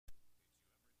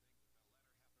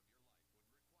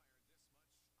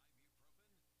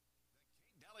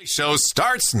Show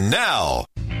starts now.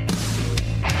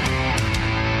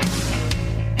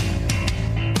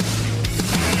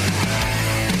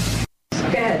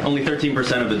 Only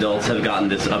 13% of adults have gotten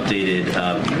this updated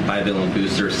bivalent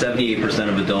booster. 78%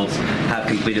 of adults have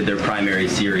completed their primary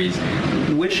series.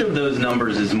 Which of those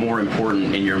numbers is more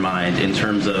important in your mind in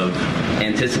terms of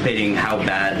anticipating how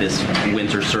bad this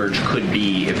winter surge could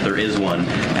be, if there is one,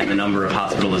 and the number of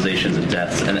hospitalizations and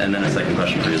deaths? And then a second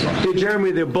question for you as well. Yeah,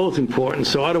 Jeremy, they're both important,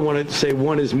 so I don't want to say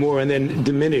one is more and then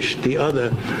diminish the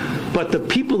other. But the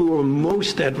people who are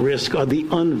most at risk are the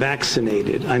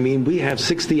unvaccinated. I mean, we have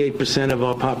 68% of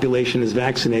our population is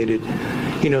vaccinated.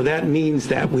 You know, that means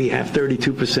that we have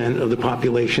 32% of the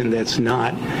population that's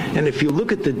not. And if you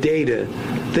look at the data,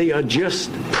 they are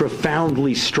just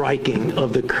profoundly striking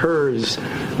of the curves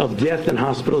of death and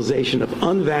hospitalization of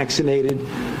unvaccinated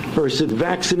versus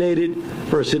vaccinated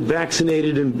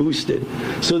and boosted.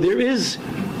 So there is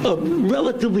a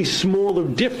relatively smaller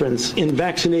difference in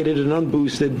vaccinated and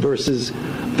unboosted versus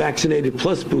vaccinated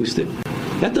plus boosted.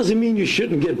 That doesn't mean you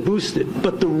shouldn't get boosted,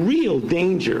 but the real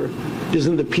danger is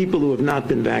in the people who have not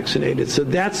been vaccinated. So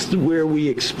that's where we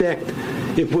expect,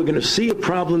 if we're going to see a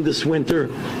problem this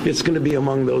winter, it's going to be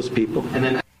among those people. And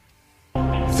then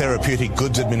Therapeutic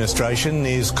Goods Administration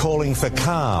is calling for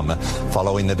calm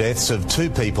following the deaths of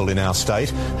 2 people in our state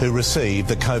who received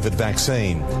the COVID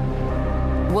vaccine.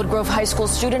 Woodgrove High School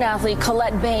student athlete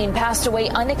Colette Bain passed away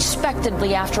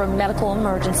unexpectedly after a medical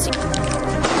emergency.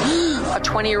 A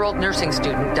 20-year-old nursing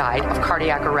student died of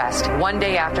cardiac arrest 1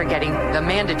 day after getting the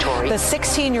mandatory. The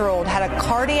 16-year-old had a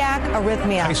cardiac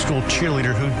arrhythmia. High school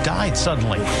cheerleader who died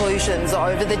suddenly. Conclusions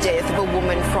over the death of a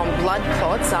woman from blood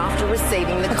clots after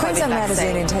receiving the COVID Queensland man is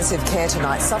vaccine. in intensive care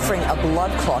tonight, suffering a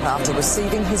blood clot after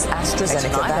receiving his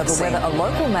AstraZeneca vaccine. Over whether a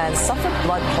local man suffered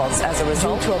blood clots as a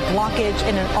result due to a blockage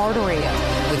in an artery.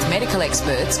 With medical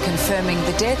experts confirming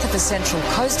the death of a Central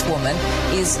Coast woman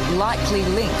is likely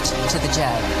linked to the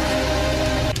jab.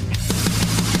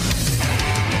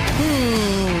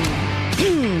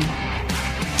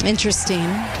 Interesting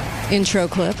intro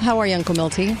clip. How are you, Uncle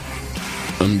Milty?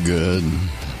 I'm good.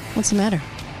 What's the matter?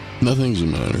 Nothing's the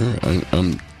matter.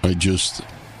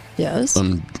 Yes.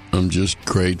 I'm just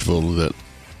grateful that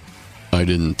I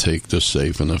didn't take the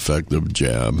safe and effective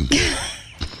jab.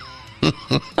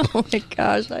 Oh my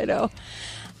gosh, I know.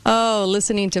 Oh,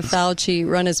 listening to Fauci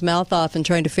run his mouth off and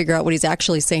trying to figure out what he's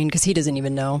actually saying because he doesn't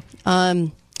even know.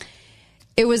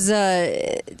 It was,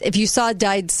 if you saw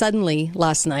Died Suddenly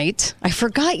last night, I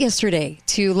forgot yesterday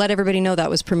to let everybody know that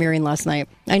was premiering last night.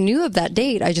 I knew of that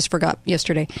date, I just forgot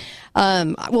yesterday.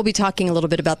 We'll be talking a little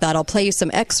bit about that. I'll play you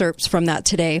some excerpts from that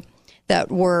today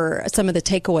that were some of the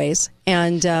takeaways.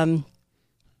 And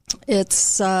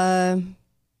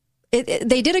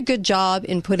they did a good job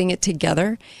in putting it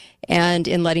together and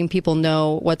in letting people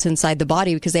know what's inside the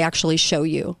body because they actually show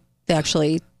you. They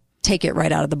actually take it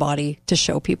right out of the body to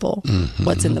show people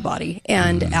what's in the body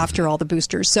and after all the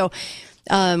boosters. So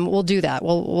we'll do that.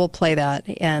 We'll play that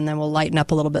and then we'll lighten up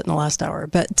a little bit in the last hour.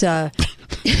 But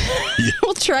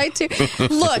we'll try to.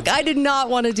 Look, I did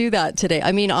not want to do that today.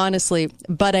 I mean, honestly,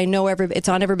 but I know it's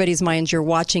on everybody's minds. You're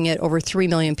watching it. Over 3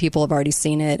 million people have already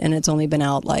seen it and it's only been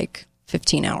out like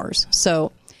 15 hours.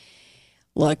 So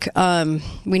look,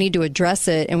 we need to address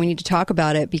it and we need to talk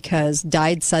about it because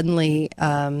Died Suddenly,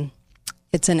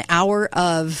 it's an hour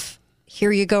of,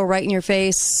 here you go, right in your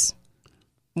face.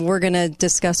 We're going to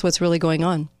discuss what's really going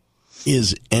on.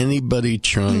 Is anybody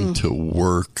trying to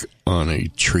work on a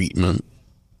treatment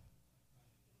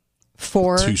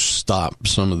to stop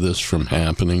some of this from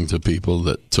happening to people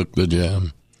that took the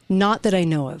jab? Not that I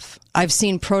know of. I've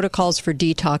seen protocols for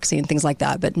detoxing and things like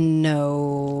that, but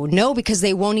no, because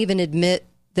they won't even admit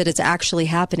that it's actually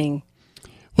happening.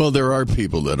 Well, there are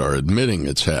people that are admitting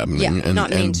it's happening,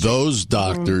 and those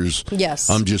doctors, yes.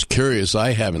 I'm just curious.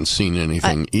 I haven't seen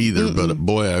anything either, but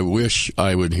boy, I wish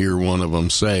I would hear one of them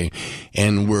say,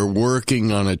 and we're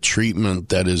working on a treatment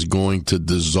that is going to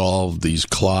dissolve these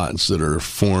clots that are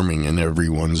forming in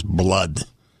everyone's blood.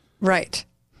 Right.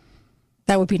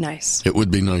 That would be nice. It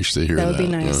would be nice to hear that. That would be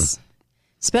nice. Yeah.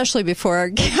 Especially before our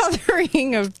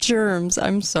gathering of germs.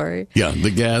 I'm sorry. Yeah,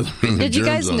 the gathering of germs. Did you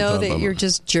guys know that you're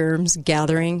just germs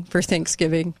gathering for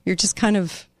Thanksgiving? You're just kind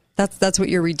of, that's what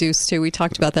you're reduced to. We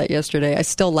talked about that yesterday. I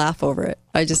still laugh over it.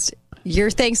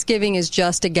 Your Thanksgiving is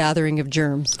just a gathering of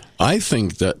germs. I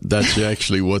think that's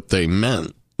actually what they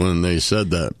meant when they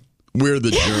said that. We're the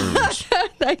germs.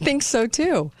 I think so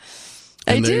too.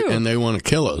 I do. And they want to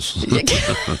kill us.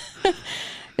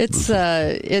 It's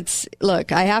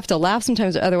look, I have to laugh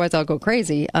sometimes, otherwise I'll go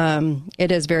crazy.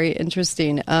 It is very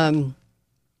interesting. I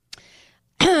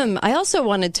also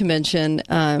wanted to mention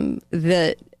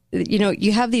that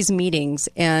you have these meetings,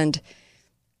 and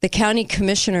the county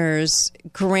commissioners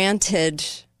granted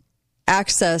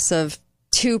access of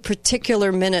 2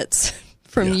 particular minutes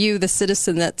from you, the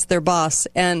citizen that's their boss.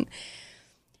 And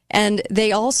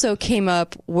they also came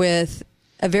up with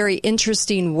a very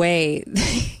interesting way.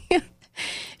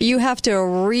 You have to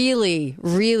really,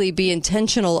 really be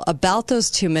intentional about those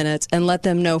 2 minutes and let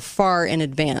them know far in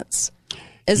advance.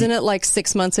 Isn't it like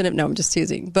 6 months in it? No, I'm just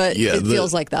teasing. But it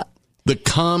feels like that. The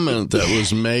comment that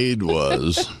was made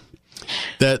was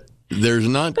that there's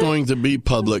not going to be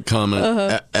public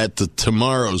comment at the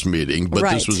tomorrow's meeting, but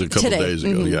this was a couple days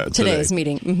ago. Yeah, today's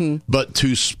meeting. Mm-hmm. But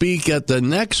to speak at the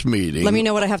next meeting, let me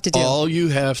know what I have to do. All you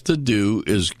have to do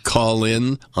is call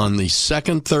in on the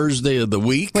second Thursday of the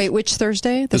week. Wait, which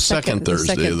Thursday? The second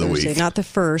Thursday of the week. Not the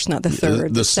first, not the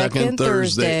third. The second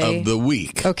Thursday of the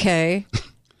week. Okay.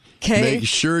 Make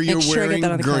sure you're wearing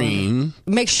green.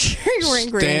 Make sure you're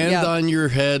wearing green. Stand on your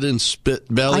head and spit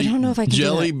I don't know if I can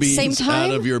jelly do that. beans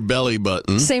out of your belly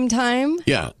button. Same time?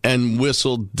 Yeah, and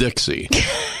whistle Dixie.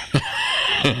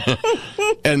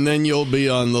 And then you'll be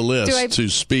on the list to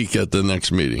speak at the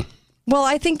next meeting. Well,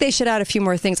 I think they should add a few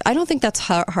more things. I don't think that's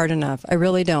hard enough. I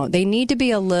really don't. They need to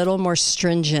be a little more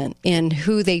stringent in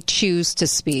who they choose to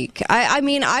speak. I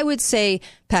mean, I would say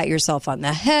pat yourself on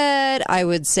the head. I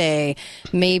would say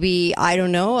maybe, I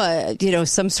don't know,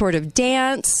 some sort of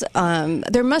dance.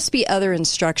 There must be other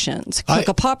instructions. Cook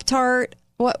a Pop-Tart.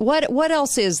 What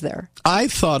else is there? I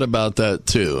thought about that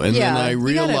too, and then I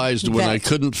realized when I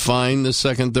couldn't find the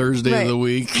second Thursday of the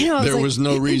week, there was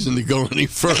no reason to go any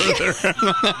further.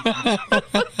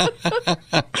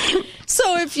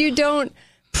 So if you don't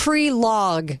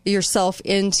pre-log yourself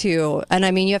into, and I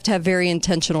mean, you have to have very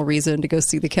intentional reason to go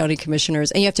see the county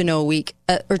commissioners, and you have to know a week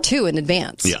or 2 in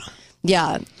advance.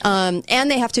 Yeah.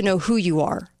 And they have to know who you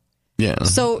are. Yeah.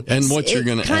 So and what you're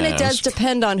going to ask. It kind of does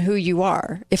depend on who you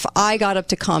are. If I got up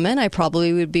to comment, I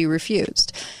probably would be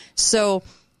refused. So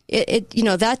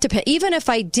that depends. Even if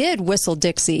I did whistle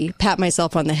Dixie, pat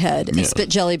myself on the head, and spit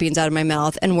jelly beans out of my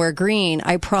mouth and wear green,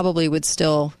 I probably would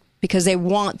still, because they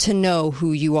want to know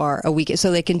who you are a week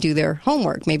so they can do their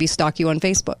homework, maybe stalk you on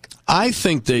Facebook. I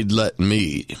think they'd let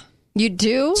me. You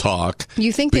do? Talk.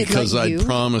 You think they'd because let you? I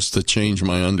promised to change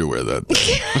my underwear that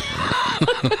day.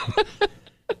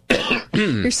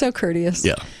 You're so courteous.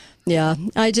 Yeah.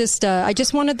 I just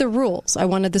wanted the rules. I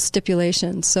wanted the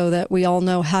stipulations so that we all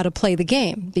know how to play the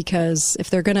game. Because if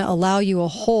they're going to allow you a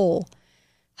whole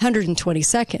 120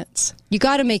 seconds, you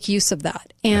got to make use of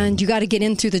that, and you got to get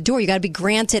in through the door. You got to be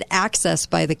granted access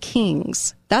by the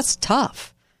kings. That's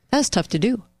tough. That's tough to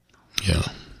do. Yeah,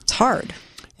 it's hard.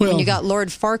 Well, and you got Lord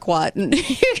Farquaad and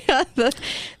you got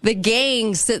the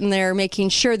gang sitting there making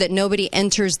sure that nobody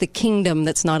enters the kingdom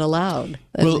that's not allowed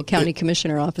in the county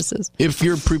commissioner offices. If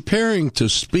you're preparing to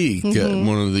speak at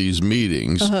one of these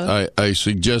meetings, I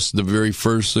suggest the very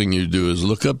first thing you do is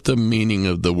look up the meaning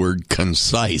of the word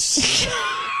concise.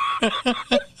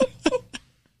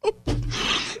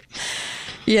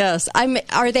 Yes.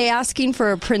 Are they asking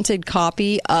for a printed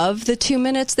copy of the 2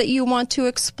 minutes that you want to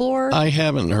explore? I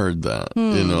haven't heard that.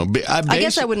 I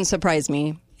guess that wouldn't surprise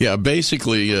me. Yeah,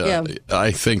 basically,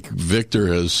 I think Victor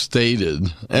has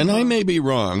stated, and I may be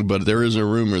wrong, but there is a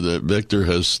rumor that Victor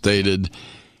has stated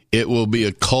it will be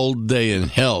a cold day in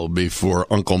hell before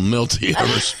Uncle Milty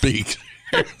ever speaks.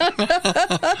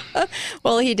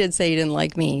 Well, he did say he didn't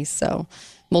like me, so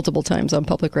multiple times on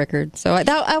public record. So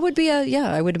that would be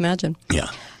I would imagine. Yeah.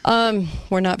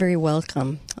 We're not very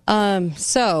welcome.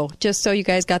 So just so you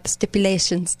guys got the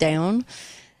stipulations down,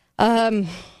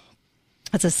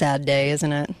 it's a sad day,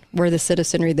 isn't it? We're the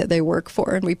citizenry that they work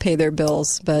for, and we pay their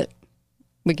bills, but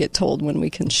we get told when we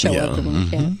can show up and when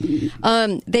we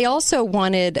can't. They also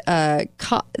wanted,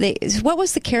 what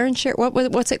was the Karen share?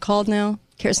 What's it called now?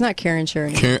 It's not Karen share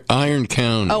anymore. Iron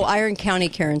County. Oh, Iron County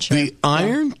Karen share. The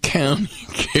Iron County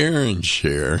Karen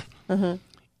share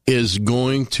is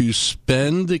going to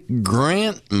spend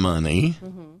grant money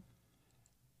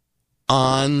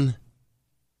on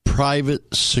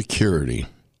private security.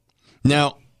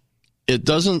 Now, it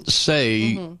doesn't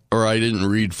say, or I didn't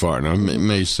read far enough, it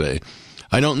may say,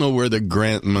 I don't know where the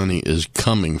grant money is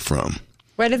coming from.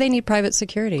 Why do they need private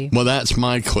security? Well, that's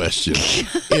my question.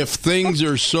 If things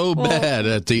are so bad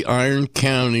at the Iron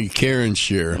County Karen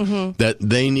share that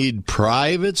they need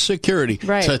private security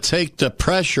to take the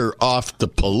pressure off the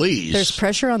police. There's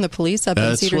pressure on the police up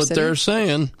in Cedar City? That's what they're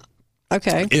saying.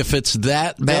 Okay. If it's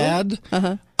that bad,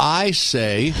 I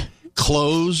say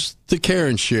close the care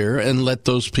and share and let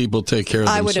those people take care of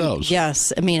themselves.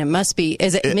 Yes. I mean, it must be.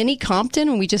 Is it mini Compton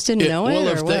and we just didn't know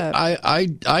it, or what?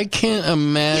 I can't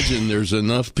imagine there's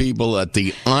enough people at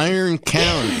the Iron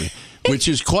County, which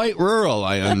is quite rural,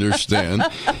 I understand,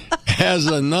 has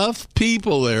enough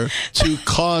people there to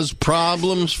cause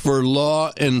problems for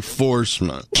law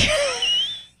enforcement.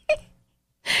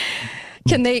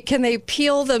 Can they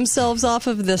peel themselves off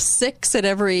of the 6 at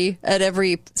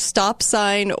every stop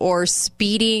sign or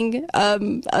speeding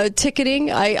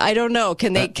ticketing? I don't know.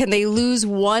 Can they lose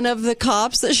one of the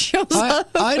cops that shows up?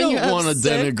 I don't want to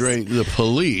denigrate the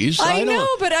police. I know,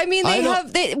 but I mean,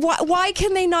 why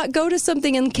can they not go to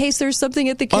something in case there's something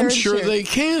at the care and share? I'm sure they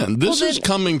can. This is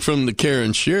coming from the care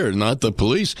and share, not the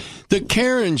police. The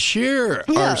care and share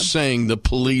are saying the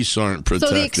police aren't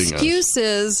protecting us. So the excuse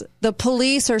is the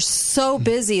police are so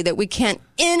busy that we can't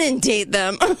inundate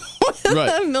them with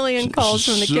a million calls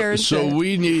from the care and share. So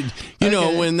we need,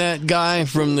 when that guy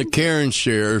from the care and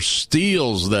share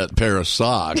steals that pair of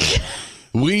socks,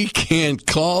 we can't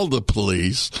call the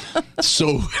police.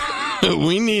 So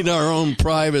we need our own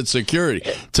private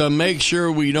security to make sure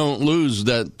we don't lose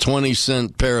that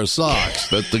 20-cent pair of socks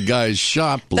that the guy's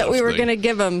shoplifting. That we were going to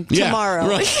give him tomorrow. Yeah,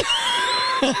 right.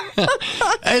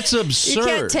 It's absurd. You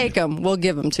can't take them. We'll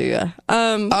give them to you.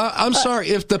 I'm sorry.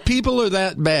 If the people are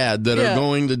that bad that are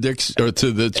going to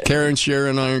to the care and share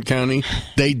in Iron County,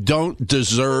 they don't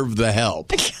deserve the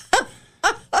help.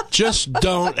 Just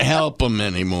don't help them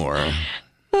anymore.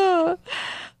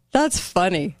 That's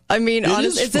funny. I mean,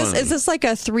 honestly, is this like a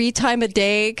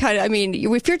 3-time-a-day kind of? I mean,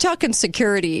 if you're talking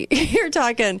security, you're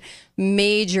talking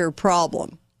major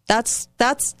problem. That's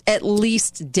at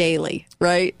least daily,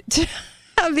 right? To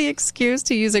have the excuse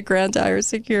to use a Grand Tire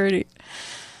security.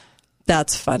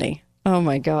 That's funny. Oh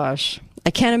my gosh,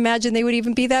 I can't imagine they would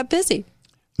even be that busy.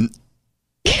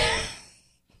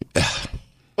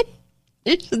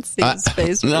 You should see his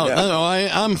face. No,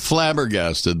 I'm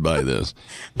flabbergasted by this.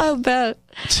 I'll bet.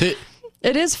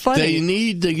 It is funny. They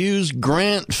need to use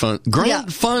grant funds.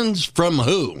 Funds from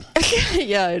who?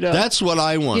 Yeah, I know. That's what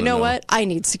I want to know. You know what? I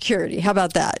need security. How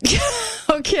about that?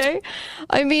 Okay?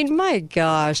 I mean, my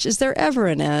gosh, is there ever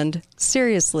an end?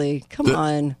 Seriously, come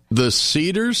on. The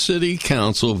Cedar City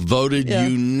Council voted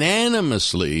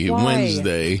unanimously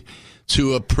Wednesday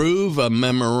to approve a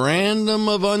memorandum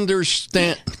of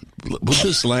understanding. What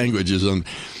this language is on.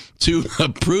 To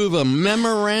approve a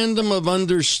memorandum of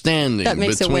understanding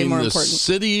between the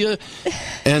city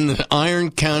and the Iron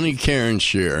County Care and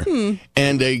Share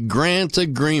and a grant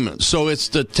agreement. So it's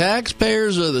the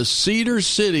taxpayers of the Cedar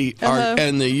City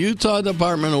and the Utah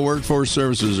Department of Workforce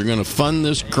Services are going to fund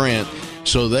this grant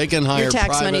so they can hire Your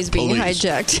tax money's being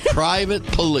hijacked. Private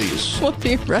police. We'll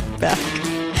be right back.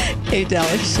 Kate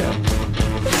Daly Show.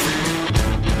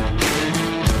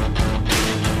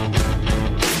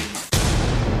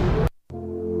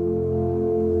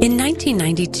 In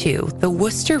 1992, the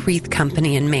Worcester Wreath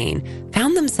Company in Maine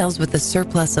found themselves with a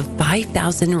surplus of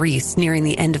 5,000 wreaths nearing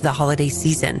the end of the holiday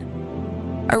season.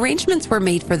 Arrangements were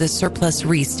made for the surplus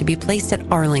wreaths to be placed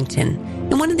at Arlington,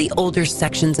 in one of the older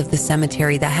sections of the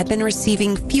cemetery that had been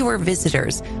receiving fewer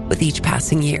visitors with each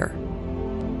passing year.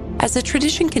 As the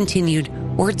tradition continued,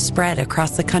 word spread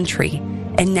across the country,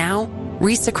 and now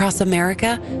Wreaths Across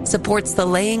America supports the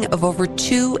laying of over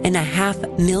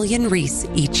 2.5 million wreaths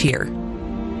each year.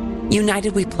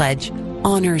 United We Pledge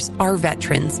honors our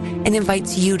veterans and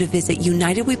invites you to visit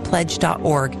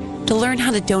unitedwepledge.org to learn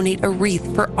how to donate a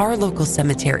wreath for our local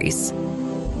cemeteries.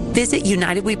 Visit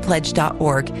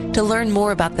unitedwepledge.org to learn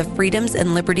more about the freedoms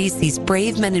and liberties these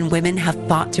brave men and women have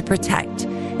fought to protect,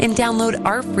 and download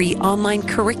our free online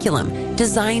curriculum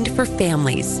designed for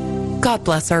families. God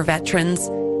bless our veterans,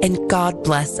 and God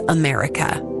bless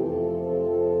America.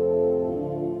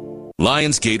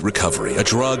 Lionsgate Recovery, a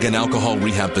drug and alcohol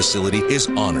rehab facility, is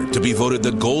honored to be voted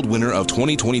the gold winner of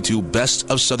 2022 Best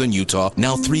of Southern Utah,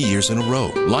 now 3 years in a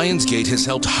row. Lionsgate has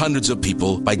helped hundreds of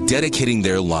people by dedicating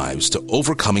their lives to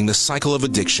overcoming the cycle of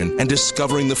addiction and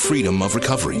discovering the freedom of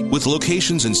recovery. With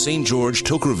locations in St. George,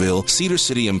 Toquerville, Cedar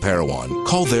City, and Parowan,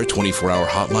 call their 24-hour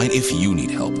hotline if you need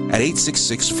help at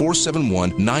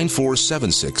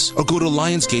 866-471-9476 or go to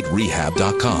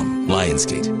lionsgaterehab.com.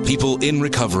 Lionsgate, people in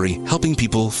recovery, helping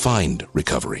people find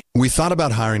recovery. We thought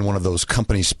about hiring one of those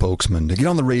company spokesmen to get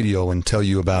on the radio and tell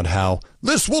you about how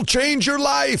this will change your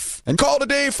life and call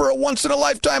today for a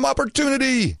once-in-a-lifetime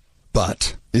opportunity.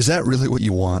 But is that really what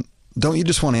you want? Don't you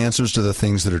just want answers to the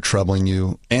things that are troubling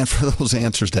you and for those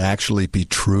answers to actually be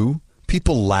true?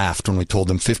 People laughed when we told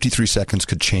them 53 seconds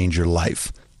could change your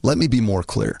life. Let me be more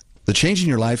clear. The change in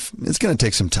your life, it's going to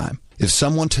take some time. If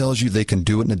someone tells you they can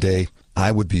do it in a day,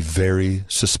 I would be very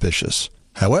suspicious.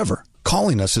 However,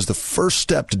 calling us is the first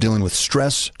step to dealing with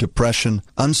stress, depression,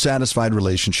 unsatisfied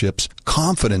relationships,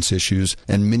 confidence issues,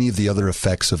 and many of the other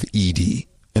effects of ED.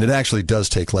 And it actually does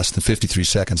take less than 53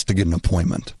 seconds to get an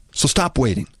appointment. So stop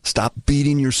waiting. Stop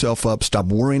beating yourself up. Stop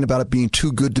worrying about it being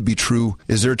too good to be true.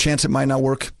 Is there a chance it might not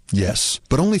work? Yes,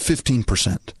 but only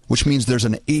 15%, which means there's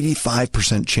an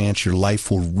 85% chance your life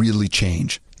will really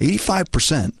change.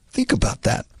 85%. Think about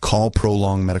that. Call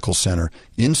Prolong Medical Center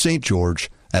in St. George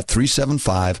at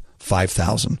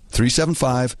 375-5000.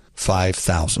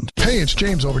 375-5000. Hey, it's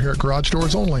James over here at Garage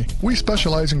Doors Only. We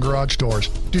specialize in garage doors.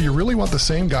 Do you really want the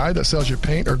same guy that sells you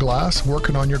paint or glass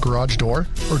working on your garage door?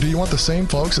 Or do you want the same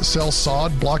folks that sell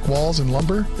sod, block walls, and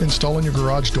lumber installing your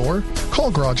garage door?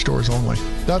 Call Garage Doors Only.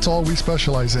 That's all we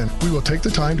specialize in. We will take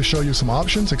the time to show you some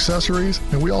options, accessories,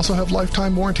 and we also have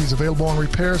lifetime warranties available on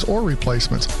repairs or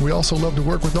replacements. We also love to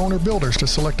work with owner builders to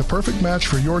select a perfect match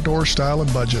for your door style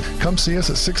and budget. Come see us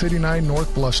at 689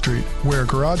 North Bluff Street, where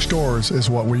garage doors is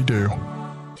what we do.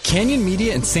 Canyon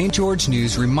Media and St. George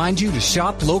News remind you to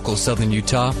shop local, Southern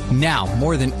Utah. Now,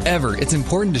 more than ever, it's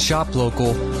important to shop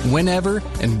local whenever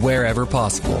and wherever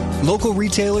possible. Local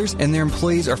retailers and their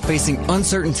employees are facing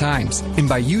uncertain times, and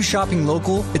by you shopping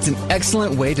local, it's an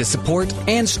excellent way to support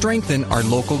and strengthen our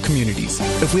local communities.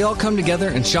 If we all come together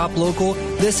and shop local,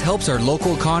 this helps our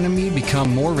local economy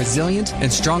become more resilient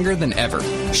and stronger than ever.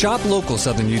 Shop local,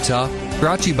 Southern Utah.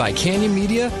 Brought to you by Canyon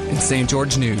Media and St.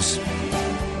 George News.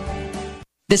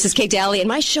 This is Kate Daly, and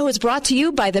my show is brought to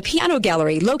you by the Piano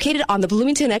Gallery, located on the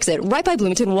Bloomington exit, right by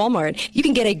Bloomington Walmart. You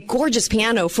can get a gorgeous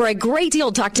piano for a great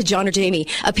deal. Talk to John or Jamie.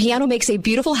 A piano makes a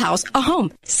beautiful house a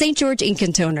home. St. George Ink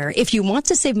and Toner. If you want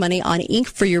to save money on ink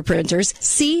for your printers,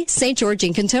 see St. George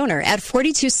Ink and Toner at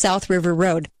 42 South River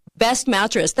Road. Best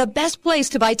Mattress, the best place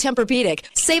to buy Tempur-Pedic.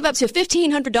 Save up to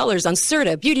 $1,500 on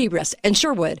Serta, Beauty Rest, and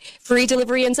Sherwood. Free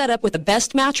delivery and setup with the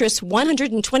Best Mattress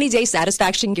 120-day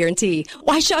satisfaction guarantee.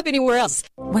 Why shop anywhere else?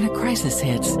 When a crisis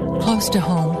hits, close to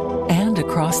home and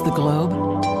across the globe,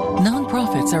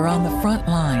 nonprofits are on the front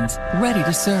lines, ready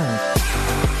to serve.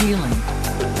 Healing,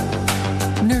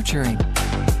 nurturing,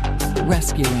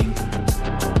 rescuing,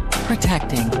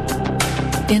 protecting,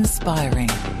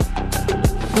 inspiring.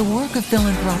 The work of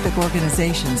philanthropic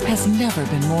organizations has never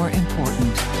been more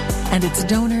important, and it's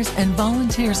donors and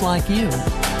volunteers like you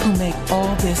who make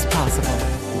all this possible.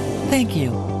 Thank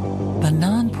you. The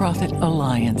Nonprofit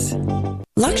Alliance.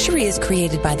 Luxury is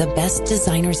created by the best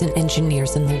designers and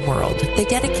engineers in the world. They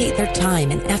dedicate their time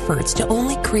and efforts to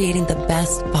only creating the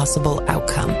best possible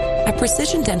outcome. At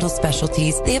Precision Dental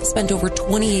Specialties, they have spent over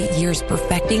 28 years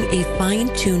perfecting a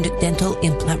fine-tuned dental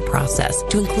implant process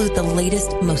to include the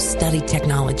latest, most studied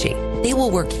technology. They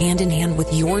will work hand-in-hand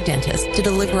with your dentist to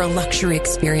deliver a luxury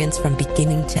experience from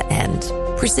beginning to end.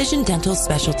 Precision Dental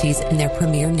Specialties and their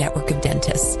premier network of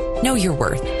dentists. Know your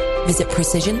worth. Visit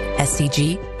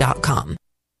PrecisionSCG.com.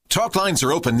 Talk lines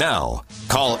are open now.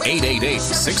 Call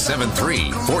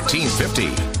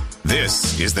 888-673-1450.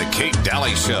 This is the Kate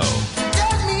Daly Show.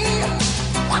 Tell me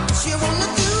what you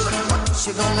wanna do, what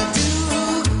you gonna do.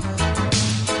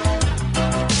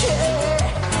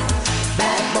 Yeah.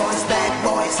 Bad boys,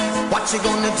 what you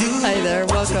gonna do? Hi there,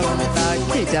 welcome back.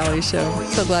 Kate Daly Show.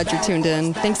 So glad you're tuned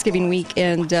in. Thanksgiving week,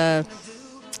 and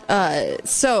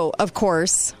so of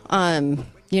course,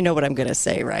 you know what I'm going to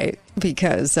say, right?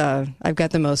 Because I've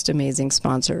got the most amazing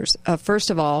sponsors. First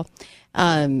of all,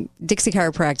 Dixie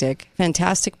Chiropractic,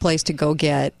 fantastic place to go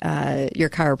get your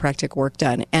chiropractic work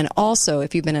done. And also,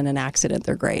 if you've been in an accident,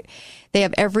 they're great. They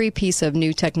have every piece of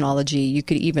new technology you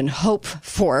could even hope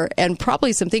for, and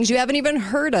probably some things you haven't even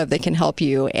heard of that can help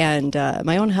you. And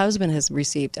my own husband has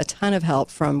received a ton of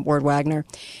help from Ward Wagner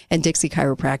and Dixie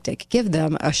Chiropractic. Give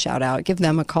them a shout out, give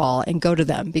them a call, and go to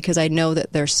them, because I know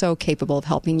that they're so capable of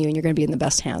helping you, and you're going to be in the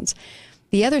best hands.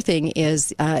 The other thing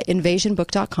is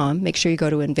invasionbook.com. Make sure you go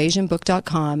to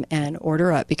invasionbook.com and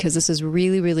order up, because this is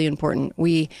really, really important.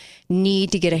 We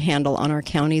need to get a handle on our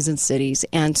counties and cities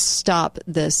and stop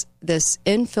this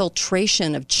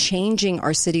infiltration of changing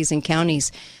our cities and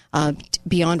counties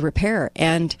beyond repair.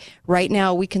 And right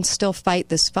now, we can still fight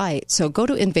this fight. So go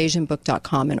to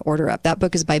invasionbook.com and order up. That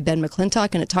book is by Ben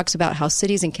McClintock, and it talks about how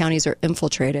cities and counties are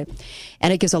infiltrated.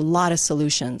 And it gives a lot of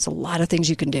solutions, a lot of things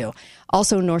you can do.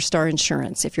 Also, North Star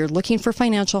Insurance. If you're looking for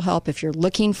financial help, if you're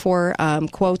looking for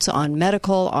quotes on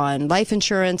medical, on life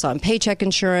insurance, on paycheck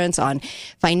insurance, on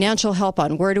financial help,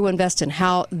 on where to invest and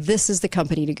how, this is the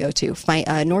company to go to.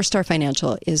 North Star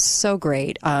Financial is so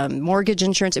great. Mortgage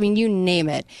insurance, I mean, you name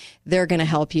it, they're going to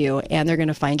help you, and they're going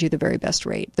to find you the very best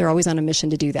rate. They're always on a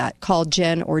mission to do that. Call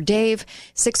Jen or Dave,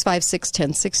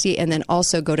 656-1060, and then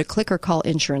also go to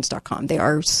clickorcallinsurance.com. They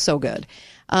are so good.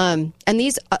 And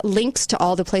these links to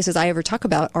all the places I ever talk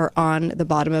about are on the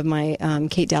bottom of my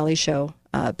Kate Daly Show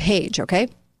page, okay?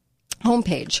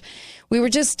 Homepage. We were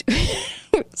just,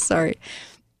 sorry.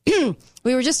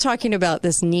 We were just talking about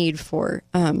this need for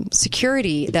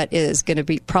security that is going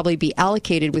to probably be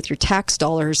allocated with your tax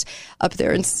dollars up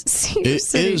there in Senior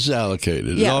City. It is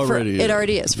allocated. Yeah, it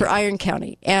already is for Iron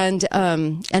County, and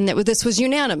this was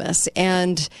unanimous,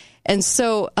 and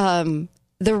so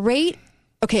the rate.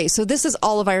 Okay, so this is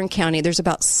all of Iron County. There's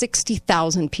about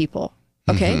 60,000 people.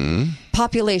 Okay,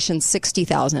 population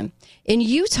 60,000. In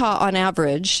Utah, on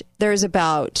average, there's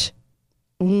about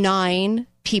 9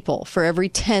 people for every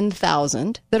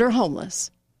 10,000 that are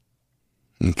homeless.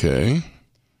 Okay.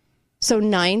 So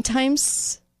 9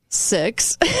 times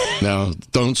 6. Now,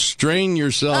 don't strain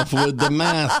yourself with the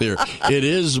math here. It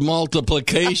is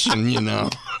multiplication, you know.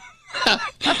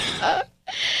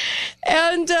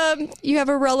 And you have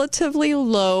a relatively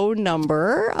low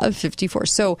number of 54.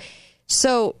 So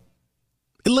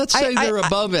let's say they're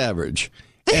above average,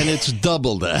 and it's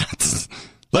double that.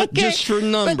 But okay, just for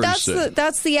numbers' sake. But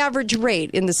that's the average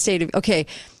rate in the state of. Okay,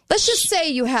 let's just say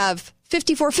you have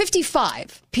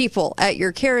 55 people at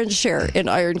your care and share in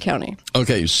Iron County.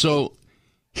 Okay, so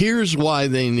here's why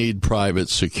they need private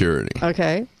security.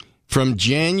 Okay. From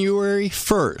January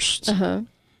 1st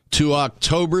to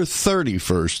October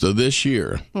 31st of this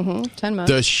year, 10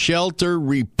 months. The shelter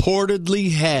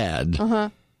reportedly had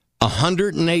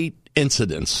 108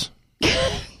 incidents.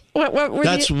 What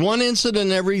That's one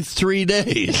incident every 3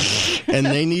 days, and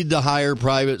they need to hire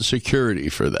private security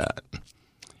for that.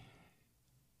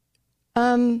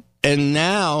 And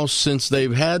now, since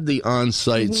they've had the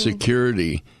on-site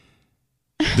security,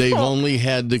 they've only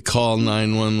had to call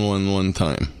 911 one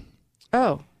time.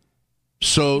 Oh.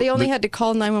 So they only had to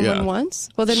call 911 once?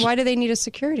 Well, then why do they need a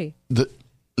security?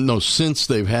 No, since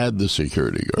they've had the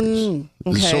security guards.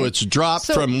 Okay. So it's dropped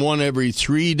from one every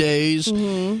 3 days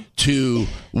to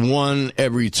one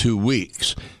every 2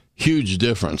 weeks. Huge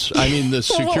difference. I mean, the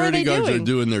security guards are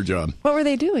doing their job. What were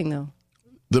they doing, though?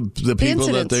 The people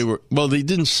that they were, well, they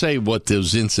didn't say what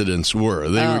those incidents were.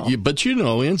 They were, but you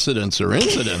know, incidents are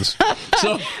incidents.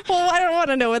 So, well, I don't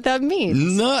want to know what that means.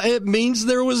 No, it means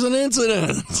there was an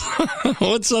incident.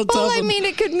 What's so tough? Well, I mean,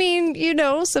 it could mean,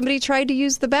 somebody tried to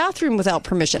use the bathroom without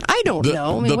permission. I don't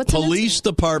know. I mean, the police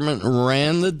department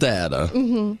ran the data,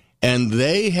 and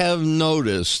they have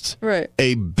noticed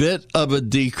a bit of a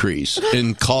decrease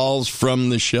in calls from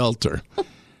the shelter.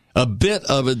 A bit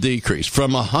of a decrease.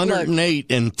 From 108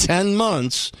 in 10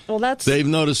 months, they've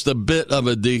noticed a bit of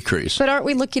a decrease. But aren't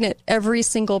we looking at every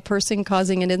single person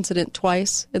causing an incident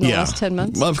twice in the last 10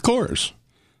 months? Of course.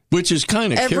 Which is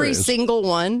kind of curious. Every single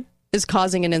one is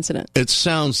causing an incident. It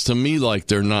sounds to me like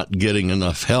they're not getting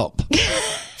enough help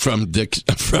from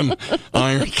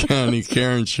Iron County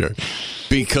Care and Share.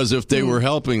 Because if they were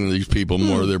helping these people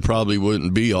more, there probably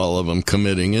wouldn't be all of them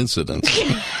committing incidents.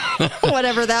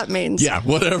 Whatever that means. Yeah,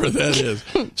 whatever that is.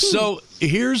 So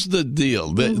here's the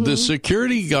deal. The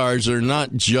security guards are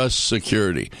not just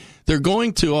security. They're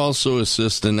going to also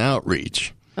assist in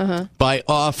outreach by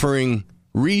offering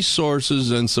resources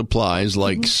and supplies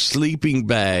like sleeping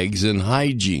bags and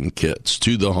hygiene kits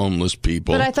to the homeless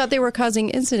people. But I thought they were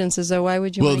causing incidences, so why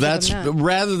would you want to give them that?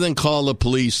 Rather than call the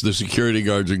police, the security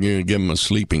guards are going to give them a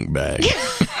sleeping bag.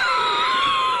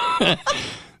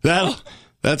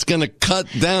 That's going to cut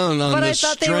down on the strain. But I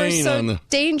thought they were so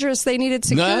dangerous they needed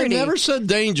security. No, I never said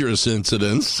dangerous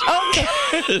incidents. Okay.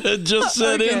 It just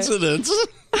said incidents.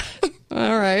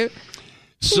 All right.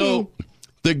 So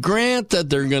the grant that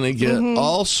they're going to get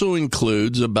also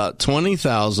includes about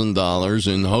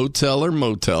 $20,000 in hotel or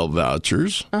motel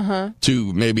vouchers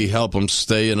to maybe help them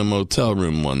stay in a motel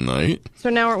room one night. So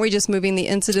now aren't we just moving the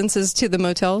incidences to the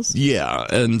motels? Yeah,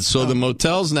 and so the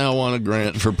motels now want a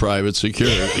grant for private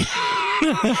security.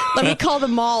 Let me call the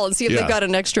mall and see if they've got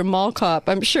an extra mall cop.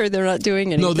 I'm sure they're not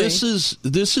doing anything. No, this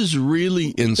is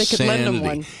really insanity. They could lend them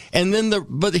one. And then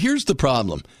but here's the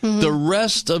problem. The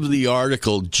rest of the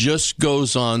article just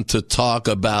goes on to talk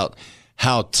about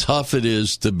how tough it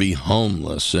is to be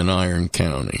homeless in Iron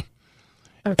County.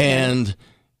 Okay. And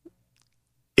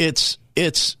it's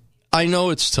I know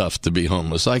it's tough to be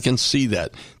homeless. I can see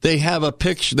that. They have a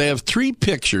picture. They have 3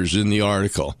 pictures in the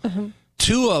article.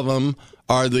 two of them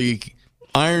are the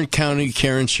Iron County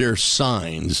Care and Share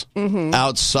signs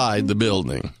outside the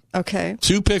building. Okay.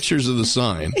 2 pictures of the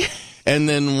sign. And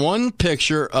then one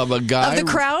picture of a guy. Of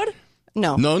the crowd?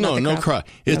 No. No crowd.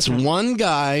 It's one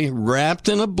guy wrapped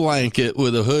in a blanket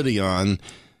with a hoodie on,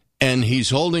 and he's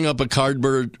holding up a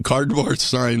cardboard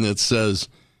sign that says,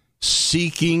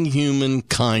 "Seeking Human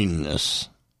Kindness."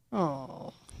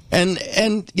 Oh.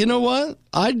 And you know what?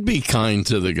 I'd be kind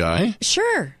to the guy.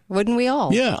 Sure. Wouldn't we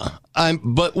all? Yeah.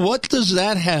 But what does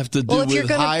that have to do with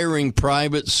hiring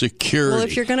private security? Well,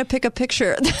 if you're going to pick a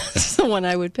picture, that's the one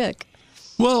I would pick.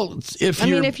 Well, if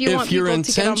your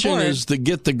intention is to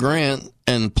get the grant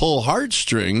and pull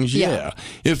heartstrings, yeah.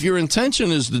 If your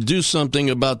intention is to do something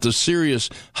about the serious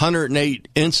 108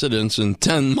 incidents in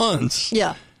 10 months,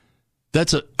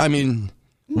 that's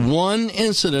one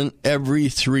incident every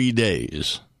 3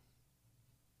 days.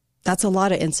 That's a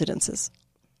lot of incidences.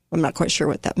 I'm not quite sure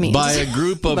what that means. By a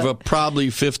group of probably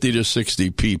 50 to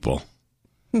 60 people.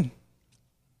 And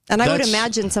I would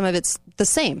imagine some of it's the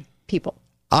same people.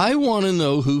 I want to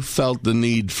know who felt the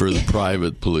need for the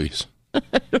private police. I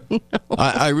don't know.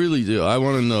 I really do. I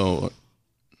want to know.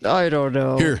 I don't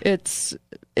know. Here.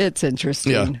 It's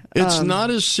interesting. Yeah. It's not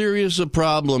as serious a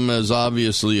problem as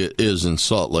obviously it is in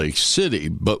Salt Lake City,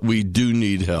 but we do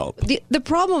need help. The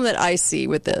problem that I see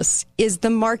with this is the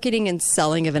marketing and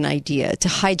selling of an idea to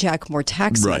hijack more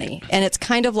tax money. And it's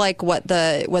kind of like what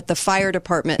the fire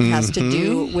department has to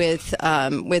do with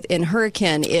in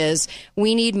Hurricane is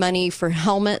we need money for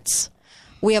helmets.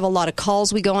 We have a lot of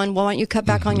calls we go on. Well, why don't you cut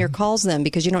back on your calls then?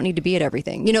 Because you don't need to be at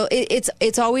everything. You know,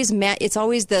 it's always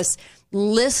this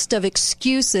list of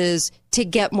excuses to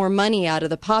get more money out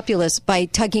of the populace by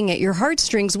tugging at your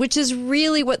heartstrings, which is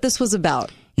really what this was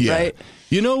about. Yeah. Right?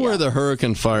 You know where the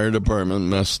Hurricane Fire Department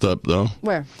messed up, though?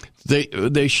 Where?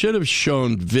 They should have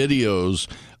shown videos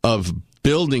of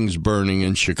buildings burning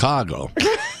in Chicago.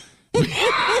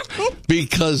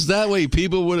 Because that way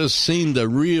people would have seen the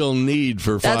real need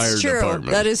for fire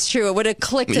department. That is true. It would have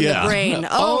clicked in the brain.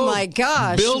 Oh my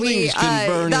gosh. Buildings can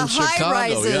burn in Chicago. The high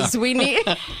rises. We need...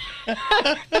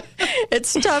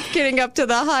 It's tough getting up to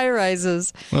the high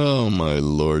rises. Oh, my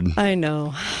Lord. I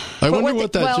know. I wonder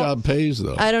what that job pays,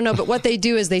 though. I don't know, but what they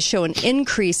do is they show an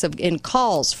increase in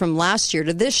calls from last year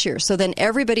to this year. So then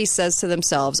everybody says to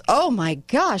themselves, oh, my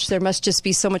gosh, there must just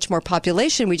be so much more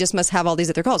population. We just must have all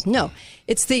these other calls. No,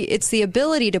 it's the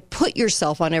ability to put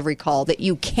yourself on every call that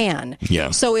you can. Yeah.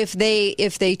 So if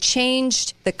they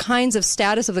changed the kinds of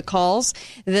status of the calls,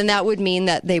 then that would mean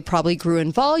that they probably grew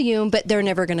in volume, but they're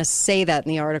never going to say that in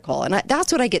the article. And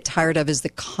that's what I get tired of is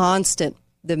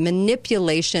the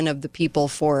manipulation of the people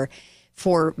for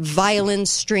violin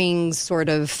strings sort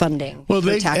of funding. Well,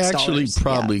 they tax actually dollars.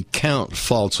 probably count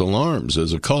false alarms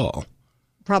as a call.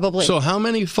 Probably. So how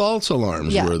many false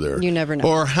alarms were there? You never know.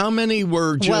 Or how many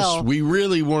were just, we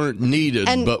really weren't needed,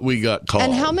 but we got called?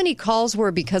 And how many calls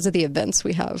were because of the events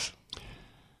we have?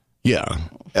 Yeah.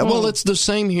 Well, it's the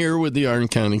same here with the Iron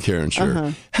County Care and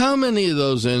Share. How many of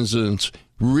those incidents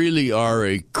really are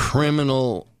a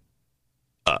criminal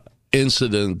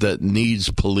incident that needs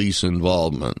police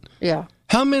involvement? Yeah.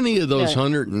 How many of those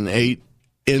 108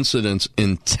 incidents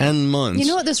in 10 months? You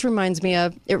know what this reminds me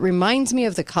of? It reminds me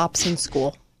of the cops in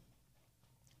school.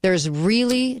 There's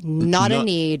really not a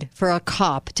need for a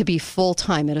cop to be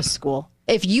full-time at a school.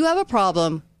 If you have a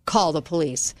problem, call the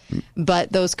police.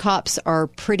 But those cops are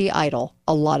pretty idle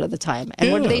a lot of the time.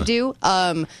 And what do?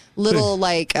 Little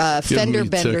fender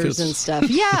benders tickets. and stuff.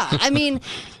 Yeah. I mean,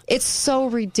 it's so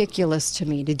ridiculous to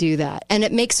me to do that. And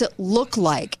it makes it look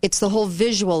like it's the whole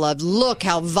visual of, look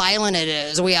how violent it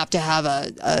is. We have to have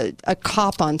a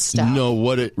cop on staff. No,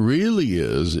 what it really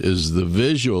is the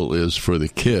visual is for the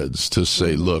kids to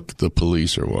say, look, the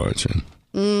police are watching.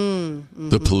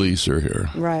 The police are here.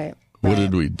 Right. What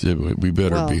did we do? We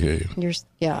better behave.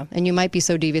 And you might be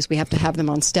so devious we have to have them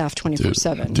on staff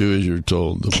 24/7. Do as you're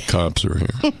told. The cops are here.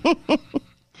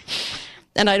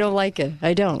 And I don't like it.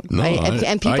 I don't. No,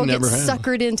 and people get never have.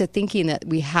 suckered into thinking that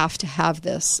we have to have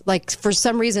this. Like, for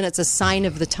some reason, it's a sign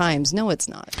of the times. No, it's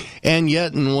not. And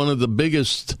yet, in one of the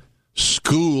biggest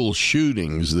school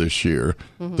shootings this year,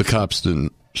 the cops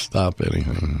didn't stop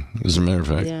anything. As a matter of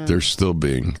fact, they're still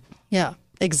being... Yeah.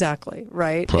 Exactly,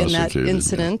 right? In that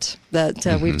incident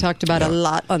that we've talked about a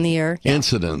lot on the air. Yeah.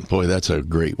 Incident, boy, that's a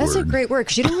great word. That's a great word,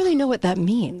 because you don't really know what that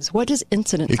means. What does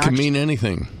incident It can mean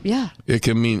anything. Yeah. It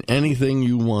can mean anything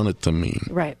you want it to mean.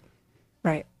 Right.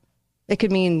 It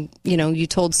could mean, you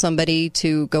told somebody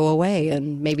to go away,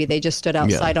 and maybe they just stood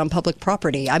outside on public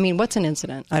property. I mean, what's an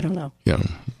incident? I don't know. Yeah.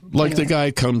 Like the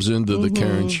guy comes into the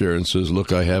care and share and says,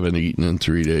 look, I haven't eaten in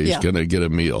 3 days. Yeah. Can I get a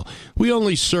meal? We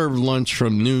only serve lunch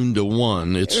from noon to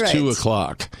 1. It's 2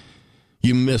 o'clock.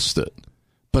 You missed it.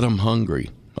 But I'm hungry.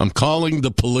 I'm calling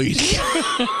the police.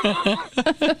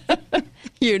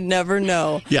 You never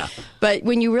know. Yeah. But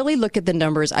when you really look at the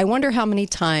numbers, I wonder how many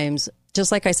times,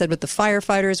 just like I said with the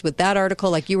firefighters, with that article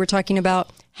like you were talking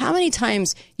about, how many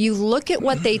times you look at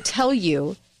what they tell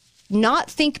you, not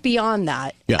think beyond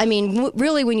that. Yeah. I mean,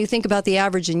 really, when you think about the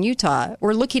average in Utah,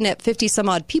 we're looking at 50 some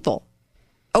odd people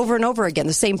over and over again,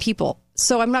 the same people.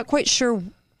 So I'm not quite sure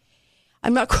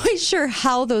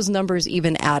how those numbers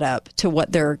even add up to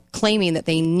what they're claiming that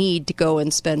they need to go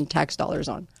and spend tax dollars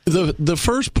on. The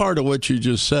first part of what you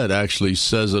just said actually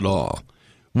says it all.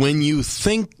 When you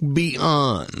think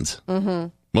beyond,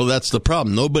 well, that's the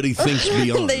problem. Nobody thinks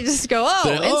beyond. They just go,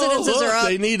 incidences are up.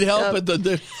 They need help at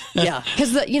the... Yeah,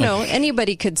 because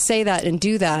anybody could say that and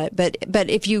do that, but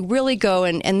if you really go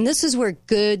and this is where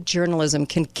good journalism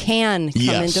can come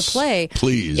into play.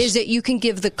 Please, is that you can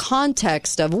give the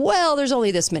context of, well, there's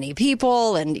only this many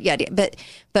people and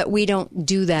but we don't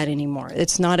do that anymore.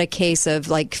 It's not a case of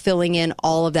like filling in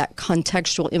all of that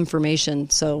contextual information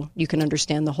so you can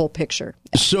understand the whole picture.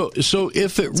 So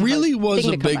if it really was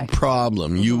a big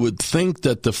problem, you would think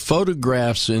that the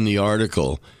photographs in the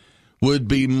article would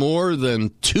be more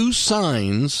than 2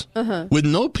 signs with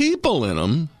no people in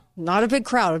them. Not a big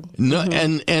crowd. No,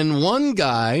 and one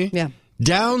guy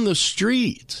down the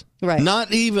street. Right.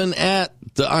 Not even at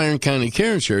the Iron County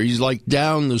Care and Share. He's like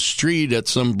down the street at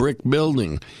some brick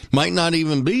building. Might not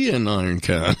even be in Iron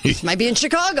County. Might be in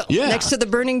Chicago. Yeah. Next to the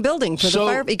burning building for the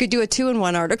fire. You could do a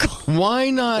 2-in-1 article. Why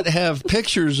not have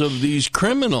pictures of these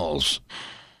criminals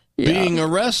being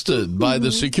arrested by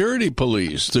the security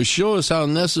police to show us how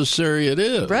necessary it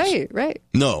is? Right.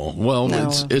 No. Well,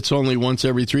 No. it's only once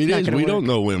every 3 days. We don't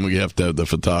know when we have to have the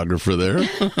photographer there.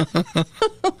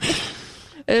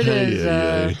 It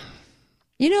is.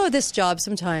 This job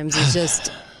sometimes is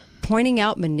just pointing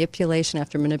out manipulation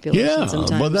after manipulation. Yeah,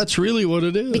 sometimes. well, that's really what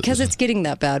it is. Because it's getting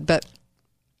that bad. But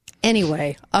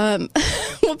anyway,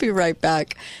 we'll be right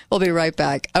back.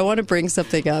 I want to bring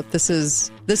something up. This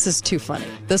is too funny.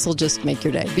 This will just make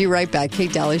your day. Be right back.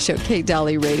 Kate Daly Show,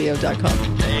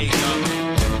 KateDalyRadio.com. There you go.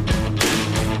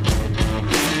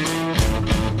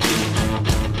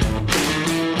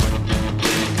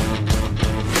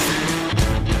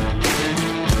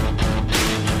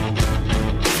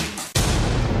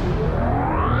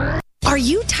 Are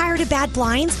you tired of bad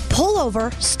blinds? Pull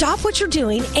over, stop what you're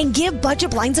doing, and give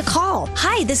Budget Blinds a call.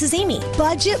 Hi, this is Amy.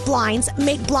 Budget Blinds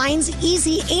make blinds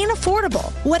easy and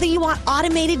affordable. Whether you want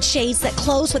automated shades that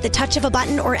close with the touch of a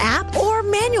button or app, or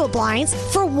manual blinds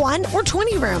for 1 or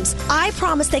 20 rooms, I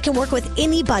promise they can work with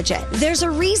any budget. There's a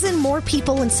reason more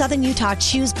people in Southern Utah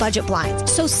choose Budget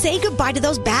Blinds. So say goodbye to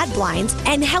those bad blinds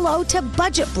and hello to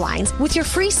Budget Blinds with your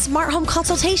free smart home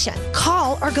consultation.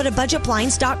 Call or go to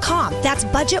budgetblinds.com. That's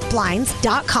budgetblinds.com.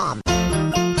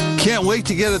 Can't wait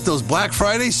to get at those Black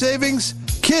Friday savings?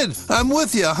 Kid, I'm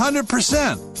with you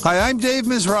 100%. Hi, I'm Dave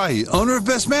Mizrahi, owner of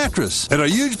Best Mattress. At our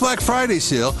huge Black Friday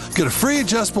sale, get a free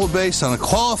adjustable base on a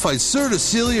qualified Serta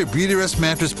Sealy or Beautyrest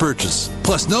mattress purchase.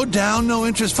 Plus no down, no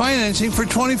interest financing for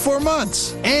 24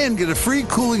 months. And get a free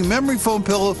cooling memory foam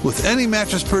pillow with any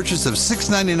mattress purchase of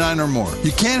 $6.99 or more.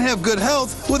 You can't have good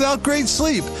health without great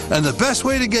sleep. And the best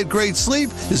way to get great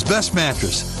sleep is Best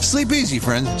Mattress. Sleep easy,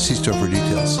 friend. See store for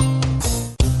details.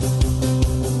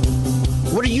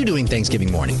 What are you doing Thanksgiving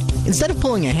morning? Instead of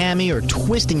pulling a hammy or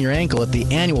twisting your ankle at the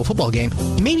annual football game,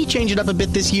 maybe change it up a bit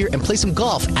this year and play some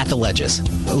golf at the Ledges.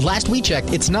 Last we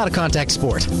checked, it's not a contact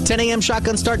sport. 10 a.m.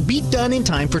 shotgun start, beat done in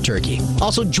time for turkey.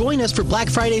 Also, join us for Black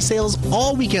Friday sales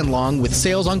all weekend long with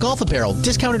sales on golf apparel,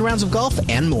 discounted rounds of golf,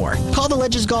 and more. Call the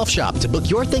Ledges Golf Shop to book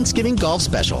your Thanksgiving golf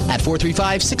special at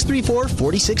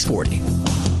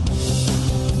 435-634-4640.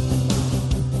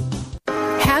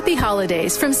 Happy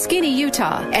holidays from Skinny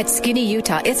Utah. At Skinny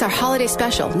Utah, it's our holiday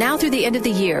special now through the end of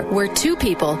the year where 2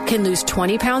 people can lose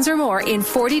 20 pounds or more in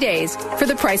 40 days for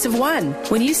the price of 1.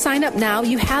 When you sign up now,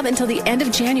 you have until the end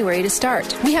of January to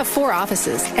start. We have 4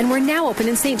 offices and we're now open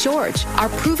in St. George. Our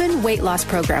proven weight loss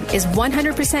program is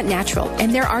 100% natural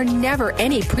and there are never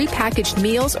any prepackaged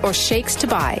meals or shakes to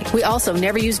buy. We also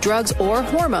never use drugs or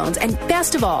hormones. And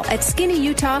best of all, at Skinny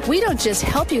Utah, we don't just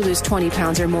help you lose 20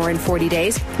 pounds or more in 40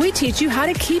 days. We teach you how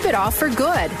to keep it off for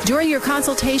good. During your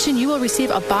consultation, you will receive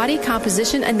a body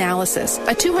composition analysis,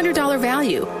 a $200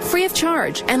 value, free of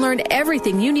charge, and learn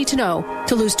everything you need to know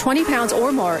to lose 20 pounds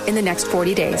or more in the next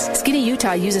 40 days. Skinny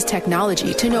Utah uses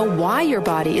technology to know why your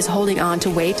body is holding on to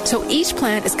weight, so each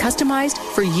plan is customized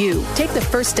for you. Take the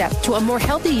first step to a more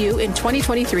healthy you in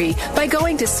 2023 by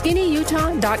going to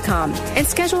skinnyutah.com and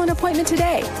schedule an appointment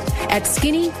today. At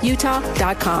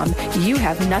skinnyutah.com, you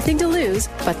have nothing to lose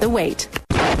but the weight.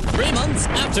 3 months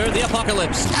after the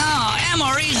apocalypse. Oh,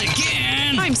 MREs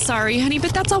again. I'm sorry, honey,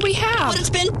 but that's all we have. But it's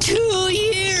been 2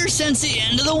 years since the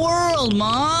end of the world,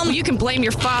 Mom. Well, you can blame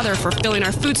your father for filling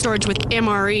our food storage with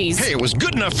MREs. Hey, it was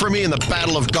good enough for me in the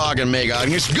Battle of Gog and Magog,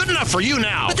 and it's good enough for you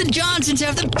now. But the Johnsons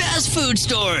have the best food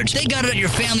storage. They got it at Your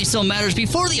Family Still Matters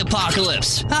before the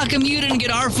apocalypse. How come you didn't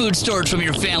get our food storage from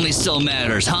Your Family Still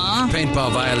Matters, huh?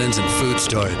 Paintball, violins, and food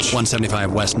storage.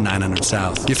 175 West, 900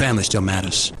 South. Your Family Still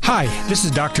Matters. Hi, this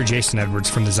is Dr. Jason Edwards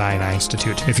from the Zion Eye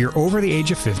Institute. If you're over the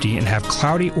age of 50 and have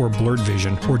cloudy or blurred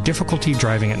vision or difficulty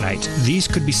driving at night, these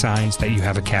could be signs that you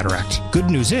have a cataract. Good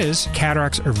news is,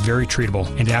 cataracts are very treatable,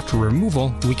 and after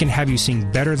removal, we can have you seeing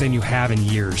better than you have in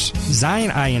years.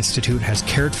 Zion Eye Institute has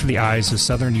cared for the eyes of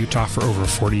Southern Utah for over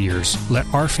 40 years. Let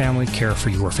our family care for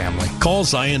your family. Call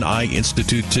Zion Eye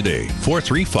Institute today,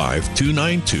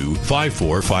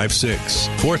 435-292-5456.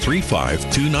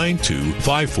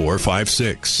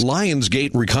 435-292-5456.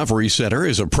 Lionsgate Recovery Center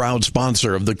is a proud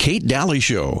sponsor of The Kate Daly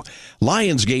Show.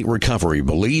 Lionsgate Recovery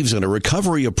believes in a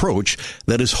recovery approach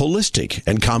that is holistic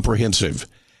and comprehensive.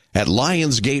 At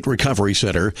Lionsgate Recovery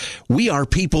Center, we are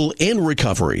people in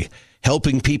recovery,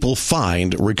 helping people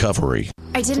find recovery.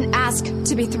 I didn't ask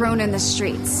to be thrown in the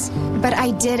streets, but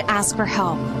I did ask for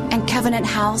help, and Covenant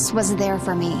House was there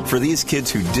for me. For these kids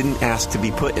who didn't ask to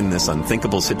be put in this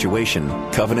unthinkable situation,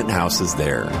 Covenant House is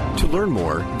there. To learn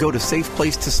more, go to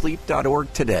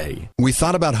safeplacetosleep.org today. We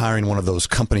thought about hiring one of those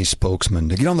company spokesmen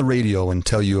to get on the radio and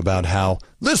tell you about how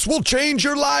this will change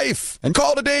your life and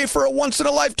call today for a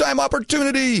once-in-a-lifetime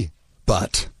opportunity.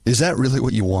 But is that really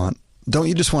what you want? Don't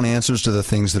you just want answers to the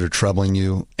things that are troubling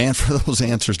you, and for those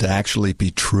answers to actually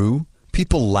be true?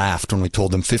 People laughed when we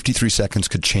told them 53 seconds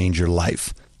could change your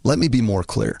life. Let me be more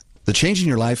clear. The change in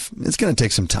your life, it's going to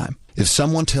take some time. If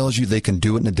someone tells you they can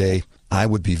do it in a day, I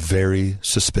would be very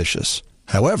suspicious.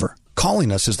 However,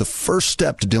 calling us is the first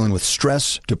step to dealing with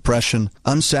stress, depression,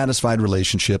 unsatisfied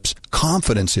relationships,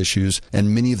 confidence issues,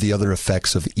 and many of the other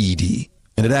effects of ED.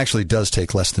 And it actually does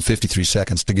take less than 53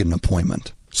 seconds to get an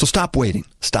appointment. So stop waiting.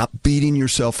 Stop beating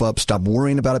yourself up. Stop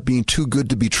worrying about it being too good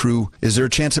to be true. Is there a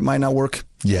chance it might not work?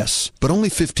 Yes, but only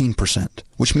 15%,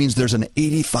 which means there's an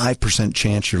 85%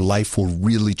 chance your life will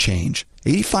really change.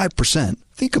 85%?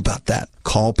 Think about that.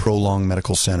 Call Prolong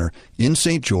Medical Center in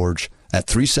St. George at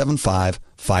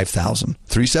 375-5000.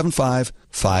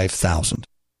 375-5000.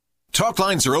 Talk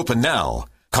lines are open now.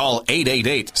 Call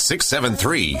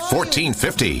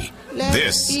 888-673-1450.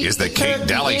 This is the Kate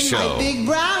Daly Show. Big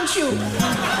brown shoe.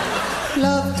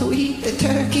 Love to eat the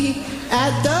turkey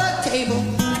at the table.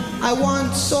 I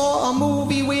once saw a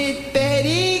movie with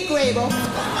Betty Grable.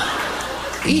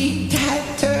 Eat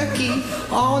that turkey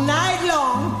all night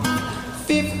long.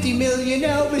 50 million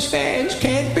Elvis fans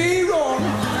can't be wrong.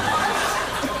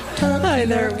 Hi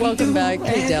there, welcome back.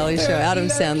 Kate Daly Show. Adam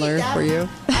Sandler for you.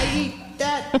 I eat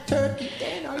that turkey.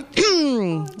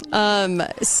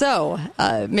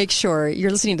 Make sure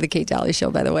you're listening to the Kate Daly Show,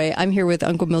 by the way. I'm here with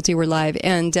Uncle Milty. We're live.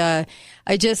 And I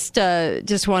just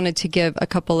wanted to give a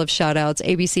couple of shout outs.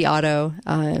 ABC Auto.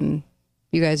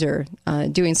 You guys are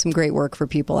doing some great work for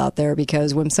people out there,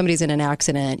 because when somebody's in an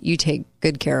accident, you take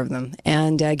good care of them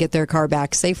and get their car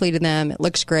back safely to them. It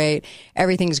looks great.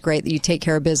 Everything's great that you take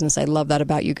care of business. I love that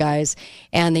about you guys.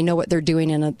 And they know what they're doing,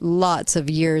 and lots of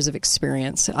years of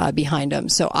experience behind them.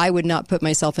 So I would not put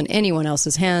myself in anyone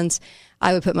else's hands.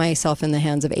 I would put myself in the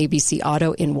hands of ABC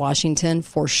Auto in Washington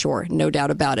for sure. No doubt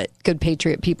about it. Good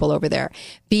patriot people over there.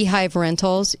 Beehive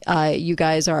Rentals. You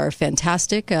guys are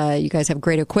fantastic. You guys have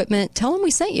great equipment. Tell them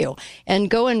we sent you, and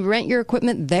go and rent your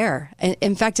equipment there.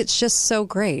 In fact, it's just so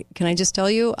great. Can I just tell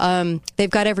you, they've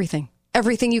got everything.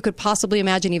 Everything you could possibly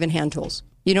imagine, even hand tools.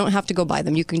 You don't have to go buy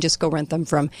them. You can just go rent them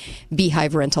from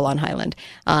Beehive Rental on Highland,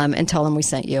 and tell them we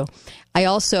sent you. I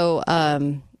also,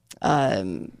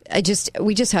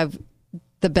 we just have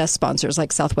the best sponsors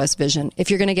like Southwest Vision.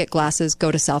 If you're going to get glasses, go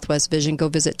to Southwest Vision. Go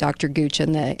visit Dr. Gooch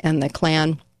and the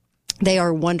clan. They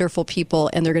are wonderful people,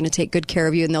 and they're going to take good care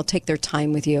of you, and they'll take their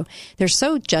time with you. They're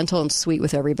so gentle and sweet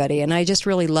with everybody, and I just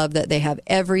really love that they have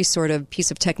every sort of piece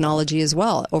of technology as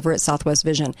well over at Southwest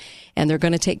Vision, and they're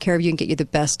going to take care of you and get you the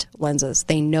best lenses.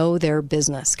 They know their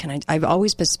business. I've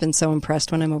always been so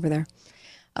impressed when I'm over there.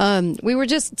 We were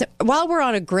just, while we're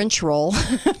on a Grinch roll,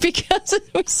 because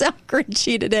we sound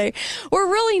Grinchy today, we're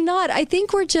really not. I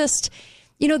think we're just,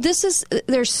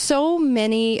 there's so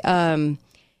many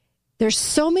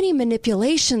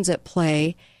manipulations at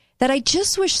play that I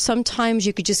just wish sometimes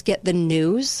you could just get the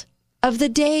news of the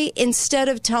day instead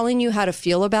of telling you how to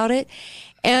feel about it.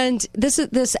 And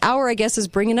this hour, I guess, is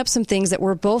bringing up some things that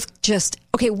we're both just,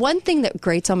 okay, one thing that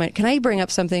grates on my, can I bring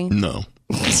up something? No.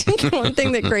 One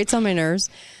thing that grates on my nerves,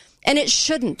 and it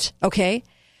shouldn't, okay?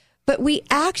 But we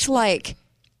act like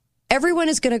everyone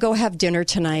is going to go have dinner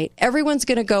tonight. Everyone's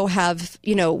going to go have,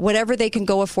 whatever they can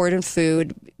go afford in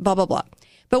food, blah, blah, blah.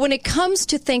 But when it comes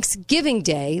to Thanksgiving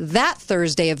Day, that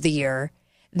Thursday of the year,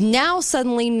 now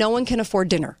suddenly no one can afford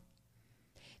dinner.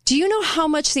 Do you know how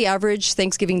much the average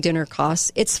Thanksgiving dinner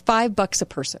costs? It's $5 a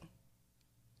person.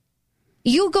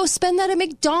 You go spend that at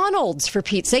McDonald's, for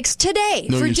Pete's sakes, today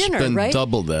for dinner, spend right?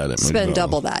 double that at McDonald's. Spend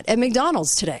double that at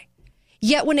McDonald's today.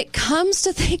 Yet when it comes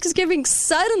to Thanksgiving,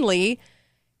 suddenly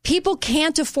people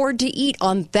can't afford to eat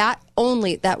on that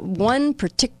one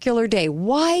particular day.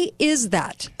 Why is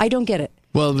that? I don't get it.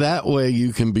 Well, that way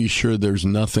you can be sure there's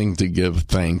nothing to give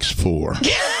thanks for.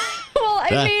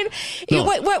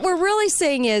 What we're really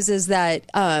saying is that,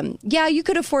 you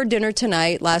could afford dinner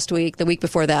tonight, last week, the week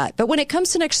before that. But when it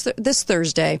comes to this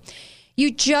Thursday,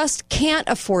 you just can't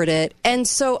afford it. And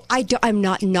so I'm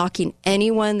not knocking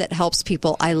anyone that helps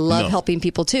people. I love helping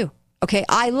people too. Okay,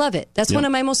 I love it. That's one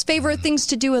of my most favorite things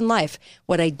to do in life.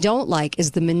 What I don't like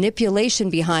is the manipulation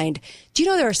behind. Do you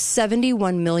know there are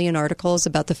 71 million articles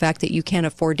about the fact that you can't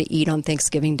afford to eat on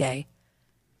Thanksgiving Day?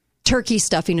 Turkey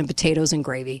stuffing and potatoes and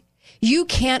gravy. You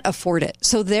can't afford it.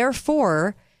 So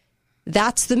therefore,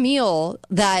 that's the meal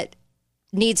that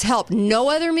needs help. No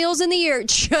other meals in the year,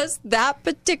 just that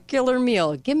particular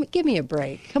meal. Give me a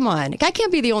break. Come on. I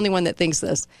can't be the only one that thinks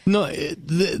this. No,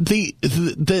 the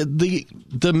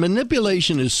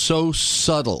manipulation is so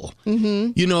subtle.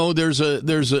 Mm-hmm. There's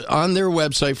a on their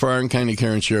website for Iron County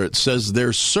Care and Share, it says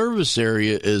their service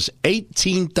area is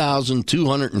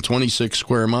 18,226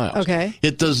 square miles. Okay.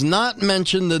 It does not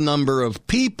mention the number of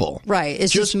people. Right.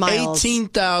 It's just miles.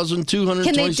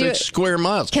 18,226 square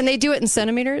miles. Can they do it in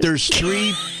centimeters?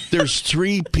 There's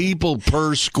three people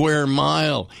per square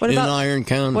mile in Iron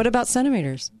County. What about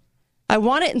centimeters? I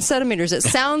want it in centimeters. It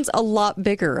sounds a lot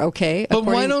bigger, okay? But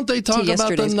why don't they talk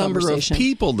about the number of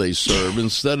people they serve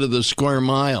instead of the square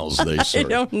miles they serve? I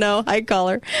don't know. Hi,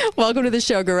 caller. Welcome to the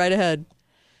show. Go right ahead.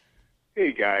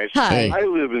 Hey, guys. Hi. I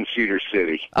live in Cedar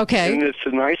City. Okay. And it's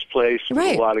a nice place with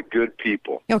a lot of good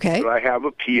people. Okay. But I have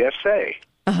a PSA.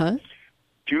 Uh-huh.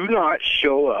 Do not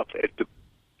show up at the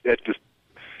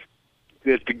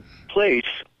place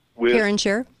with Care and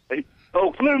Share?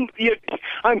 Oh, yeah,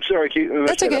 I'm sorry.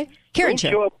 That's okay. Care and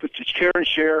Share. Don't show up at the Care and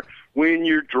Share when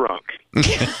you're drunk. I'm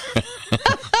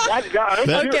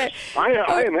serious.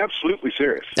 I am absolutely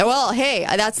serious. Well, hey,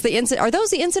 that's the incident. Are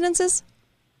those the incidences?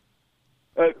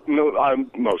 No, I'm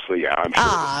mostly, I'm sure.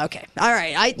 Ah, okay. All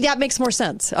right. That makes more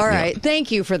sense. All right.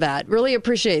 Thank you for that. Really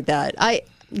appreciate that.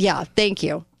 Thank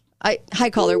you. Hi,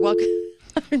 caller. Welcome.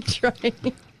 I'm trying.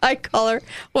 Hi, caller.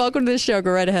 Welcome to the show. Go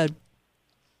right ahead.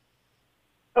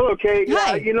 Hello, Kate.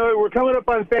 Hi. We're coming up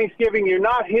on Thanksgiving. You're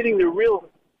not hitting the real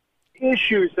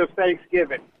issues of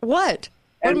Thanksgiving. What?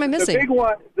 What am I missing?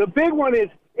 The big one is,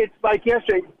 it's like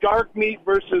yesterday, dark meat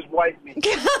versus white meat.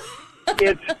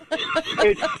 It's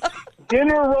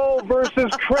dinner roll versus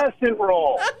crescent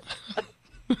roll.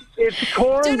 It's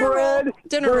cornbread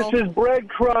versus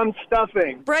breadcrumb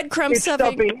stuffing. Breadcrumb stuffing. It's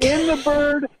stuffing in the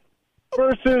bird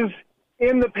versus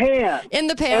in the pan. In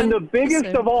the pan. And the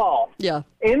biggest of all. Yeah.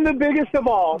 In the biggest of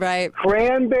all. Right.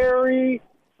 Cranberry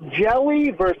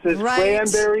jelly versus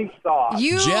cranberry sauce.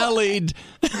 Jellied.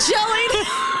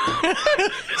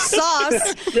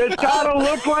 Sauce. It's got to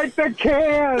look like the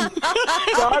can.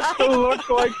 Got to look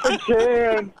like the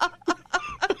can.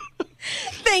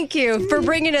 Thank you for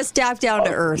bringing us down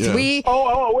to earth. Yeah. We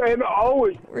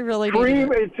really cream.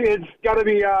 need It's got to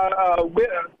be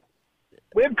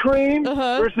whipped cream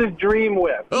versus Dream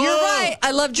Whip. You're right.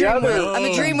 I love Dream Whip. I'm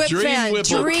a Dream Whip fan.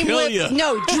 Dream Whip.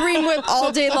 No, Dream Whip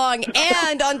all day long.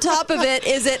 And on top of it,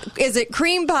 is it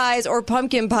cream pies or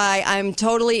pumpkin pie? I'm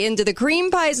totally into the cream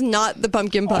pies, not the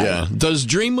pumpkin pie. Yeah. Does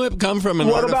Dream Whip come from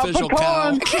an artificial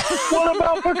cow? What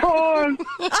about pecan?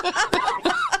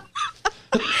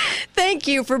 Thank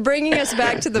you for bringing us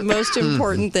back to the most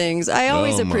important things. I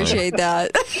always appreciate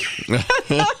that.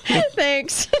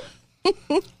 Thanks.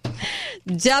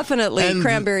 Definitely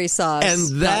cranberry sauce.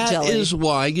 And that is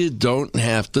why you don't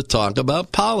have to talk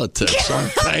about politics on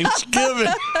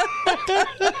Thanksgiving.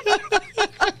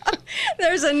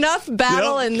 There's enough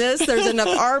battle in this. There's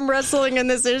enough arm wrestling in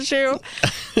this issue.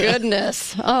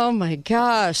 Goodness. Oh, my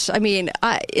gosh. I mean,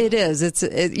 it is.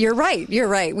 You're right. You're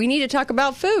right. We need to talk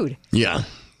about food. Yeah.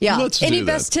 Yeah. Let's Any do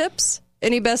best that. tips?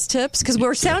 Any best tips? Because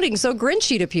we're sounding so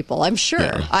grinchy to people, I'm sure.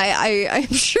 Yeah. I'm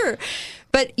sure.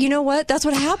 But you know what? That's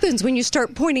what happens when you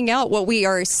start pointing out what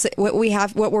we're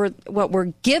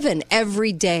given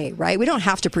every day, right? We don't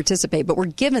have to participate, but we're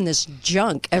given this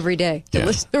junk every day to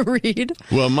listen to read.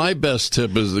 Well, my best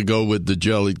tip is to go with the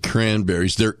jellied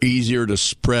cranberries. They're easier to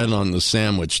spread on the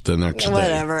sandwich the next day.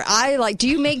 Whatever. Do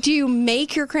you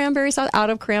make your cranberries out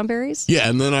of cranberries? Yeah,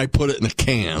 and then I put it in a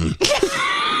can.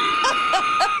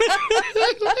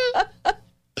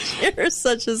 You're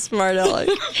such a smart aleck.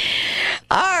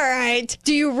 All right.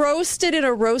 Do you roast it in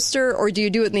a roaster or do you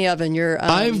do it in the oven?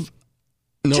 In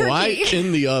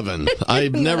the oven.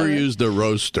 I've never used a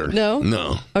roaster. No?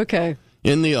 No. Okay.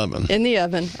 In the oven. In the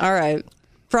oven. All right.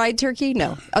 Fried turkey?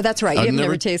 No. Oh, that's right. You've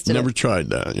never tasted it. Never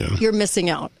tried that, yeah. You're missing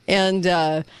out. And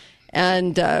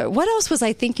what else was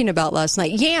I thinking about last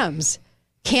night? Yams.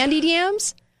 Candied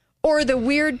yams or the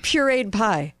weird pureed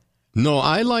pie? No,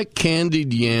 I like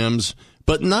candied yams,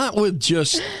 but not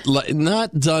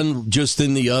not done just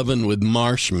in the oven with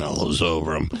marshmallows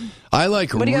over them. I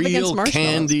like real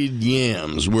candied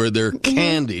yams where they're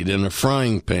candied in a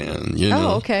frying pan, you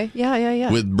know. Oh, okay.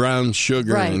 Yeah. With brown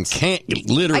sugar and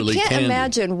literally I can't candied.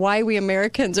 imagine why we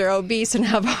Americans are obese and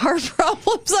have heart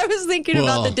problems. I was thinking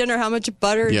about the dinner, how much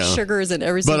butter and sugar is in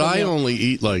every single meal. But I only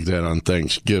eat like that on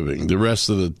Thanksgiving. The rest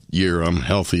of the year, I'm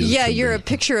healthy as Yeah, can you're be. a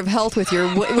picture of health with your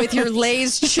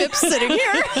Lay's chips sitting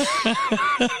here.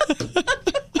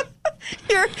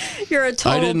 You're a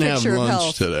total I didn't picture have of lunch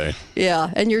health today.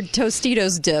 Yeah, and your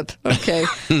Tostitos dip. Okay.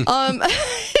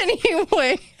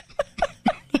 Anyway,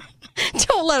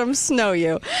 don't let them snow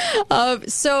you.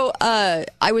 So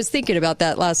I was thinking about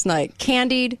that last night.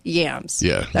 Candied yams.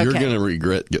 Yeah, you're going to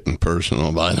regret getting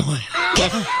personal, by the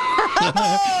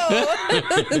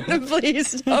way.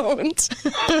 Please don't.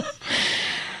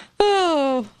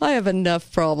 Oh, I have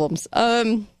enough problems.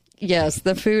 Yes,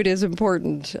 the food is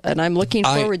important, and I'm looking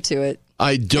forward to it.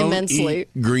 I don't immensely. eat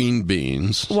green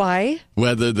beans. Why?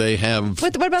 Whether they have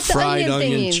what about the fried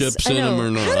onion chips in them or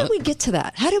not. How did we get to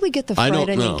that? How did we get the fried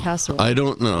onion casserole? I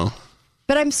don't know.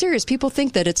 But I'm serious. People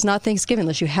think that it's not Thanksgiving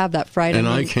unless you have that fried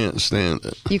onion. And I can't stand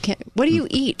it. You can't. What do you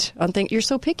eat on You're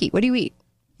so picky. What do you eat?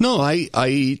 No,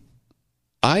 I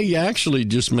actually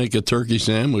just make a turkey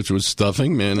sandwich with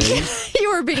stuffing, mayonnaise.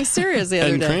 You were being serious the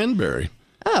other and day. And cranberry.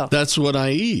 Oh. That's what I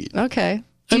eat. Okay.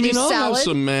 Do you do I'll salad? have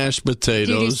some mashed potatoes.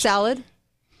 Do you do salad?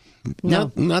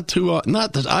 No. Not too.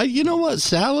 Not that. You know what?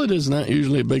 Salad is not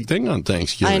usually a big thing on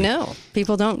Thanksgiving. I know.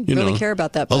 People don't really care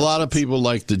about that. A lot of people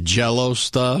like the Jell-O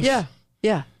stuff. Yeah.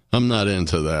 I'm not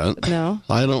into that. No.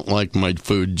 I don't like my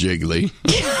food jiggly.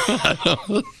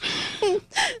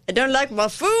 I don't like my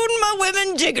food and my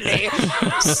women jiggly.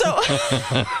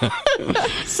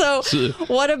 So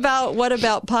what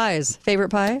about pies? Favorite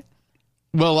pie?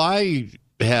 Well, I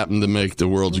happen to make the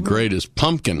world's greatest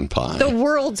pumpkin pie. The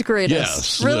world's greatest?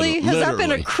 Yes. Really? Has that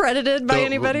been accredited by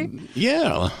anybody?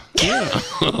 Yeah.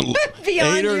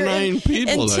 8 or 9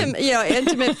 people.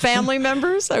 Intimate family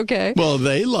members? Okay. Well,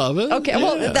 they love it. Okay,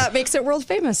 well, that makes it world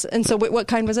famous. And so what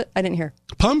kind was it? I didn't hear.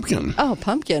 Pumpkin. Oh,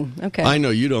 pumpkin. Okay. I know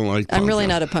you don't like pumpkin. I'm really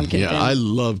not a pumpkin fan. I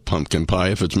love pumpkin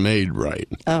pie if it's made right.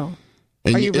 Oh.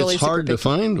 And Are you really it's hard to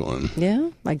find one. Yeah,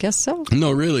 I guess so.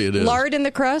 No, really it is. Lard in the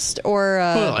crust or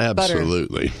well, butter?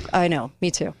 Absolutely. I know.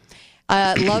 Me too.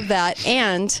 Love that.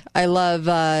 And I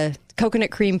love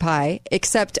coconut cream pie,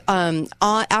 except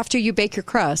after you bake your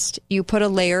crust, you put a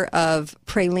layer of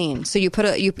praline. So you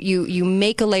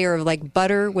make a layer of like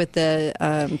butter with the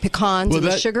pecans and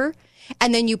the sugar.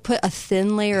 And then you put a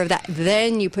thin layer of that.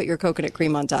 Then you put your coconut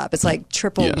cream on top. It's like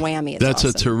triple whammy. That's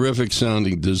awesome. a terrific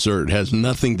sounding dessert. It has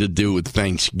nothing to do with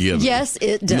Thanksgiving. Yes,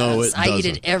 it does. No, it doesn't. I eat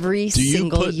it every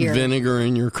single year. Do you put vinegar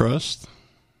in your crust?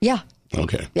 Yeah.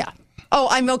 Okay. Yeah. Oh,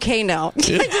 I'm okay now. I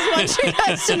just want you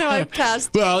guys to know I've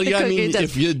passed. Well, the I mean, cookie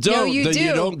if you don't, then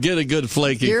you don't get a good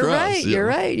flaky You're crust. Right. You're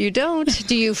right. You don't.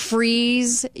 Do you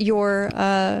freeze your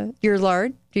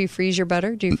lard? Do you freeze your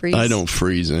butter? Do you freeze? I don't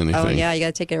freeze anything. Oh yeah, you got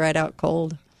to take it right out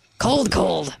cold.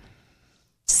 Cold.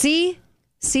 See,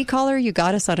 caller, you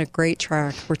got us on a great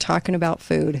track. We're talking about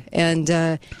food, and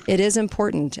it is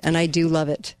important, and I do love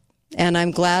it. And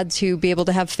I'm glad to be able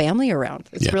to have family around.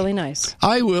 It's really nice.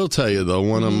 I will tell you, though,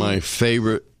 one of my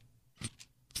favorite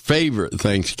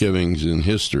Thanksgivings in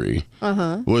history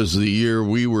was the year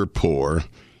we were poor,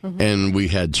 and we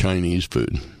had Chinese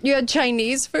food. You had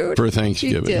Chinese food? For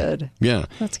Thanksgiving. You did. Yeah.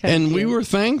 That's kind of And we cute. were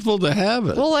thankful to have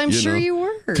it. Well, I'm sure you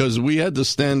were. Because we had to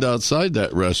stand outside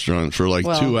that restaurant for like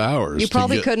 2 hours. You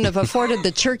probably couldn't have afforded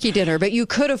the turkey dinner, but you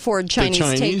could afford Chinese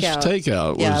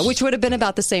takeout. Yeah, Was, which would have been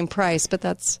about the same price, but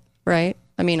that's right.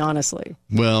 I mean, honestly.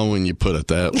 well, when you put it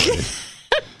that way.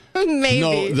 Maybe.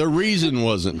 No, the reason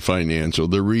wasn't financial.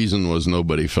 The reason was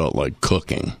nobody felt like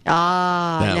cooking.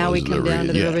 That Now we was come the down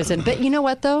to the yeah. real reason. But you know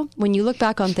what, though? When you look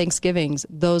back on Thanksgivings,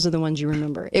 those are the ones you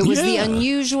remember. It was the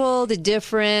unusual, the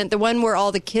different, the one where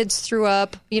all the kids threw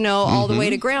up, all the way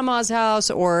to grandma's house,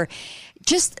 or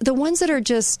just the ones that are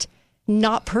just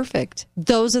not perfect.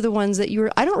 Those are the ones that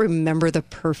I don't remember the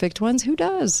perfect ones. Who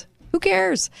does? Who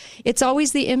cares? It's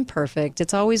always the imperfect.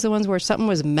 It's always the ones where something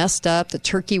was messed up, the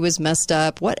turkey was messed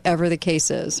up, whatever the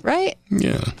case is, right?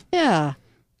 Yeah. Yeah.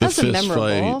 That's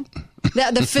memorable.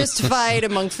 The fist fight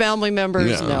among family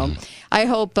members. Yeah. No. I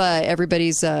hope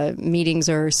everybody's meetings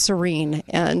are serene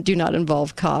and do not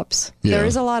involve cops. Yeah. There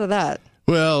is a lot of that.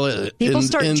 Well, people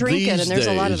start in drinking, these and there's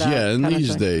a lot of days, that. Yeah, in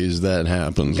these days, that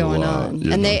happens going a lot. on.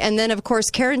 you And know. and then of course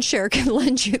Karen Scher can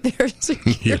lend you their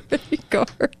security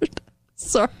guard.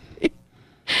 Sorry.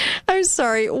 I'm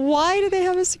sorry. Why do they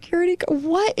have a security guard?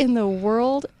 What in the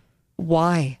world?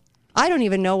 Why? I don't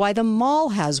even know why the mall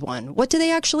has one. What do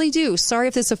they actually do? Sorry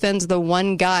if this offends the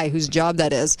one guy whose job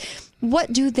that is.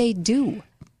 What do they do?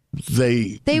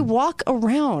 They walk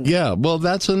around. Yeah, well,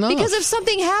 that's enough. Because if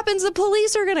something happens, the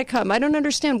police are going to come. I don't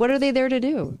understand. What are they there to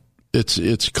do?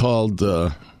 It's called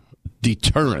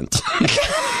deterrent.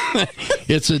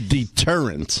 It's a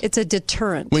deterrent. It's a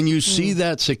deterrent. When you see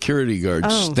that security guard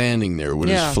standing there with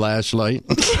his flashlight,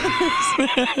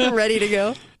 ready to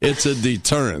go, it's a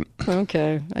deterrent.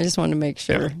 Okay, I just wanted to make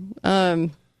sure.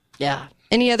 Yeah.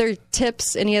 Any other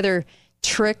tips? Any other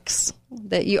tricks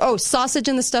that you? Oh, sausage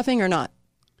in the stuffing or not?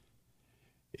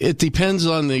 It depends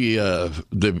on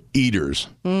the eaters.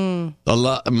 Mm. A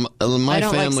lot, my I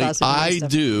don't like family, sausage in I stuffing.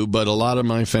 do, but a lot of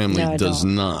my family No, I does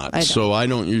don't. not. I don't. So I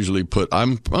don't usually put.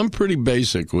 I'm pretty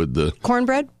basic with the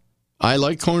Cornbread? I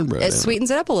like cornbread. It sweetens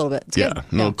it up a little bit. It's yeah, good.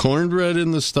 no, cornbread in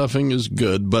the stuffing is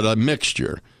good, but a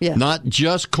mixture. Yeah. Not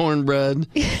just cornbread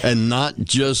and not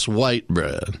just white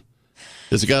bread.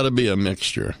 It's got to be a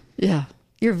mixture. Yeah.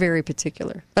 You're very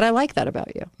particular. But I like that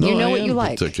about you. No, you know I what am you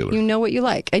like. particular. You know what you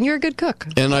like. And you're a good cook.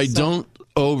 And I don't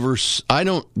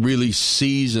really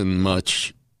season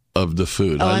much of the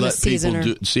food. Oh, I I'm a let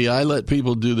seasoner. I let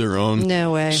people do their own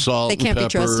No way. salt They can't and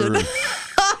be pepper. trusted.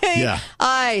 Yeah.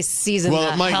 I season Well,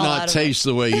 the it might hell not out of taste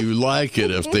the way you like it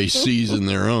if they season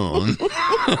their own.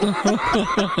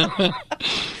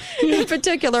 In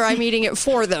particular, I'm eating it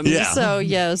for them. Yeah. So,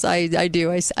 yes, I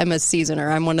do. I'm a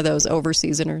seasoner. I'm one of those over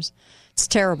seasoners. It's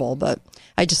terrible, but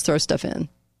I just throw stuff in.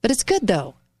 But it's good,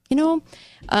 though.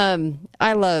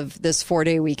 I love this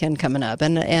 4-day weekend coming up,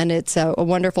 and it's a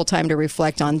wonderful time to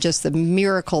reflect on just the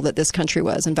miracle that this country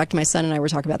was. In fact, my son and I were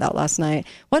talking about that last night.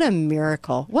 What a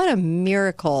miracle. What a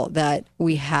miracle that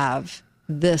we have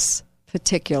this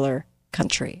particular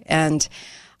country. And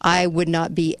I would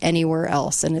not be anywhere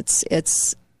else. And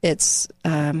it's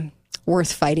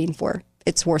worth fighting for.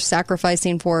 It's worth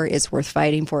sacrificing for. It's worth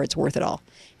fighting for. It's worth it all.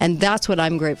 And that's what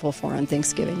I'm grateful for on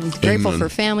Thanksgiving. I'm grateful Amen. for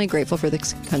family, grateful for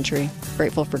this country,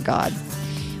 grateful for God.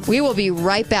 We will be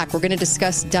right back. We're going to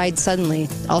discuss Died Suddenly.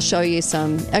 I'll show you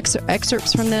some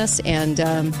excerpts from this, and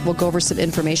we'll go over some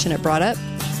information it brought up.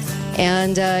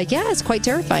 And it's quite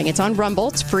terrifying. It's on Rumble.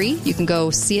 It's free. You can go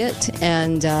see it,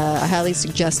 and I highly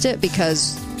suggest it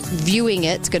because viewing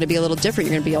it's going to be a little different.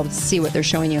 You're going to be able to see what they're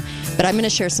showing you. But I'm going to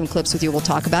share some clips with you. We'll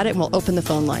talk about it, and we'll open the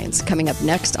phone lines coming up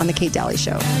next on The Kate Daly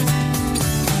Show.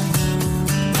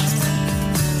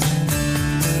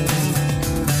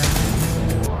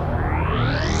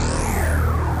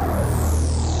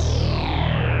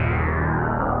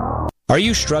 Are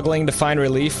you struggling to find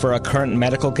relief for a current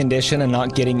medical condition and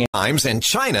not getting Times in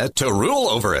China to rule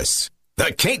over us.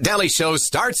 The Kate Daly Show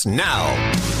starts now.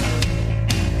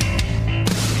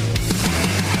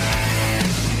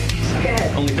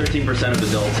 Only 13% of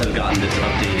adults have gotten this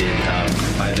updated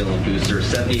bivalent booster.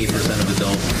 78% of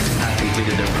adults have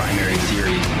completed their primary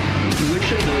series.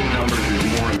 Which of those numbers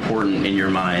is more important in your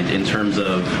mind in terms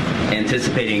of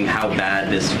anticipating how bad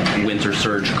this winter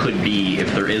surge could be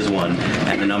if there is one,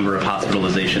 and the number of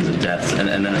hospitalizations and deaths? And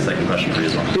then a second question for you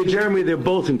as well. Yeah, Jeremy, they're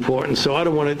both important, so I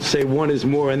don't want to say one is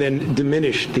more and then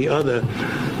diminish the other.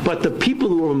 But the people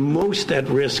who are most at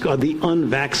risk are the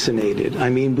unvaccinated. I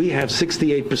mean, we have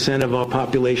 68% of our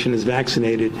population is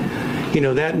vaccinated.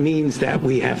 that means that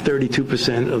we have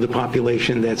 32% of the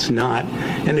population that's not.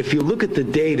 And if you look at the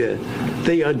data,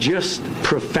 they are just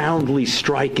profoundly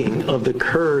striking of the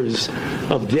curves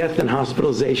of death and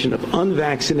hospitalization of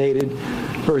unvaccinated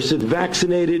versus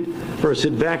vaccinated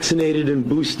and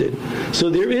boosted. So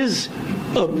there is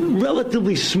a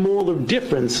relatively smaller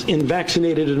difference in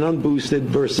vaccinated and unboosted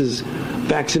versus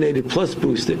vaccinated plus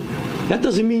boosted. That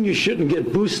doesn't mean you shouldn't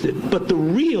get boosted, but the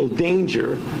real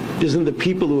danger is in the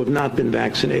people who have not been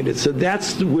vaccinated. So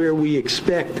that's where we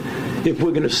expect, if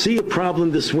we're going to see a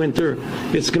problem this winter,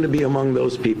 it's going to be among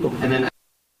those people. And then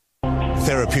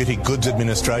Therapeutic Goods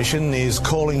Administration is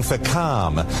calling for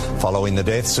calm following the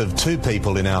deaths of 2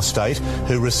 people in our state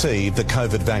who received the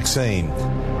COVID vaccine.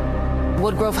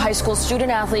 Woodgrove High School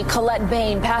student athlete Colette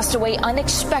Bain passed away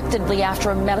unexpectedly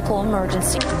after a medical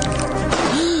emergency.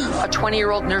 A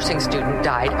 20-year-old nursing student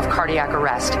died of cardiac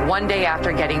arrest 1 day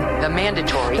after getting the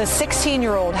mandatory. The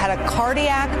 16-year-old had a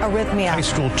cardiac arrhythmia. High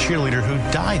school cheerleader who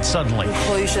died suddenly.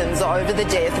 Conclusions over the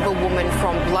death of a woman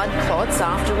from blood clots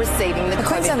after receiving the COVID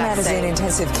Queensland man vaccine. is in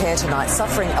intensive care tonight,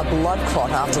 suffering a blood clot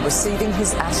after receiving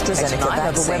his AstraZeneca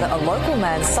vaccine. Whether a local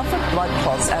man suffered blood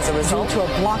clots as a result due to a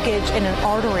blockage in an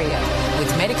artery.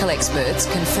 With medical experts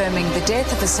confirming the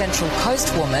death of a Central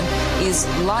Coast woman is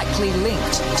likely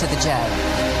linked to the jab.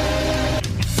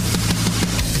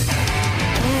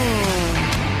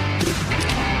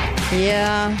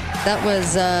 Yeah, that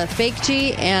was Fake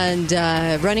G and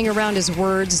running around his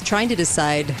words, trying to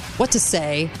decide what to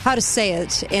say, how to say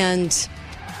it, and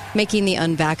making the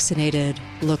unvaccinated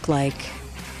look like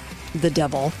the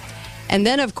devil. And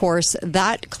then, of course,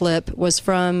 that clip was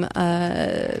from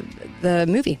the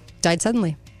movie, Died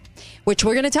Suddenly, which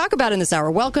we're going to talk about in this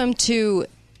hour. Welcome to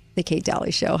the Kate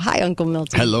Daly Show. Hi, Uncle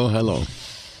Milton. Hello.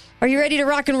 Are you ready to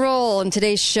rock and roll on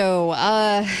today's show?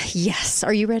 Yes.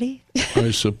 Are you ready? I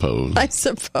suppose. I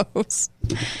suppose.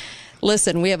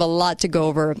 Listen, we have a lot to go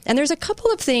over. And there's a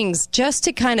couple of things just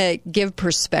to kind of give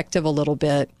perspective a little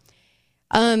bit.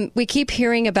 We keep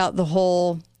hearing about the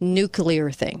whole nuclear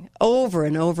thing over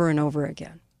and over and over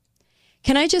again.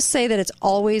 Can I just say that it's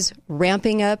always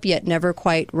ramping up, yet never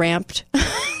quite ramped?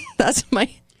 That's my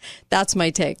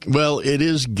take. Well, it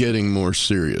is getting more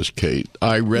serious, Kate.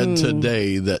 I read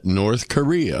today that North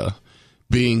Korea,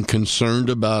 being concerned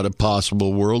about a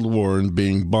possible world war and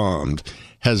being bombed,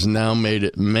 has now made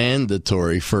it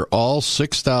mandatory for all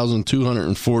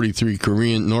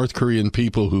 6,243 North Korean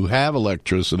people who have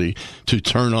electricity to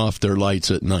turn off their lights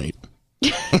at night.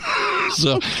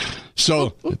 So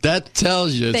that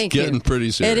tells you it's getting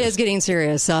pretty serious. It is getting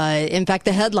serious. In fact,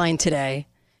 the headline today,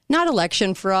 not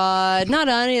election fraud, not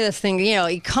any of this thing,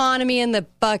 economy in the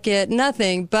bucket,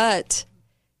 nothing, but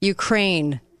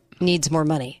Ukraine needs more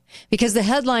money. Because the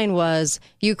headline was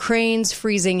Ukraine's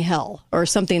freezing hell or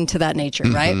something to that nature,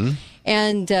 right?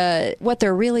 And what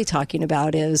they're really talking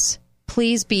about is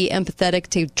please be empathetic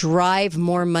to drive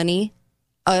more money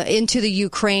into the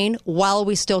Ukraine while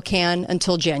we still can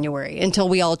until January, until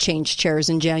we all change chairs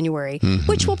in January,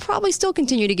 which will probably still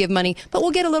continue to give money, but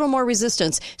we'll get a little more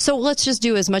resistance. So let's just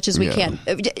do as much as we can.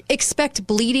 Expect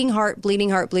bleeding heart,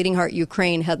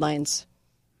 Ukraine headlines.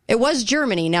 It was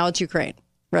Germany, now it's Ukraine,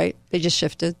 right? They just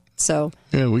shifted. So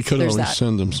yeah, we could always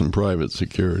send them some private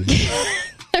security.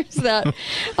 There's that.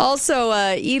 Also,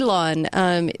 Elon,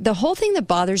 the whole thing that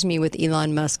bothers me with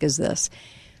Elon Musk is this.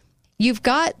 You've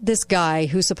got this guy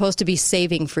who's supposed to be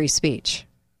saving free speech.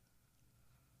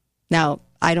 Now,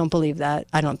 I don't believe that.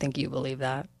 I don't think you believe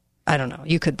that. I don't know.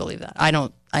 You could believe that. I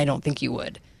don't think you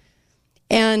would.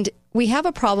 And we have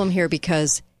a problem here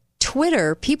because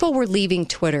Twitter, people were leaving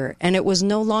Twitter and it was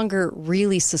no longer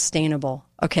really sustainable,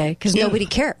 okay? Because nobody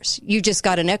cares. You just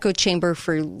got an echo chamber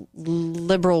for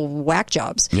liberal whack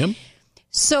jobs. Yep.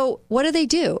 So what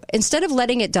do? Instead of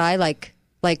letting it die like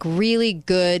really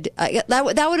good, that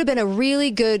would have been a really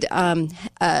good,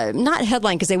 not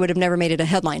headline because they would have never made it a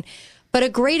headline, but a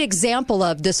great example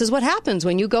of this is what happens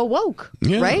when you go woke,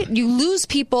 right? You lose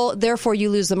people, therefore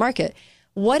you lose the market.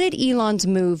 What did Elon's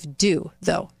move do,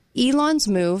 though? Elon's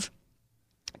move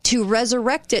to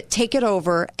resurrect it, take it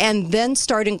over, and then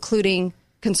start including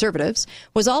conservatives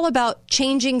was all about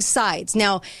changing sides.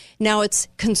 Now it's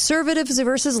conservatives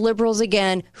versus liberals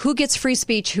again. Who gets free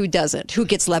speech? Who doesn't? Who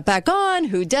gets let back on?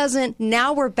 Who doesn't?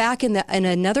 Now we're back in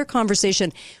another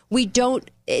conversation.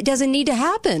 It doesn't need to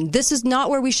happen. This is not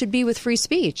where we should be with free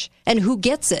speech. And who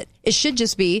gets it? It should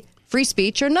just be free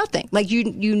speech or nothing. Like you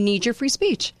need your free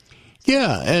speech.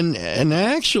 Yeah, and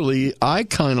actually, I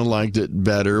kind of liked it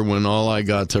better when all I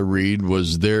got to read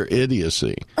was their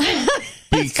idiocy.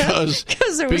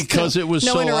 because it was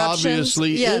no so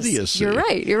obviously idiocy. You're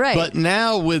right. But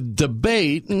now with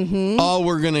debate, all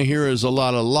we're going to hear is a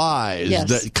lot of lies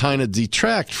that kind of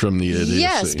detract from the idiocy.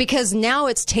 Yes, because now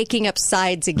it's taking up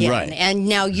sides again. Right. And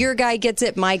now your guy gets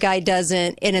it, my guy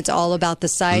doesn't, and it's all about the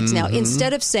sides now.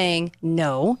 Instead of saying,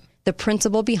 no, the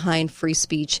principle behind free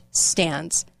speech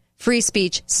stands. Free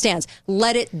speech stands.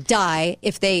 Let it die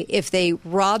if they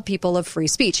rob people of free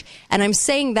speech. And I'm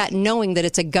saying that knowing that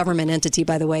it's a government entity,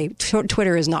 by the way.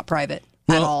 Twitter is not private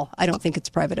at all. I don't think it's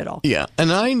private at all. Yeah,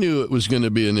 and I knew it was going to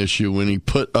be an issue when he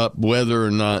put up whether or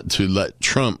not to let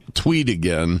Trump tweet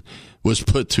again was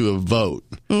put to a vote.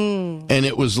 And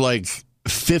it was like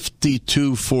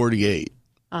 52-48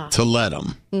 to let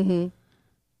him.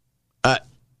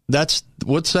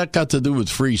 What's that got to do with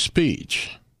free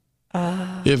speech?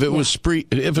 If it was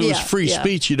free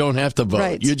speech, you don't have to vote.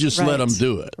 Right, you just let them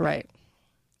do it. Right.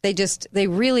 They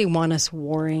really want us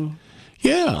warring.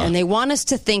 Yeah. And they want us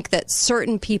to think that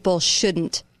certain people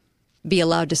shouldn't be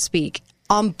allowed to speak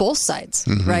on both sides,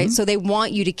 right? So they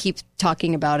want you to keep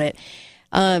talking about it.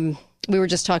 We were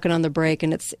just talking on the break,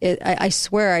 and I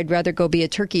swear I'd rather go be a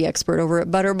turkey expert over at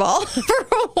Butterball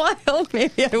for a while.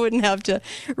 Maybe I wouldn't have to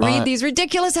read these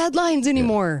ridiculous headlines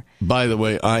anymore. Yeah. By the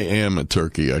way, I am a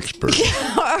turkey expert.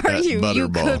 Are you? Butterball. You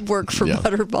could work for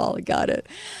Butterball. Got it.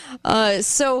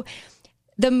 So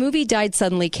the movie Died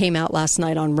Suddenly came out last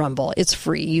night on Rumble. It's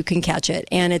free. You can catch it,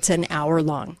 and it's an hour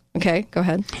long. Okay, go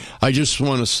ahead. I just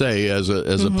want to say, as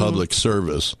a public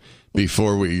service,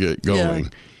 before we get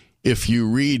going, if you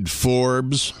read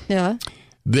Forbes,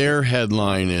 their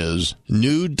headline is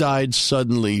 "New Died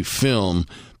Suddenly Film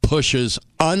Pushes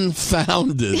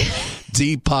Unfounded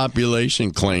Depopulation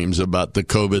Claims About the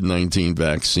COVID-19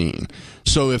 Vaccine."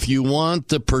 So if you want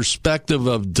the perspective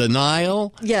of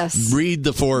denial, read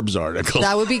the Forbes article.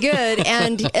 That would be good.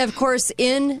 And, of course,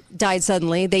 in Died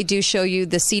Suddenly, they do show you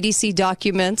the CDC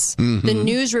documents, the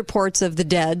news reports of the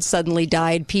dead, suddenly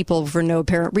died people for no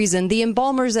apparent reason, the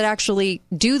embalmers that actually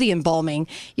do the embalming.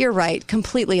 You're right,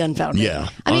 completely unfounded. Yeah,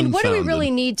 I mean, what do we really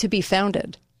need to be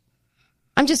founded?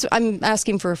 I'm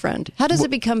asking for a friend. How does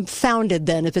it become founded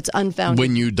then if it's unfounded?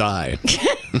 When you die.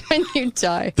 When you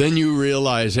die. Then you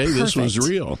realize, hey, this was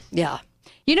real. Yeah.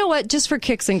 You know what? Just for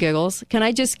kicks and giggles, can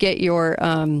I just get your,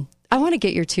 I want to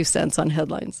get your 2 cents on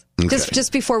headlines. Okay.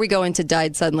 Just before we go into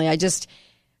Died Suddenly, here's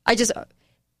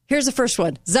the first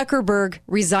one. Zuckerberg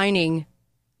resigning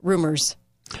rumors.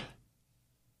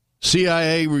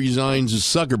 CIA resigns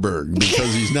Zuckerberg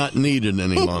because he's not needed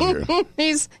any longer.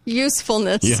 He's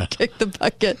usefulness. Kick the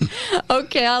bucket.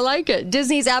 Okay, I like it.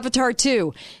 Disney's Avatar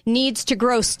 2 needs to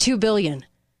gross $2 billion.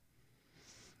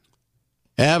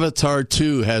 Avatar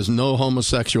 2 has no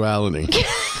homosexuality.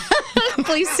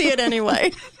 Please see it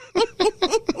anyway.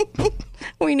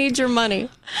 We need your money.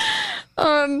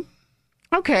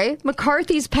 Okay,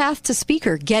 McCarthy's path to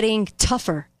speaker getting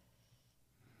tougher.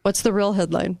 What's the real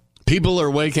headline? People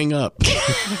are waking up.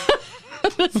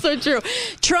 That's so true.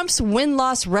 Trump's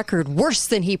win-loss record worse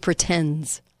than he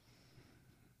pretends.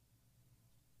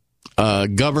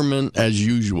 Government as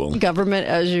usual. Government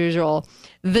as usual.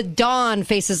 The Don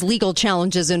faces legal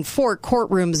challenges in 4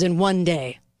 courtrooms in one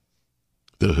day.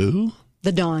 The who?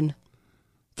 The Don.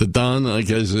 The Don, like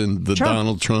as in the Trump.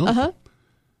 Donald Trump?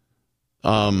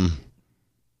 Uh-huh.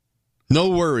 No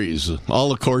worries. All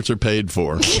the courts are paid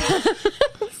for.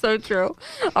 So true.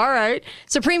 All right.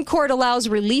 Supreme Court allows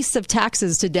release of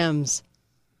taxes to Dems.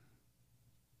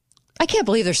 I can't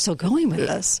believe they're still going with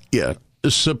this. Yeah.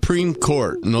 The Supreme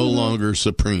Court, no longer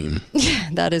supreme.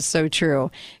 That is so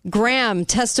true. Graham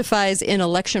testifies in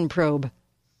election probe.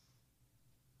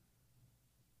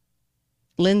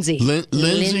 Lindsey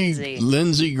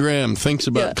Graham thinks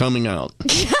about coming out.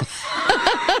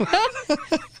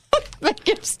 That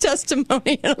gives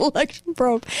testimony in election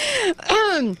probe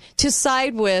to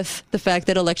side with the fact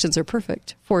that elections are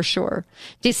perfect, for sure.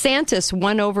 DeSantis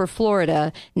won over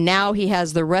Florida. Now he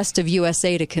has the rest of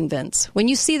USA to convince. When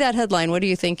you see that headline, what are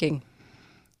you thinking?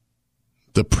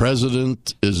 The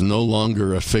president is no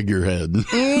longer a figurehead.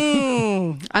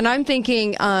 And I'm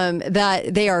thinking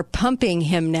that they are pumping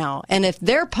him now. And if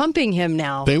they're pumping him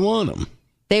now... They want him.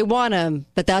 They want him,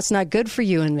 but that's not good for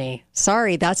you and me.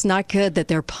 Sorry, that's not good that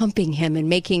they're pumping him and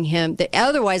making him...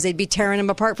 Otherwise, they'd be tearing him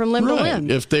apart from limb to limb.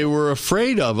 If they were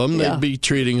afraid of him, they'd be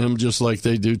treating him just like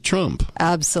they do Trump.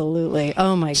 Absolutely.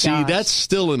 Oh, my God. See, that's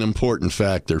still an important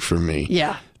factor for me.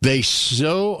 Yeah. They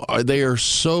are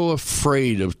so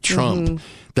afraid of Trump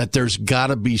that there's got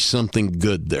to be something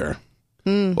good there.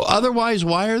 Well, otherwise,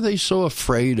 why are they so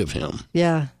afraid of him?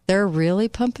 Yeah, they're really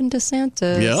pumping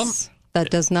DeSantis. Yep. That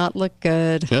does not look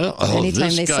good. Yeah. Anytime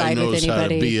this they guy side knows with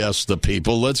anybody. how to BS the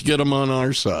people. Let's get them on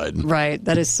our side. Right.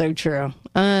 That is so true.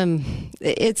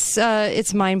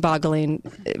 It's mind-boggling,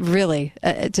 really,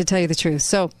 to tell you the truth.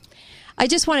 So I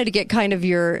just wanted to get kind of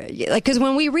your, because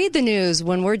when we read the news,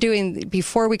 when we're doing,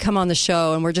 before we come on the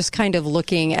show and we're just kind of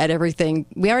looking at everything,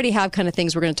 we already have kind of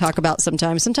things we're going to talk about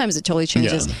sometimes. Sometimes it totally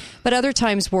changes. Yeah. But other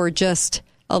times we're just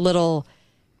a little,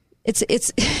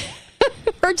 it's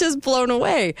we're just blown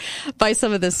away by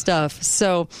some of this stuff.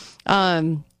 So,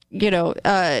 there's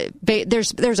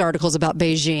articles about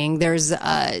Beijing.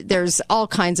 There's all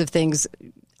kinds of things,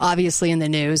 obviously, in the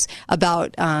news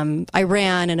about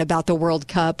Iran and about the World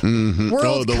Cup. Mm-hmm.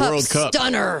 World Cup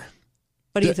stunner.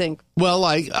 What do you think? Well,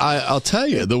 I'll tell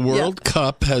you, the World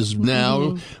Cup has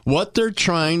now, what they're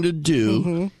trying to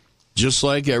do, just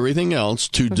like everything else,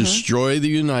 to destroy the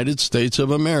United States of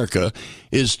America,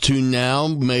 is to now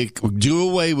do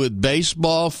away with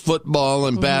baseball, football,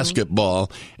 and basketball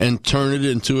and turn it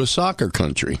into a soccer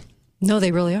country. No,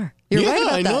 they really are. You're right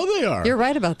about that. I know they are. You're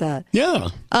right about that. Yeah.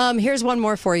 Here's one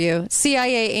more for you.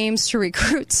 CIA aims to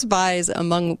recruit spies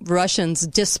among Russians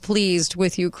displeased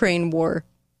with Ukraine war.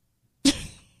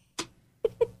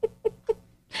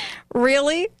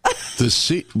 Really?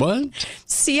 What?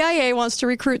 CIA wants to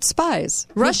recruit spies.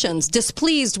 Russians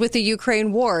displeased with the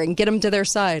Ukraine war and get them to their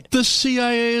side. The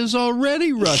CIA is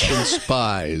already Russian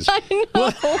spies. I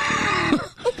know.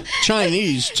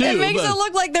 Chinese, too. It makes it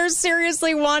look like they're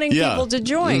seriously wanting people to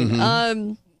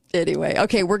join. Anyway,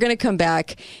 okay, we're going to come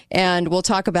back and we'll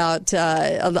talk about,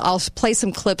 I'll play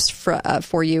some clips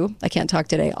for you. I can't talk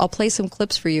today. I'll play some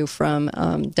clips for you from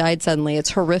Died Suddenly.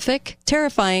 It's horrific,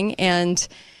 terrifying, and,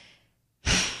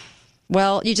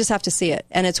 well, you just have to see it.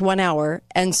 And it's 1 hour.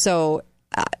 And so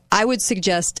I would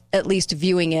suggest at least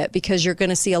viewing it because you're going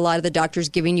to see a lot of the doctors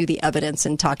giving you the evidence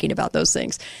and talking about those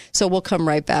things. So we'll come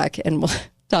right back and we'll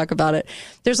talk about it.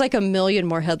 There's like a million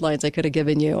more headlines I could have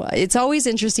given you. It's always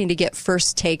interesting to get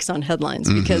first takes on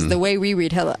headlines because the way we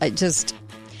read headlines,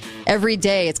 every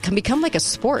day it's become like a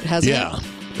sport, hasn't it? Yeah,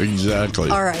 exactly.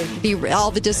 All right.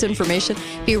 All the disinformation.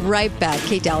 Be right back.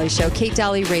 Kate Daly Show,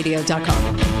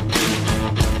 KateDalyRadio.com.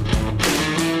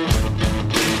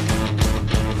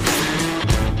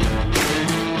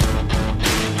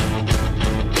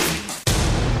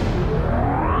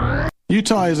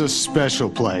 Utah is a special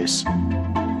place.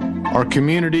 Our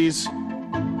communities,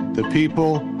 the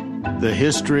people, the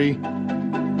history.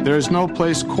 There is no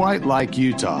place quite like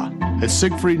Utah. At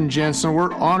Siegfried and Jensen,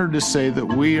 we're honored to say that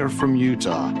we are from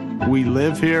Utah. We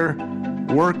live here,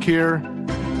 work here,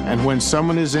 and when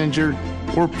someone is injured,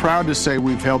 we're proud to say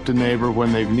we've helped a neighbor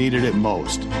when they've needed it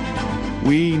most.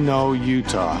 We know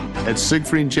Utah. At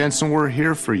Siegfried and Jensen, we're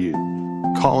here for you.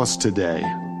 Call us today.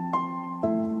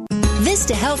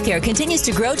 Vista Healthcare continues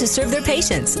to grow to serve their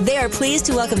patients. They are pleased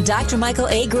to welcome Dr. Michael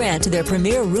A. Grant to their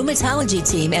premier rheumatology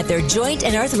team at their Joint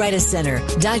and Arthritis Center.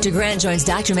 Dr. Grant joins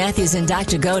Dr. Matthews and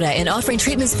Dr. Goda in offering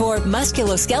treatments for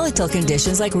musculoskeletal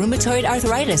conditions like rheumatoid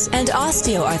arthritis and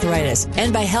osteoarthritis,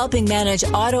 and by helping manage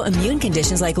autoimmune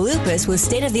conditions like lupus with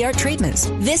state-of-the-art treatments.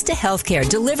 Vista Healthcare,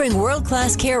 delivering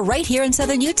world-class care right here in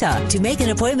Southern Utah. To make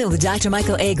an appointment with Dr.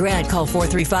 Michael A. Grant, call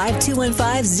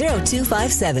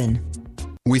 435-215-0257.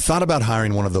 We thought about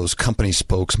hiring one of those company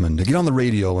spokesmen to get on the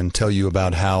radio and tell you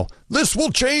about how this will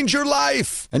change your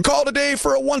life and call today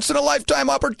for a once-in-a-lifetime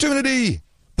opportunity.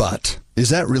 But is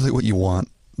that really what you want?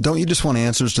 Don't you just want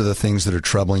answers to the things that are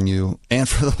troubling you and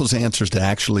for those answers to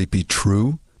actually be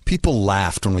true? People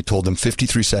laughed when we told them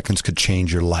 53 seconds could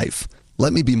change your life.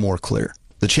 Let me be more clear.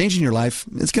 The change in your life,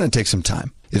 it's going to take some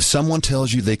time. If someone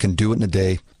tells you they can do it in a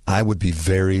day, I would be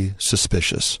very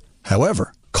suspicious.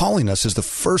 However, calling us is the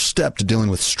first step to dealing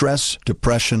with stress,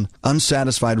 depression,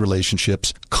 unsatisfied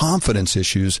relationships, confidence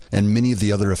issues, and many of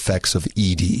the other effects of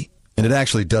ED. And it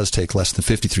actually does take less than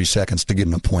 53 seconds to get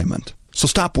an appointment. So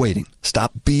stop waiting.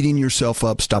 Stop beating yourself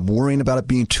up. Stop worrying about it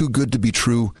being too good to be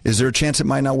true. Is there a chance it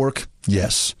might not work?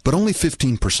 Yes, but only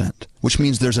 15%, which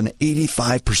means there's an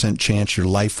 85% chance your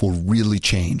life will really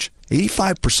change.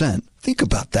 85%. Think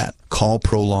about that. Call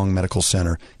Prolong Medical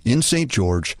Center in St.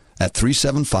 George at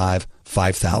 375-5000.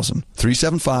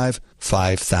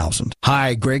 375-5000.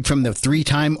 Hi, Greg from the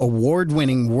 3-time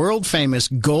award-winning, world-famous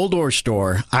Gold Ore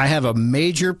Store. I have a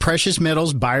major precious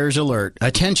metals buyer's alert.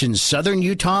 Attention, Southern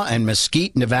Utah and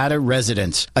Mesquite, Nevada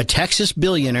residents. A Texas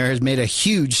billionaire has made a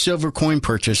huge silver coin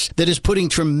purchase that is putting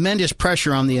tremendous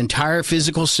pressure on the entire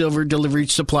physical silver delivery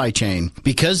supply chain.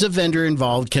 Because the vendor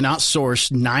involved cannot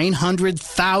source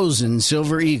 900,000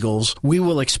 silver eagles, we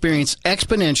will experience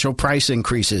exponential price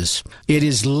increases. It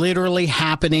is literally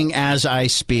happening as I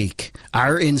speak. Tempur-Pedic.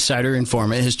 Our insider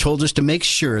informant has told us to make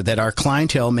sure that our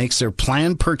clientele makes their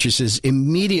planned purchases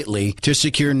immediately to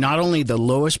secure not only the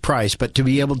lowest price, but to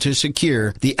be able to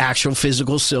secure the actual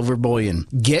physical silver bullion.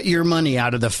 Get your money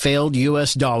out of the failed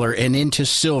U.S. dollar and into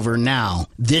silver now.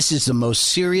 This is the most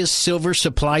serious silver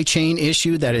supply chain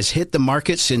issue that has hit the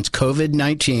market since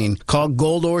COVID-19. Call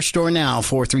Gold Ore Store now,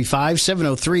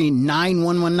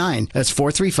 435-703-9119. That's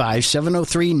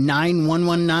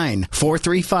 435-703-9119.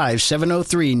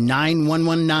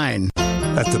 435-703-9119.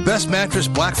 At the Best Mattress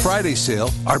Black Friday sale,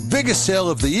 our biggest sale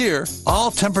of the year,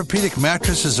 all Tempur-Pedic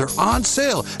mattresses are on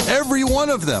sale, every one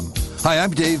of them. Hi,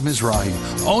 I'm Dave Mizrahi,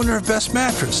 owner of Best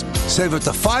Mattress. Save up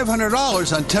to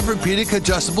 $500 on Tempur-Pedic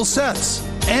adjustable sets.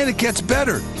 And it gets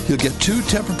better. You'll get 2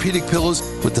 Tempur-Pedic pillows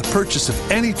with the purchase of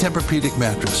any Tempur-Pedic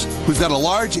mattress. We've got a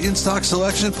large in-stock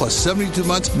selection plus 72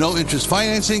 months, no interest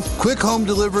financing, quick home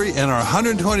delivery, and our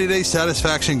 120-day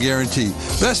satisfaction guarantee.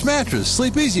 Best Mattress.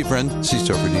 Sleep easy, friend. See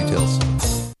store for details.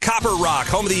 Copper Rock,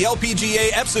 home of the LPGA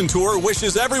Epson Tour,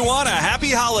 wishes everyone a happy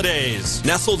holidays.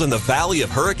 Nestled in the valley of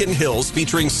Hurricane Hills,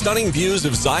 featuring stunning views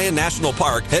of Zion National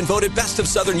Park, and voted Best of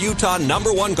Southern Utah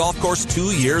 #1 golf course 2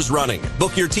 years running.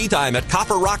 Book your tee time at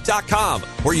copperrock.com,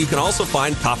 where you can also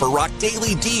find Copper Rock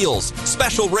daily deals,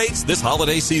 special rates this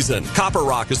holiday season. Copper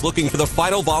Rock is looking for the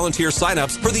final volunteer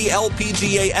signups for the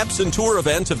LPGA Epson Tour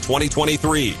event of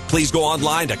 2023. Please go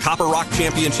online to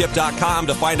copperrockchampionship.com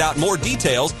to find out more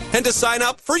details and to sign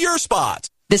up for your spot.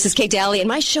 This is Kate Daly, and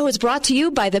my show is brought to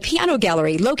you by the Piano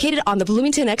Gallery, located on the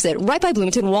Bloomington exit, right by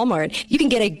Bloomington Walmart. You can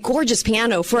get a gorgeous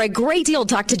piano for a great deal.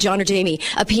 Talk to John or Jamie.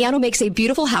 A piano makes a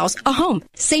beautiful house a home.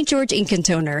 St. George Ink and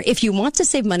Toner. If you want to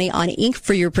save money on ink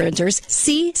for your printers,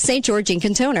 see St. George Ink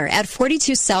and Toner at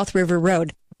 42 South River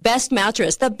Road. Best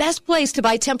Mattress, the best place to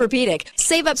buy Tempur-Pedic.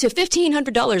 Save up to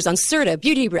 $1,500 on Serta,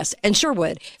 Beauty Rest, and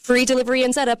Sherwood. Free delivery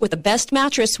and setup with the Best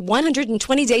Mattress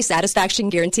 120-day satisfaction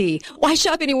guarantee. Why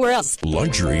shop anywhere else?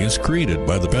 Luxury is created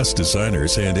by the best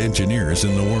designers and engineers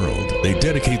in the world. They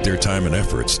dedicate their time and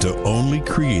efforts to only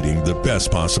creating the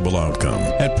best possible outcome.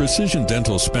 At Precision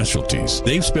Dental Specialties,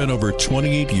 they've spent over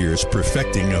 28 years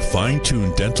perfecting a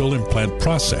fine-tuned dental implant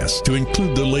process to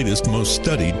include the latest, most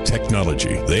studied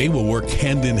technology. They will work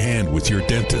hand in hand with your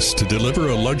dentist to deliver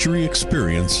a luxury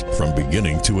experience from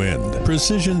beginning to end.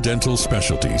 Precision Dental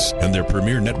Specialties and their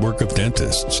premier network of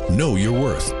dentists know your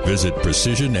worth. Visit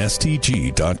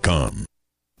precisionstg.com.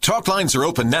 Talk lines are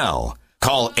open now.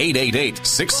 Call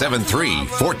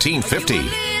 888-673-1450.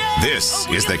 This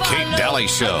is the Kate Daly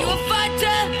Show. Are you a fighter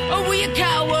or are you a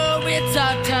coward? It's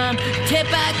our time.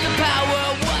 Take back the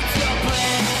power. What's your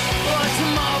plan for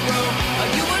tomorrow?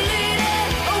 Are you a leader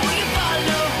or will you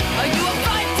follow? Are you a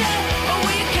fighter or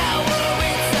will you coward?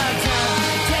 It's our time.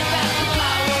 Take back the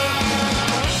power.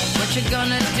 What you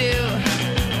gonna do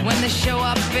when they show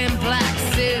up in black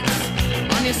suits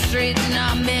on your street in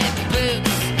army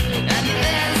boots and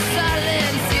then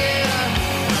silence you?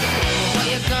 What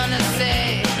you gonna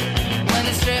say when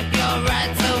they strip your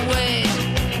rights away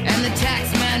and the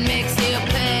tax man makes you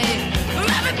pay for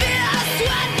every bit of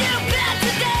sweat you bled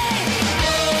today?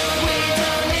 We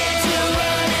don't need to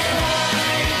run and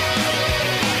hide.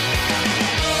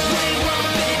 We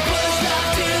won't be pushed off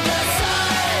to the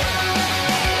side.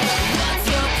 What's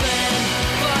your plan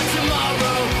for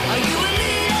tomorrow? Are you a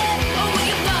leader or will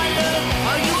you follow?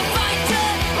 Are you a fighter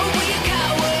or will you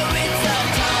cower? It's our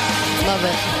time. Love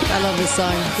it. I love this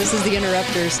song. This is the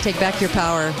Interrupters. Take back your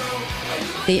power.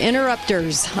 The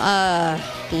Interrupters.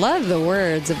 Love the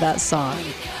words of that song.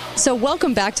 So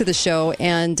welcome back to the show.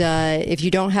 And if you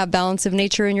don't have balance of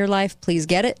nature in your life, please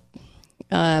get it.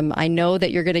 I know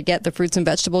that you're going to get the fruits and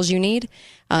vegetables you need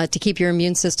to keep your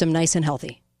immune system nice and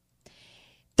healthy.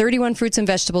 31 fruits and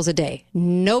vegetables a day.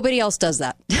 Nobody else does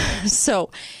that.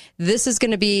 So this is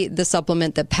going to be the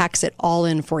supplement that packs it all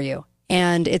in for you.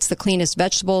 And it's the cleanest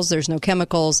vegetables. There's no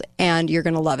chemicals, and you're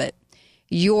going to love it.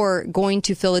 You're going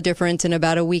to feel a difference in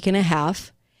about a week and a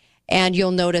half, and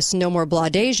you'll notice no more blah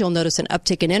days. You'll notice an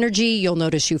uptick in energy. You'll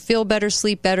notice you feel better,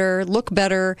 sleep better, look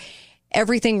better.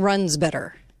 Everything runs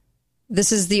better.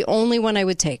 This is the only one I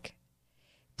would take.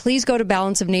 Please go to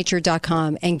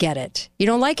balanceofnature.com and get it. You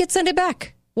don't like it? Send it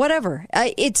back. Whatever.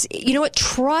 It's, you know what?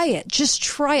 Try it. Just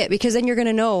try it, because then you're going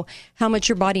to know how much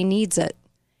your body needs it.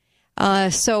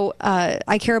 So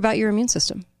I care about your immune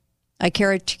system. I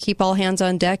care to keep all hands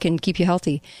on deck and keep you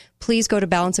healthy. Please go to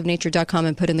balanceofnature.com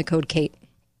and put in the code Kate.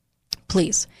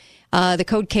 Please. The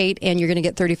code Kate, and you're going to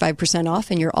get 35%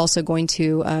 off, and you're also going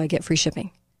to get free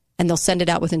shipping. And they'll send it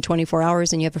out within 24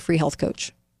 hours, and you have a free health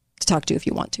coach to talk to if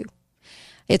you want to.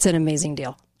 It's an amazing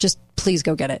deal. Just please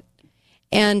go get it.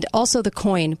 And also the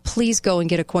coin. Please go and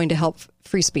get a coin to help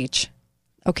free speech.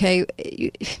 Okay?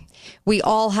 We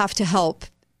all have to help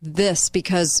this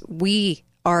because we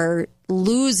are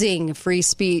losing free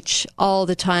speech all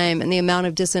the time, and the amount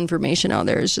of disinformation out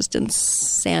there is just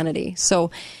insanity.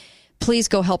 So please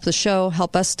go help the show,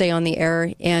 help us stay on the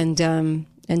air, and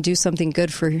do something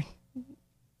good for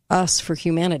us, for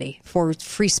humanity, for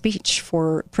free speech,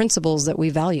 for principles that we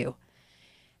value.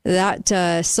 That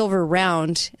silver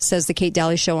round says The Kate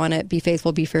Daly Show on it. Be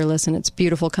faithful, be fearless, and it's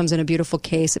beautiful. Comes in a beautiful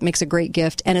case. It makes a great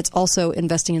gift, and it's also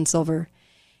investing in silver.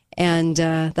 And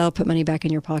that'll put money back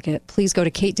in your pocket. Please go to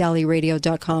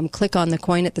katedalyradio.com, click on the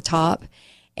coin at the top,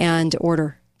 and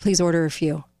order. Please order a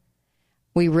few.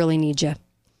 We really need you.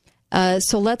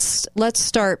 So let's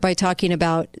start by talking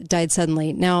about died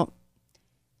suddenly. Now,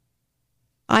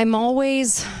 I'm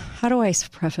always, how do I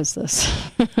preface this?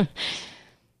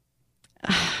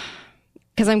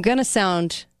 Because I'm going to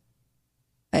sound,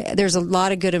 there's a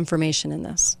lot of good information in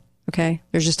this, okay?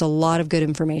 There's just a lot of good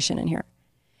information in here.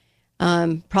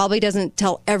 Probably doesn't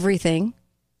tell everything,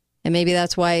 and maybe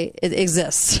that's why it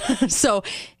exists. So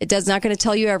it's not going to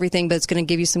tell you everything, but it's going to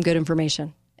give you some good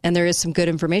information. And there is some good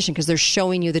information because they're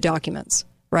showing you the documents,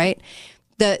 right?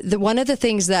 The one of the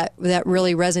things that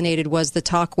really resonated was the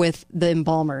talk with the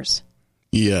embalmers.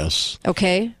 Yes.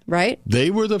 Okay, right?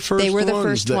 They were the first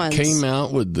ones that came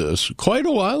out with this quite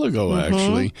a while ago,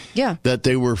 actually. Yeah. That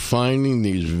they were finding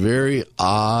these very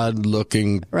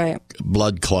odd-looking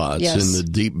blood clots in the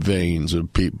deep veins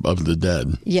of the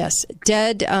dead. Yes.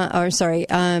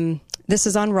 This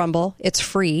is on Rumble. It's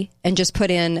free. And just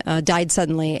put in Died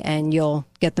Suddenly, and you'll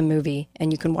get the movie.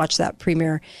 And you can watch that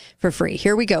premiere for free.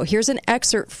 Here we go. Here's an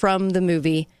excerpt from the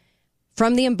movie,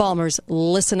 from the embalmers.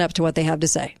 Listen up to what they have to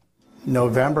say.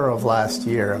 November of last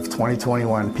year, of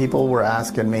 2021, people were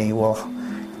asking me, well,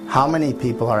 how many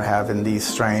people are having these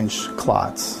strange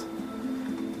clots?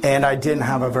 And I didn't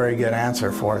have a very good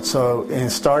answer for it. So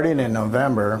starting in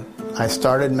November, I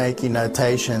started making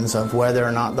notations of whether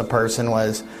or not the person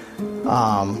was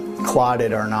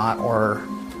clotted or not, or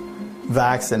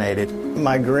vaccinated.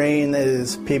 My green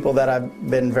is people that have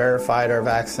been verified or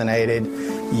vaccinated.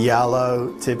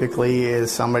 Yellow typically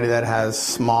is somebody that has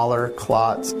smaller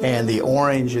clots, and the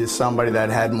orange is somebody that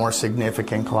had more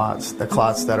significant clots, the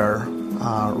clots that are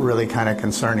really kind of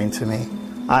concerning to me.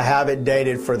 I have it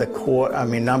dated for the quarter,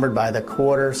 numbered by the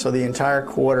quarter, so the entire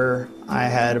quarter I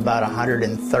had about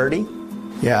 130.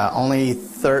 Yeah, only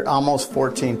almost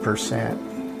 14%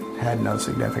 had no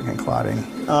significant clotting.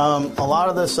 A lot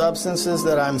of the substances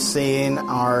that I'm seeing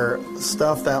are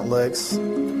stuff that looks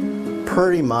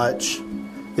pretty much,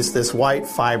 it's this white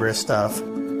fibrous stuff.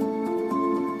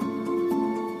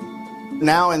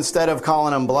 Now, instead of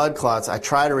calling them blood clots, I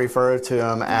try to refer to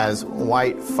them as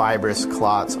white fibrous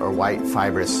clots or white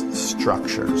fibrous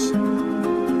structures.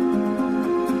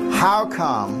 How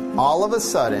come all of a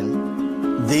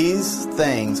sudden these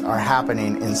things are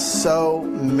happening in so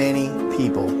many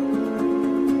people?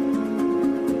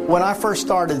 When I first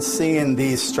started seeing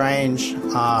these strange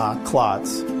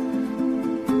clots,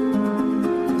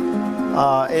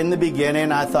 in the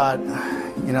beginning I thought,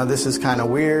 this is kind of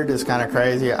weird, it's kind of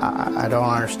crazy, I don't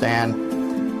understand.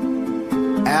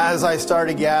 As I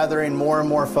started gathering more and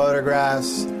more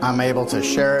photographs, I'm able to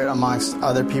share it amongst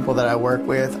other people that I work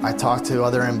with. I talk to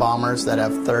other embalmers that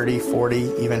have 30,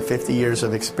 40, even 50 years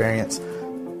of experience.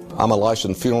 I'm a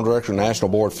licensed funeral director, National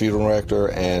Board funeral director,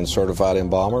 and certified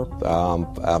embalmer.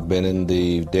 I've been in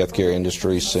the death care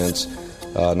industry since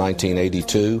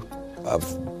 1982.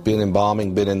 I've been in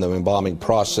the embalming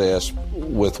process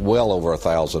with well over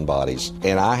 1,000 bodies.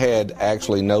 And I had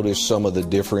actually noticed some of the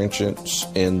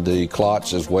differentials in the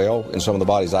clots as well in some of the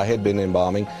bodies I had been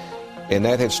embalming, and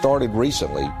that had started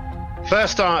recently.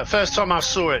 First time I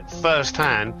saw it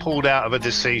firsthand, pulled out of a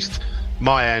deceased,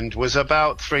 my end, was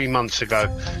about 3 months ago.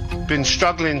 Been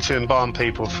struggling to embalm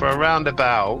people for around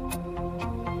about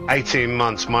 18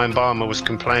 months. My embalmer was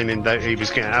complaining that he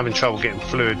was having trouble getting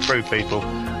fluid through people.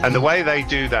 And the way they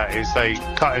do that is they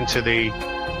cut into the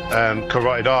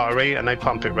carotid artery and they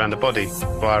pump it around the body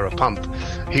via a pump.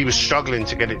 He was struggling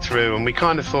to get it through, and we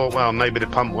kind of thought, well, maybe the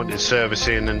pump wanted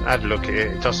servicing, and had a look at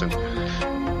it. It doesn't.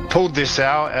 Pulled this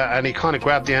out, and he kind of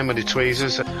grabbed the end with the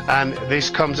tweezers, and this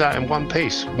comes out in one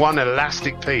piece, one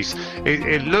elastic piece.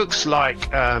 It looks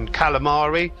like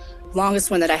calamari.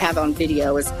 Longest one that I have on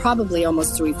video is probably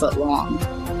almost 3 foot long,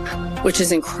 which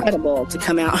is incredible to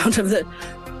come out of the,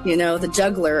 the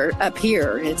jugular up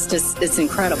here. It's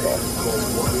incredible.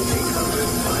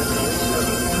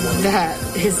 That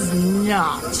is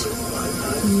not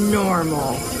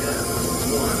normal.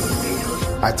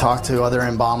 I talked to other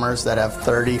embalmers that have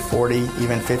 30, 40,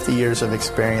 even 50 years of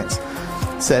experience.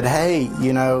 Said, hey,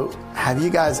 have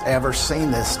you guys ever seen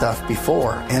this stuff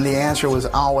before? And the answer was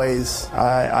always,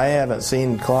 I haven't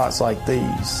seen clots like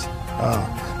these.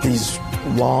 These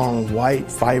long,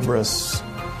 white, fibrous,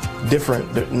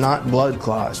 different, not blood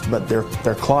clots, but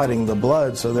they're clotting the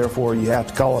blood, so therefore you have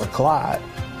to call it a clot.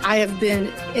 I have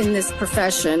been in this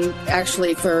profession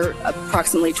actually for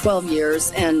approximately 12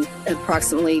 years and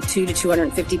approximately 2 to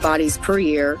 250 bodies per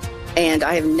year, and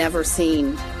I have never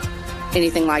seen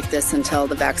anything like this until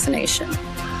the vaccination.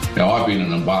 Now, I've been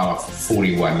an embalmer for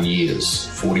 41 years.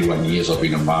 41 years I've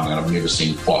been embalming, and I've never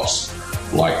seen clots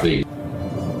like these.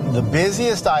 The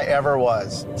busiest I ever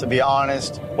was, to be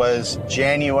honest, was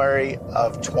January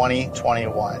of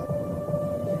 2021.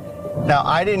 Now,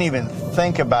 I didn't even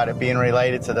think about it being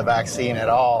related to the vaccine at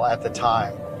all at the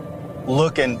time.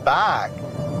 Looking back,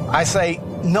 I say,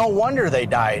 no wonder they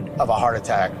died of a heart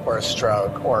attack or a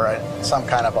stroke or some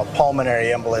kind of a pulmonary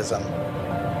embolism,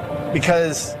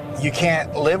 because you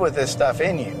can't live with this stuff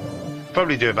in you.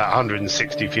 Probably do about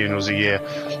 160 funerals a year.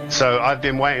 So I've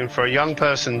been waiting for a young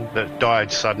person that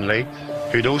died suddenly,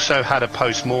 who'd also had a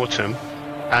post-mortem,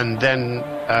 and then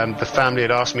the family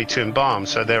had asked me to embalm.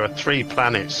 So there are 3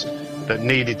 planets that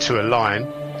needed to align.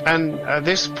 And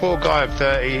this poor guy of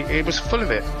 30, he was full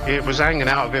of it. It was hanging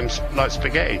out of him like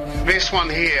spaghetti. This one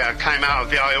here came out of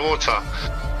the aorta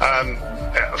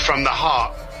from the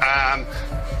heart.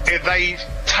 They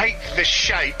take the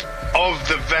shape of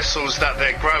the vessels that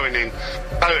they're growing in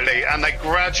totally, and they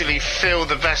gradually fill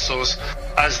the vessels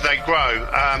as they grow.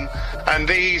 And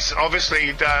these,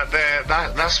 obviously,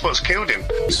 that's what's killed him.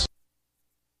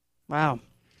 Wow.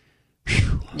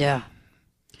 Yeah.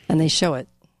 And they show it.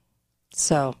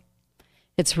 So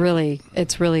it's really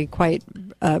quite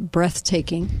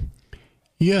breathtaking.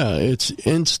 Yeah, it's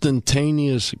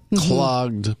instantaneous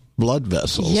clogged blood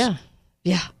vessels. Yeah.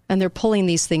 Yeah. And they're pulling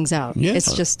these things out. Yeah.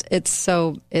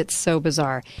 It's so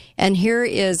bizarre. And here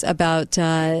is about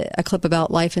a clip about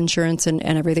life insurance and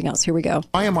everything else. Here we go.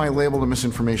 Why am I labeled a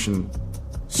misinformation?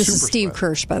 This is Steve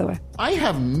Kirsch, by the way. I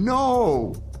have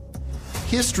no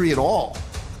history at all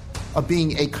of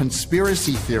being a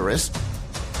conspiracy theorist.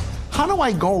 How do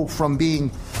I go from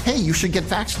being, hey, you should get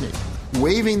vaccinated,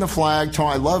 waving the flag,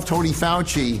 I love Tony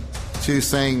Fauci, to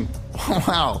saying, oh,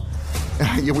 wow,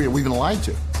 we've been lied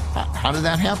to? How did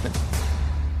that happen?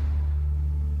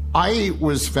 I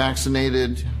was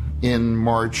vaccinated in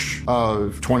March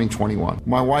of 2021.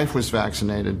 My wife was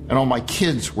vaccinated, and all my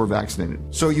kids were vaccinated.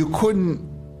 So you couldn't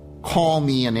call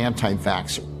me an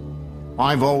anti-vaxxer.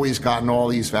 I've always gotten all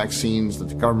these vaccines that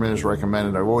the government has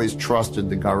recommended. I've always trusted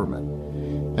the government.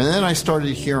 And then I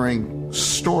started hearing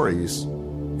stories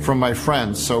from my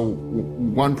friends. So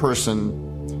one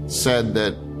person said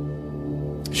that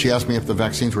she asked me if the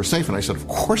vaccines were safe, and I said, of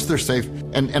course they're safe.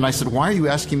 And I said, why are you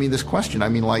asking me this question? I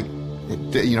mean, like,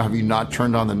 have you not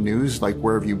turned on the news? Like,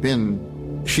 where have you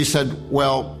been? She said,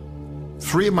 well,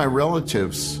 3 of my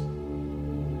relatives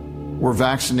were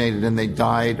vaccinated and they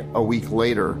died a week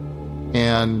later,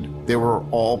 and they were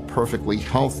all perfectly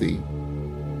healthy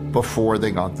before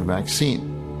they got the vaccine.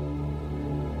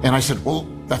 And I said, well,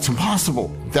 that's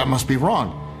impossible. That must be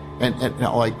wrong.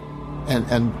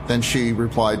 And then she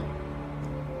replied,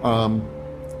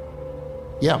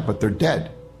 yeah, but they're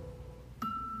dead.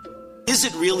 Is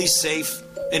it really safe,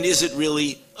 and is it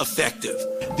really effective?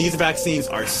 These vaccines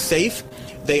are safe.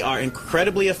 They are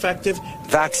incredibly effective.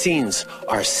 Vaccines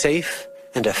are safe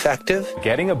and effective.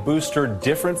 Getting a booster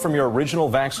different from your original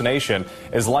vaccination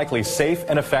is likely safe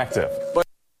and effective. But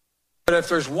if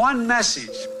there's one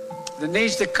message that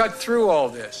needs to cut through all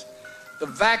this, the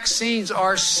vaccines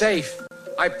are safe.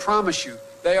 I promise you,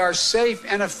 they are safe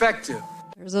and effective.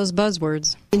 There's those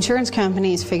buzzwords. Insurance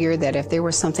companies figured that if there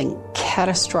was something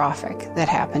catastrophic that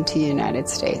happened to the United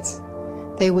States,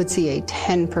 they would see a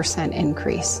 10%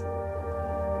 increase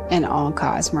in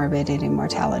all-cause morbidity and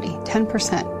mortality.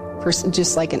 10%. For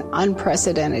just like an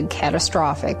unprecedented,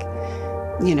 catastrophic,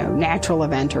 natural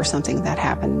event or something that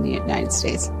happened in the United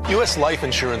States. U.S. life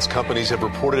insurance companies have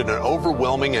reported an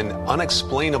overwhelming and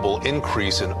unexplainable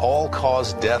increase in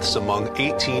all-cause deaths among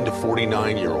 18 to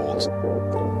 49-year-olds.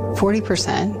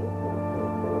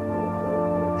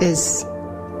 40% is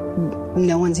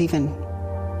no one's even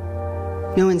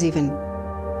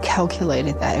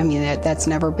calculated that. I mean, that's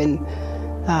never been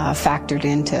factored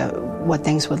into what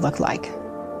things would look like.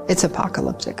 It's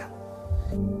apocalyptic.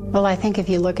 Well, I think if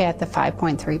you look at the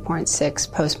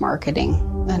 5.3.6 post-marketing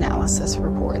analysis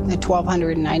report, the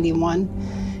 1,291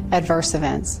 adverse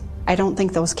events, I don't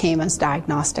think those came as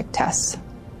diagnostic tests.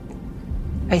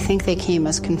 I think they came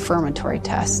as confirmatory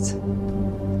tests.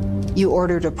 You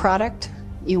ordered a product,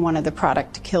 you wanted the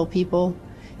product to kill people,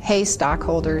 hey,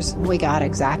 stockholders, we got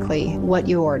exactly what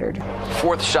you ordered.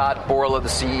 Fourth shot, Bourla, the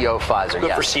CEO of Pfizer.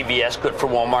 Good for CVS, good for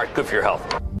Walmart, good for your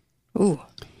health. Ooh,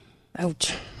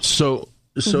 ouch. So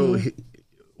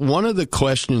one of the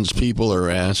questions people are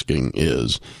asking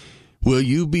is, will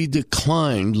you be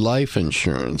declined life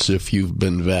insurance if you've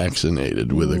been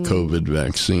vaccinated with a COVID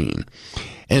vaccine?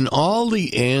 And all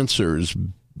the answers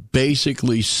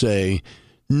basically say,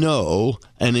 no,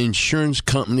 an insurance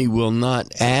company will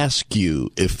not ask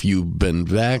you if you've been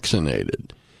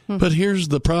vaccinated. But here's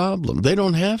the problem. They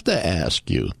don't have to ask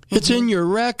you. It's in your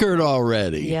record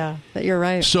already. Yeah, you're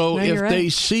right. So no, if they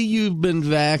right. see you've been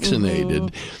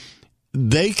vaccinated,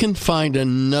 they can find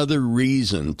another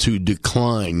reason to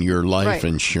decline your life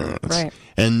insurance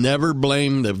and never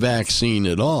blame the vaccine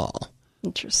at all.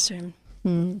 Interesting.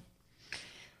 When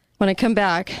I come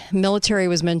back, military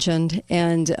was mentioned,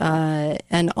 and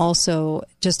also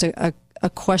just a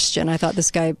question. I thought this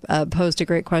guy posed a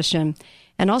great question.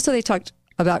 And also they talked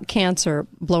about cancer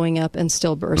blowing up and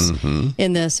stillbirths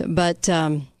in this. But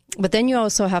then you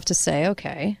also have to say,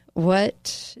 okay,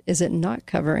 what is it not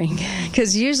covering?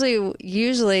 Because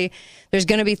usually there's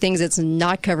going to be things it's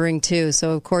not covering too.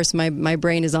 So, of course, my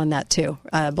brain is on that too,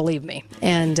 believe me.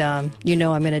 And I'm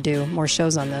going to do more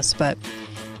shows on this, but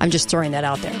I'm just throwing that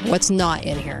out there. What's not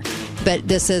in here? But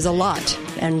this is a lot.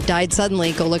 And died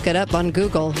suddenly, go look it up on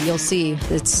Google. You'll see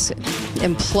it's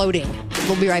imploding.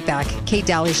 We'll be right back. Kate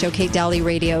Daly Show,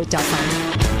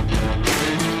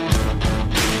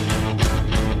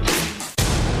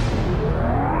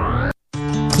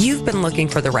 KateDalyRadio.com. You've been looking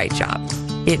for the right job.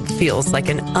 It feels like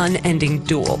an unending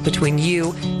duel between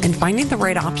you and finding the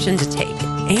right option to take.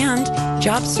 And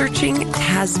job searching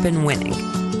has been winning.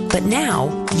 But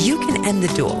now you can end the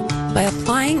duel by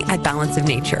applying at Balance of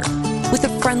Nature. With a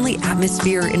friendly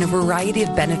atmosphere and a variety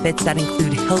of benefits that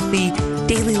include healthy,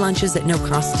 daily lunches at no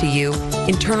cost to you,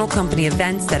 internal company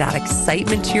events that add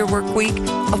excitement to your work week,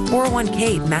 a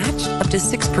 401k matched up to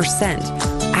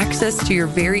 6%, access to your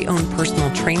very own personal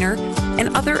trainer,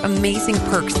 and other amazing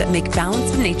perks that make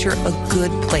Balance of Nature a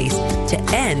good place to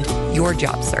end your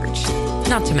job search.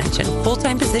 Not to mention,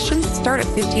 full-time positions start at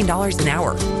 $15 an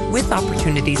hour, with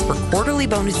opportunities for quarterly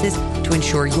bonuses to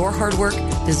ensure your hard work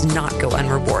does not go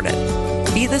unrewarded.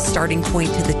 Be the starting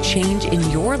point to the change in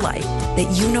your life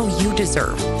that you know you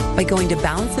deserve by going to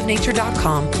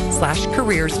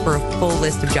balanceofnature.com/careers for a full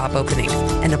list of job openings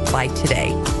and apply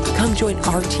today. Come join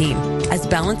our team as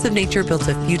Balance of Nature builds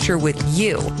a future with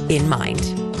you in mind.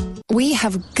 We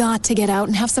have got to get out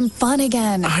and have some fun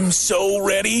again. I'm so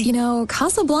ready. You know,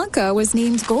 Casablanca was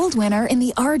named gold winner in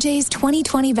the RJ's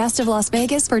 2020 Best of Las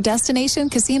Vegas for Destination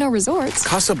Casino Resorts.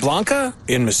 Casablanca?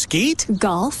 In Mesquite?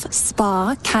 Golf,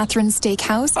 spa, Catherine's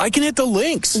Steakhouse. I can hit the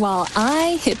links. While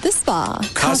I hit the spa.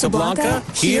 Casablanca,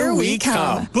 here we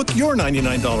come. Book your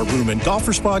 $99 room and golf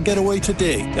or spa getaway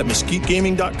today at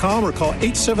MesquiteGaming.com or call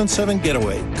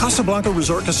 877-GETAWAY. Casablanca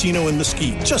Resort Casino in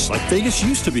Mesquite, just like Vegas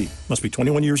used to be. Must be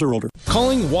 21 years or older.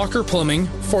 Calling Walker Plumbing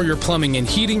for your plumbing and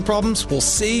heating problems will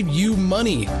save you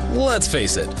money. Let's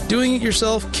face it, doing it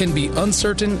yourself can be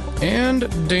uncertain and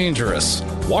dangerous.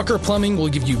 Walker Plumbing will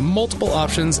give you multiple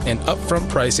options and upfront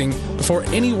pricing before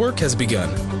any work has begun.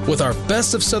 With our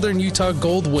Best of Southern Utah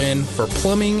Gold win for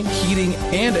plumbing, heating,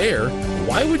 and air,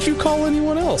 why would you call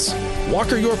anyone else?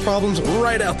 Walker your problems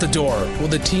right out the door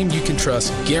with a team you can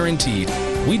trust, guaranteed.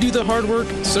 We do the hard work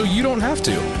so you don't have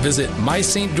to. Visit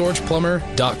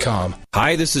mystgeorgeplumber.com.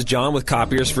 Hi, this is John with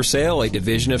Copiers for Sale, a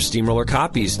division of Steamroller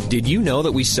Copies. Did you know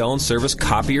that we sell and service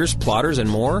copiers, plotters, and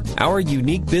more? Our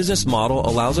unique business model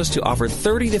allows us to offer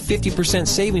 30 to 50%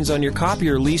 savings on your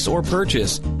copier lease or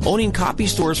purchase. Owning copy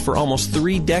stores for almost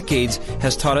 3 decades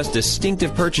has taught us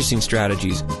distinctive purchasing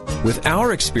strategies. With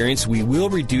our experience, we will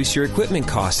reduce your equipment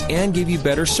costs and give you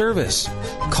better service.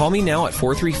 Call me now at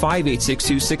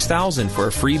 435-862-6000 for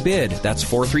a free bid. That's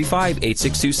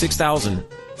 435-862-6000.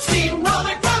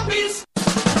 Steamroller Copies.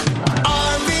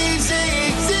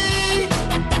 RVZZ.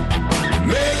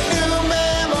 Make new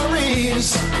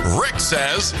memories. Rick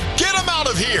says, get them out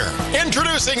of here.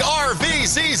 Introducing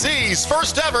RVZZ's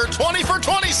first ever 20 for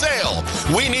 20 sale.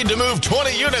 We need to move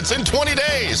 20 units in 20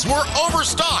 days. We're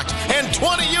overstocked and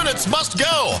 20 units must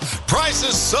go.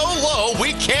 Prices so low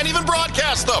we can't even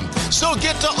broadcast them. So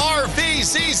get to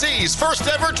RVZZ's first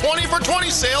ever 20 for 20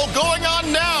 sale going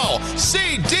on now.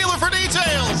 See dealer for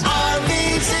details.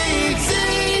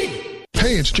 RVZZ.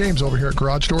 Hey, it's James over here at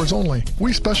Garage Doors Only.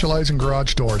 We specialize in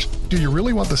garage doors. Do you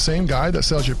really want the same guy that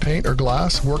sells you paint or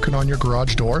glass working on your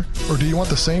garage door? Or do you want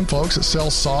the same folks that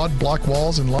sell sod, block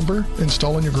walls, and lumber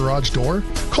installing your garage door?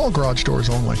 Call Garage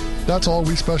Doors Only. That's all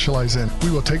we specialize in.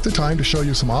 We will take the time to show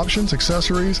you some options,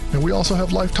 accessories, and we also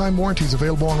have lifetime warranties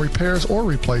available on repairs or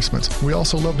replacements. We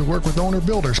also love to work with owner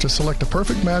builders to select a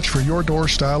perfect match for your door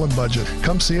style and budget.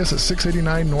 Come see us at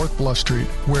 689 North Bluff Street,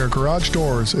 where garage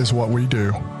doors is what we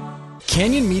do.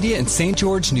 Canyon Media and St.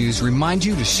 George News remind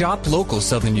you to shop local,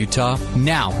 Southern Utah.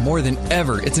 Now, more than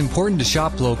ever, it's important to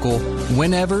shop local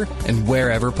whenever and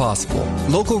wherever possible.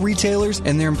 Local retailers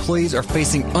and their employees are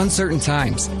facing uncertain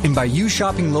times, and by you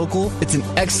shopping local, it's an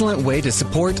excellent way to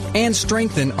support and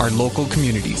strengthen our local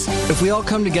communities. If we all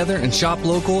come together and shop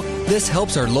local, this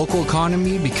helps our local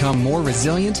economy become more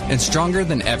resilient and stronger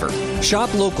than ever.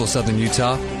 Shop local, Southern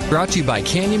Utah. Brought to you by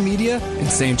Canyon Media and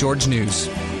St. George News.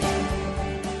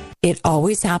 It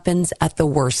always happens at the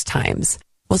worst times.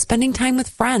 While spending time with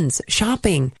friends,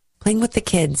 shopping, playing with the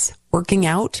kids, working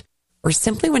out, or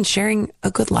simply when sharing a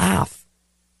good laugh.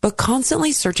 But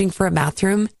constantly searching for a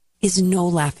bathroom is no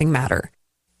laughing matter.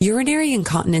 Urinary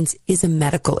incontinence is a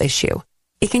medical issue.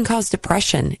 It can cause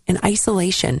depression and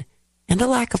isolation and a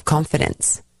lack of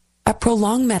confidence. At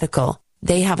Prolong Medical,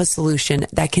 they have a solution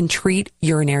that can treat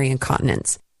urinary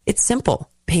incontinence. It's simple,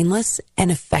 painless,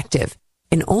 and effective,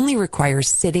 and only requires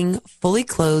sitting fully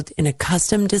clothed in a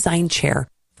custom designed chair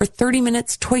for 30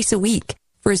 minutes twice a week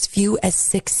for as few as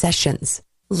 6 sessions.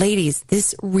 Ladies,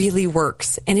 this really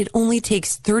works, and it only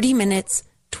takes 30 minutes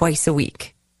twice a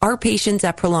week. Our patients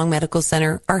at Prolong Medical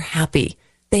Center are happy.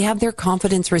 They have their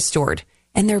confidence restored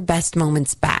and their best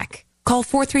moments back. Call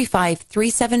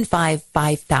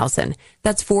 435-375-5000.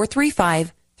 That's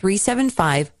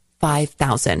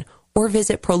 435-375-5000. Or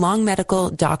visit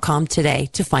prolongmedical.com today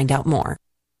to find out more.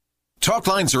 Talk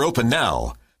lines are open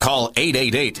now. Call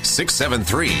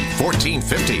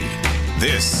 888-673-1450.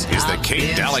 This is the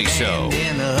Kate Daly Show.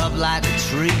 Up like a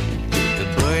tree.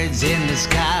 The birds in the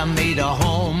sky made a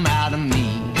home out of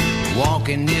me.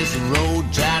 Walking this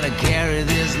road, trying to carry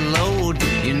this load.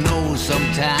 You know,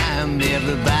 sometime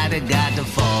everybody got to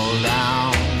fall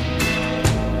down.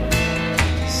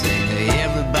 Sing,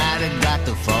 everybody got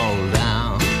to fall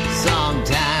down.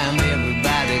 Sometime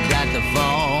everybody got to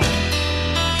fall.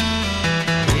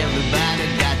 Everybody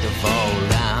got to fall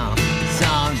down.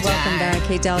 Sometime. Welcome back,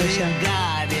 Kate Daly Show.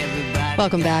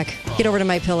 Welcome back. Get over to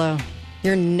MyPillow.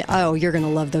 You're going to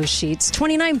love those sheets.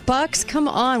 $29. Come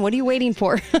on. What are you waiting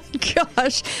for?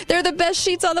 Gosh, they're the best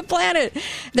sheets on the planet.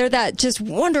 They're that just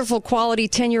wonderful quality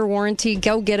 10-year warranty.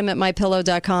 Go get them at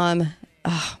MyPillow.com.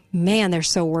 Oh, man, they're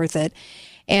so worth it.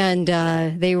 And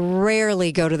they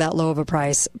rarely go to that low of a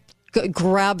price.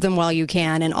 Grab them while you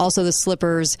can. And also the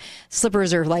slippers.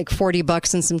 Slippers are like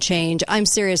 $40 and some change. I'm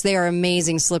serious. They are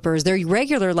amazing slippers. They're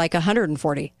regular like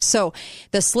 $140. So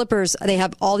the slippers, they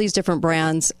have all these different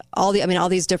brands, all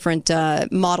these different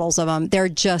models of them. They're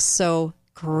just so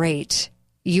great.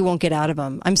 You won't get out of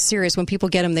them. I'm serious. When people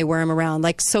get them, they wear them around.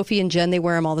 Like Sophie and Jen, they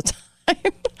wear them all the time.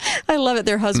 I love it.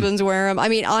 Their husbands wear them. I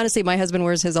mean, honestly, my husband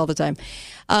wears his all the time.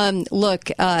 Look,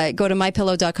 go to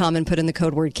MyPillow.com and put in the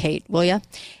code word Kate, will ya?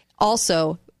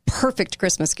 Also, perfect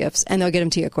Christmas gifts, and they'll get them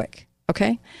to you quick.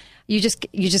 Okay, you just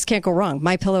can't go wrong.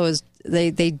 MyPillow is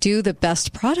they do the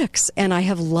best products, and I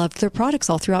have loved their products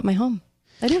all throughout my home.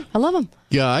 I do. I love them.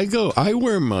 Yeah, I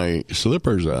wear my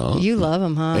slippers out. You love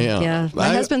them, huh? Yeah. My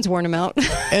husband's worn them out.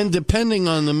 And depending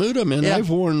on the mood I'm in, I've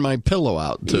worn my pillow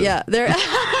out too. Yeah, they're.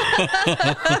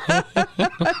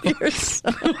 You're so...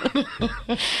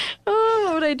 Oh,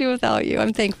 what would I do without you?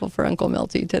 I'm thankful for Uncle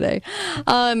Milty today.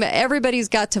 Everybody's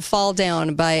Got to Fall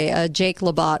Down by Jake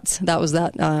Labatt. That was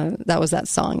that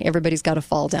song. Everybody's Got to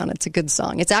Fall Down. It's a good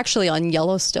song. It's actually on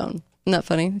Yellowstone. Isn't that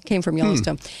funny? It came from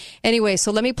Yellowstone. Anyway,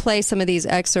 so let me play some of these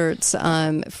excerpts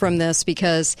from this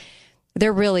because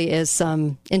there really is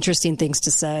some interesting things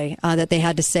to say that they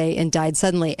had to say and died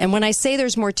suddenly. And when I say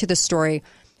there's more to the story,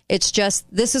 it's just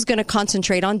this is going to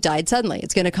concentrate on died suddenly.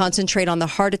 It's going to concentrate on the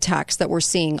heart attacks that we're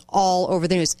seeing all over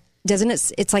the news. Doesn't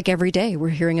it? It's like every day we're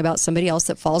hearing about somebody else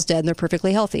that falls dead and they're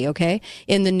perfectly healthy, okay?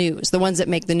 In the news, the ones that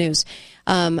make the news.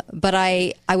 But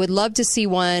I would love to see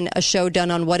a show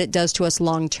done on what it does to us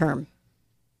long term,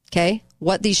 okay?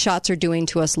 What these shots are doing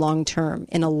to us long term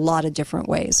in a lot of different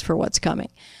ways for what's coming.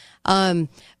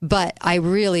 But I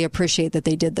really appreciate that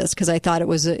they did this because I thought it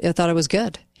was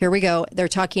good. Here we go. They're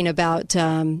talking about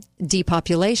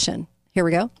depopulation. Here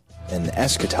we go. And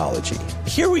eschatology.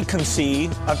 Here we can see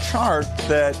a chart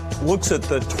that looks at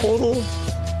the total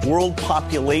world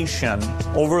population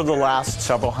over the last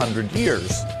several hundred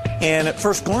years. And at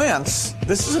first glance,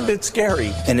 this is a bit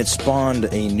scary. And it spawned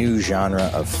a new genre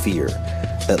of fear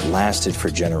that lasted for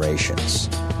generations.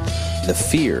 The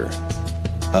fear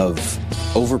of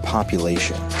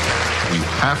overpopulation. You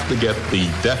have to get the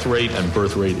death rate and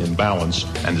birth rate in balance,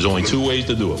 and there's only two ways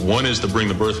to do it. One is to bring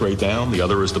the birth rate down, the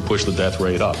other is to push the death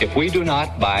rate up. If we do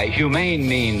not, by humane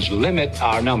means, limit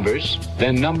our numbers,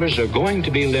 then numbers are going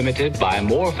to be limited by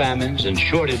more famines and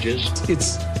shortages.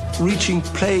 It's reaching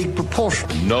plague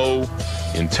proportion. No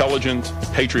intelligent,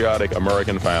 patriotic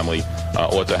American family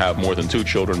ought to have more than 2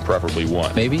 children, preferably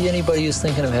 1. Maybe anybody who's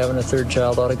thinking of having a third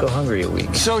child ought to go hungry a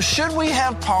week. So should we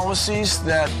have policies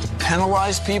that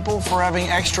penalize people for having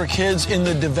extra kids in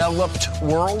the developed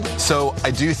world? So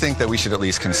I do think that we should at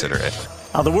least consider it.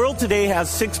 The world today has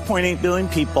 6.8 billion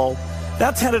people.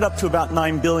 That's headed up to about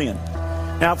 9 billion.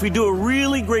 Now, if we do a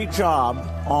really great job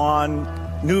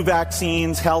on new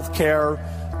vaccines, health care,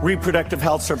 reproductive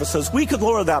health services, we could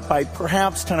lower that by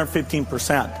perhaps 10 or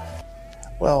 15%.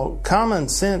 Well, common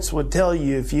sense would tell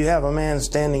you if you have a man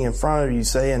standing in front of you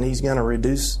saying he's going to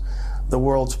reduce the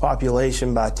world's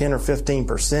population by 10 or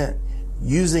 15%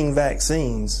 using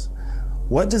vaccines,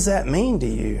 what does that mean to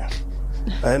you?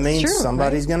 It means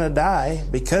somebody's going to die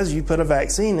because you put a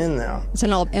vaccine in them. It's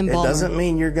an embalmer. It doesn't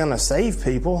mean you're going to save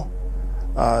people.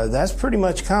 That's pretty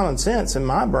much common sense in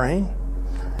my brain.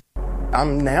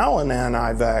 I'm now an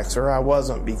anti-vaxxer. I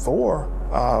wasn't before.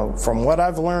 From what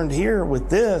I've learned here with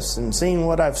this and seeing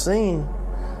what I've seen,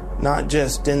 not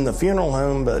just in the funeral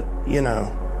home, but, you know,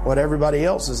 what everybody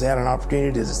else has had an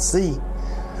opportunity to see,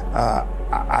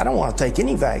 I don't want to take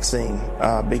any vaccine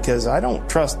because I don't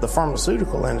trust the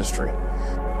pharmaceutical industry.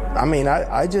 I mean,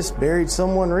 I just buried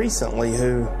someone recently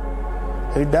who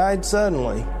died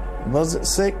suddenly, wasn't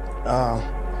sick,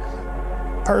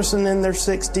 person in their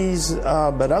 60s,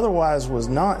 but otherwise was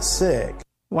not sick.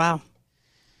 Wow.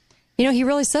 You know, he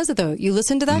really says it, though. You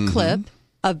listen to that clip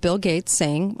of Bill Gates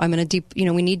saying,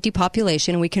 we need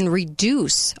depopulation, and we can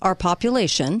reduce our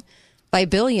population by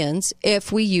billions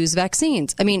if we use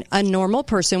vaccines. I mean, a normal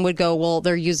person would go, well,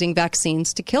 they're using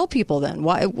vaccines to kill people then.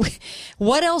 Why?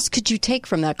 What else could you take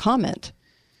from that comment?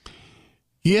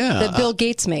 Yeah. That Bill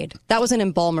Gates made. That was an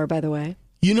embalmer, by the way.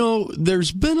 You know,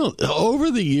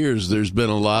 over the years, there's been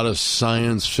a lot of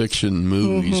science fiction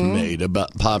movies made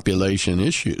about population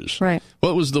issues. Right.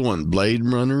 What was the one? Blade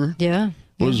Runner? Yeah.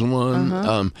 Was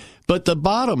one. But the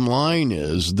bottom line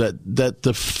is that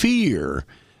the fear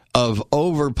of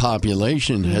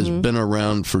overpopulation has been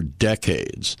around for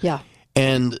decades. Yeah.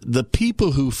 And the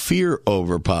people who fear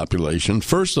overpopulation,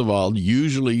 first of all,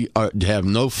 usually have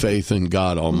no faith in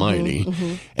God Almighty.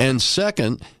 And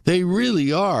second, they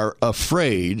really are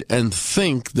afraid and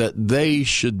think that they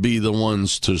should be the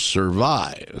ones to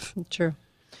survive. True.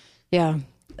 Yeah.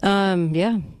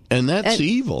 Yeah. And that's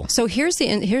evil. So here's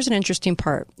an interesting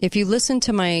part. If you listen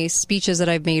to my speeches that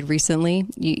I've made recently,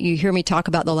 you hear me talk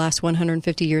about the last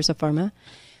 150 years of pharma.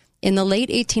 In the late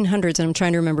 1800s, and I'm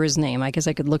trying to remember his name. I guess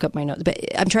I could look up my notes, but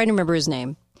I'm trying to remember his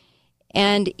name.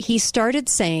 And he started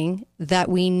saying that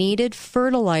we needed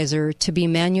fertilizer to be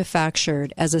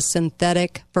manufactured as a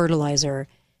synthetic fertilizer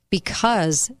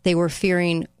because they were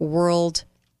fearing world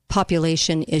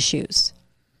population issues.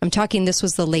 I'm talking, this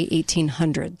was the late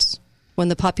 1800s when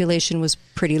the population was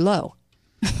pretty low.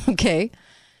 Okay.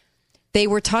 They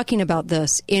were talking about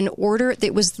this it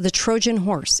was the Trojan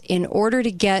horse, in order to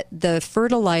get the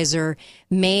fertilizer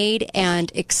made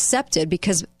and accepted,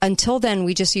 because until then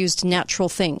we just used natural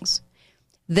things.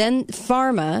 Then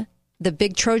pharma, the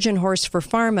big Trojan horse for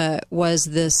pharma was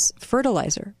this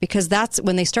fertilizer, because that's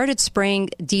when they started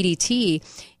spraying DDT.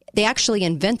 They actually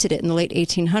invented it in the late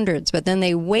 1800s, but then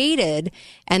they waited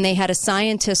and they had a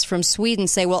scientist from Sweden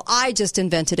say, well, I just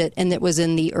invented it. And it was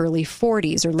in the early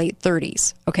 40s or late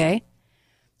 30s. Okay.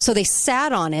 So they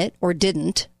sat on it, or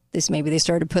didn't. Maybe they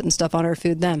started putting stuff on our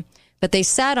food then. But they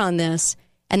sat on this,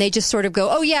 and they just sort of go,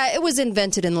 oh, yeah, it was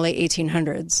invented in the late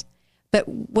 1800s. But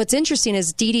what's interesting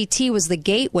is DDT was the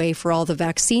gateway for all the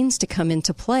vaccines to come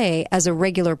into play as a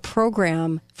regular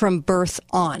program from birth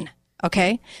on,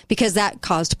 okay? Because that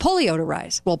caused polio to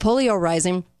rise. Well, polio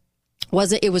rising was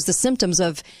the symptoms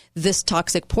of this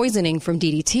toxic poisoning from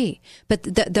DDT. But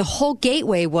the whole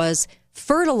gateway was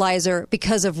fertilizer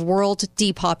because of to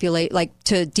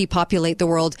depopulate the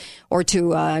world, or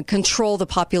to control the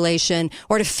population,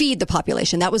 or to feed the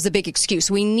population. That was the big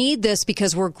excuse. We need this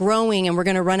because we're growing and we're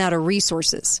going to run out of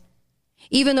resources.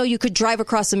 Even though you could drive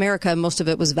across America and most of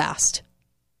it was vast,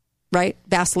 right?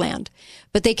 Vast land.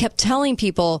 But they kept telling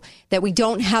people that we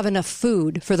don't have enough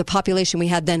food for the population we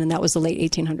had then, and that was the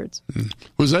late 1800s.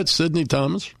 Was that Sidney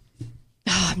Thomas?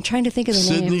 I'm trying to think of the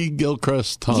name. Sidney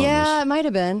Gilchrist Thomas. Yeah, it might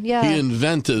have been. Yeah. He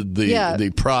invented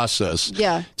the process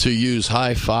to use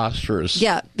high phosphorus.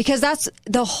 Yeah, because that's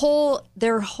their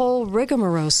whole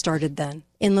rigmarole started then.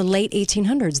 In the late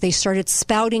 1800s, they started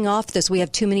spouting off this, we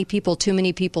have too many people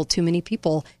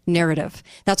narrative.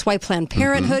 That's why Planned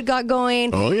Parenthood got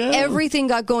going. Oh, yeah. Everything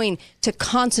got going to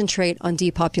concentrate on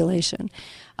depopulation.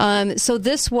 So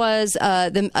this was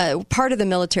part of the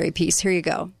military piece. Here you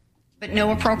go. But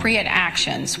no appropriate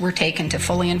actions were taken to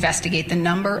fully investigate the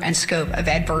number and scope of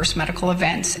adverse medical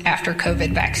events after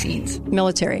COVID vaccines.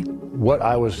 Military. What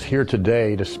I was here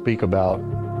today to speak about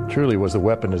truly was the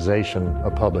weaponization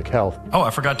of public health. Oh, I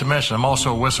forgot to mention, I'm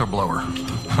also a whistleblower.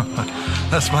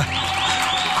 That's my...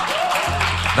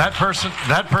 That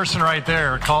person right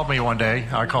there called me one day.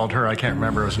 I called her, I can't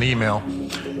remember, it was an email.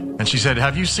 And she said,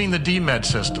 have you seen the DMED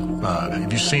system?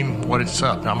 Have you seen what it's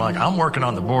up? And I'm like, I'm working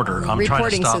on the border. I'm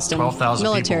trying to stop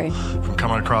 12,000 people from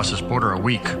coming across this border a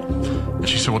week. And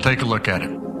she said, well, take a look at it.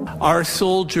 Our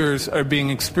soldiers are being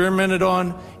experimented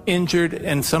on, injured,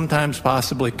 and sometimes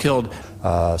possibly killed.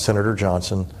 Senator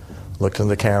Johnson looked in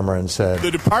the camera and said,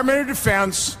 the Department of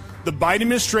Defense, the Biden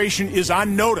administration is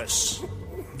on notice.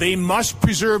 They must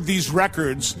preserve these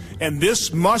records, and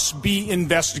this must be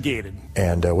investigated.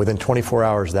 And within 24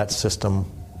 hours, that system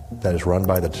that is run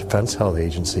by the Defense Health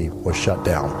Agency was shut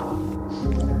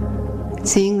down.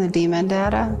 Seeing the DMED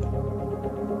data,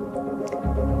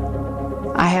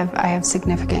 I have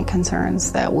significant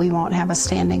concerns that we won't have a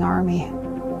standing army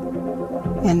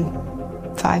in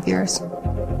 5 years.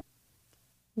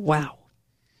 Wow.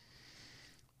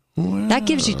 That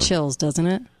gives you chills, doesn't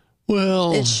it?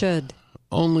 Well, it should.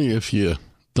 Only if you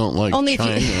don't like China.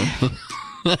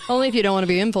 Only if you don't want to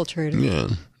be infiltrated. Yeah.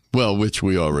 Well, which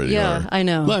we already are. Yeah, I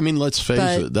know. Well, I mean, let's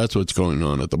face it. That's what's going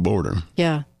on at the border.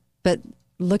 Yeah. But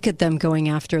look at them going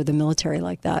after the military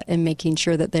like that and making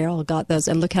sure that they all got those.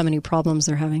 And look how many problems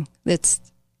they're having. It's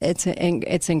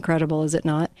incredible, is it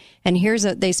not? And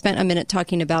they spent a minute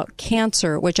talking about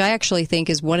cancer, which I actually think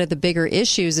is one of the bigger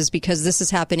issues, is because this is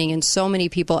happening in so many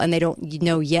people and they don't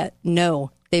know yet.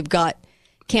 No, they've got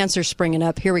cancer springing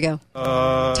up. Here we go.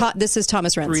 This is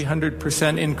Thomas Renz.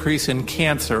 300% increase in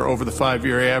cancer over the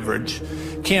 5-year average.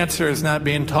 Cancer is not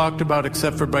being talked about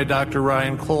except for by Dr.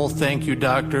 Ryan Cole. Thank you,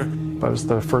 doctor. I was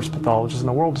the first pathologist in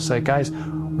the world to say, guys,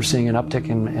 we're seeing an uptick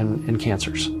in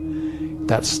cancers.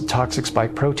 That toxic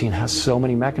spike protein has so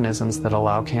many mechanisms that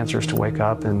allow cancers to wake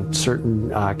up, and certain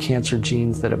cancer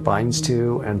genes that it binds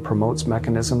to and promotes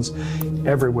mechanisms.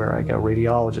 Everywhere I go,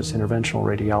 radiologists, interventional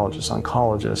radiologists,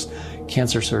 oncologists,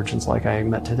 cancer surgeons like I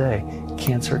met today,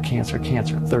 cancer,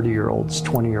 30-year-olds,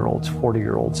 20-year-olds,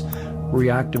 40-year-olds,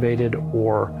 reactivated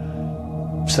or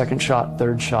second shot,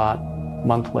 third shot,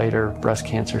 month later, breast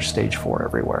cancer, stage 4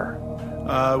 everywhere.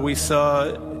 We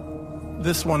saw...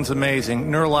 This one's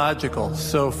amazing. Neurological.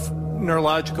 So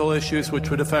neurological issues which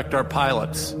would affect our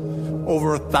pilots.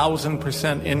 Over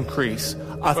 1,000% increase.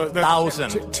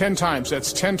 1,000. 10 times.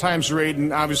 That's 10 times the rate,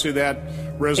 and obviously that...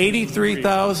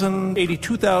 83,000,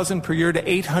 82,000 per year to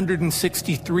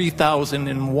 863,000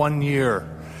 in 1 year.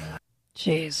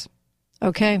 Jeez.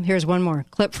 Okay, here's one more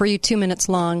clip for you, 2 minutes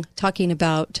long, talking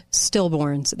about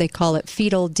stillborns. They call it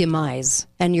fetal demise.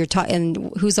 And who'll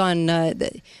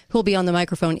be on the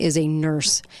microphone is a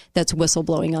nurse that's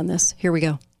whistleblowing on this. Here we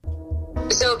go.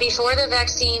 So before the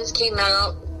vaccines came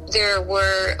out, there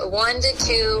were 1 to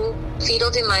 2 fetal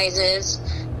demises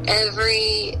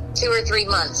every 2 or 3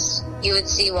 months. You would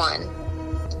see one.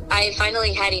 I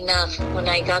finally had enough when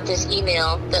I got this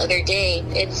email the other day.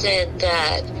 It said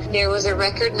that there was a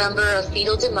record number of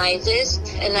fetal demises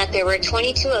and that there were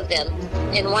 22 of them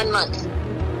in 1 month.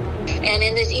 And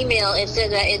in this email, it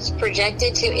said that it's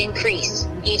projected to increase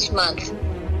each month.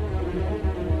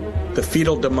 The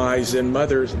fetal demise in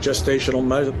mothers, gestational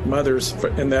mothers,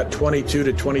 in that 22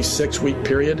 to 26 week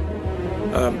period.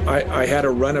 I had a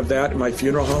run of that in my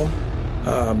funeral home,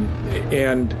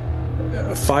 and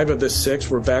 5 of the 6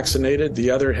 were vaccinated.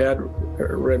 The other had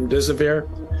remdesivir,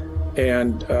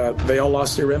 and they all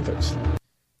lost their infants.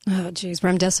 Oh, geez.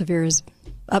 Remdesivir is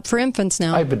up for infants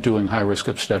now. I've been doing high-risk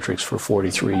obstetrics for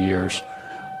 43 years.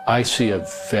 I see a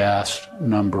vast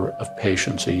number of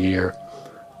patients a year.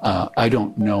 I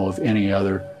don't know of any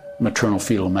other maternal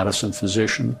fetal medicine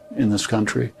physician in this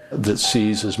country that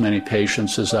sees as many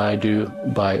patients as I do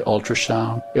by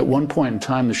ultrasound. At one point in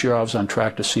time this year, I was on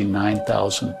track to see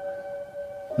 9,000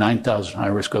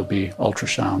 high-risk OB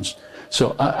ultrasounds.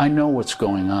 So I know what's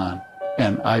going on,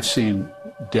 and I've seen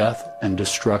death and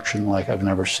destruction like I've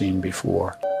never seen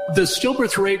before. The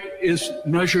stillbirth rate is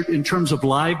measured in terms of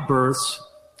live births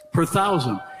per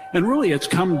 1,000. And really, it's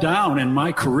come down in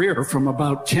my career from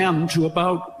about 10 to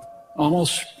about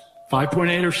almost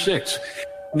 5.8 or 6.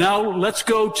 Now let's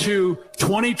go to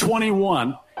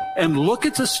 2021 and look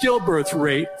at the stillbirth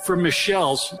rate for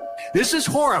Michelle's. This is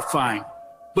horrifying.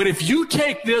 But if you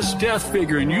take this death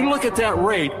figure and you look at that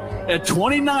rate at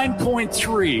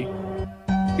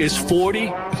 29.3 is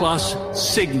 40 plus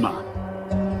sigma,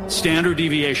 standard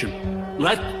deviation.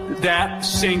 Let that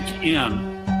sink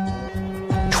in.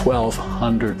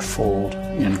 1,200-fold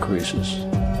increases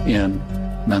in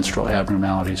menstrual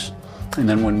abnormalities. And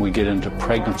then when we get into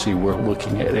pregnancy, we're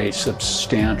looking at a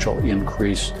substantial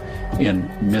increase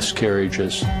in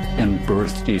miscarriages and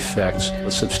birth defects, a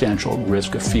substantial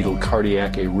risk of fetal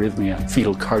cardiac arrhythmia,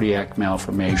 fetal cardiac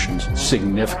malformations,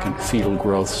 significant fetal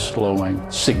growth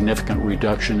slowing, significant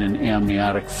reduction in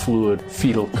amniotic fluid,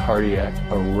 fetal cardiac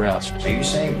arrest. Are you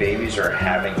saying babies are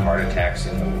having heart attacks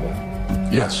in the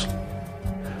womb? Yes.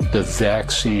 The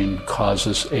vaccine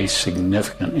causes a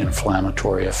significant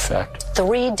inflammatory effect.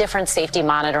 3 different safety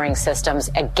monitoring systems.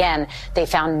 Again, they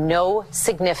found no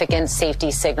significant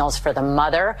safety signals for the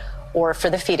mother or for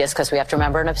the fetus, because we have to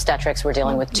remember in obstetrics we're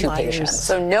dealing with 2 patients.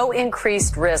 So no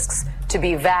increased risks to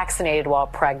be vaccinated while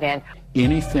pregnant.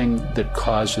 Anything that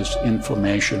causes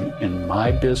inflammation in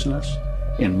my business,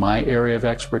 in my area of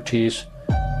expertise,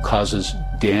 causes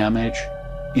damage,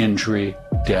 injury,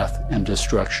 death, and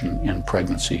destruction in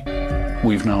pregnancy.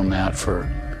 We've known that for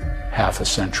half a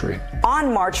century.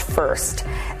 On March 1st,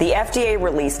 the FDA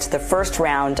released the first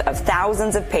round of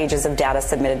thousands of pages of data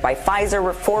submitted by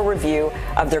Pfizer for review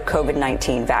of their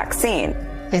COVID-19 vaccine.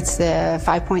 It's the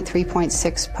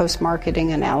 5.3.6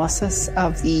 post-marketing analysis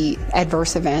of the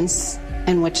adverse events,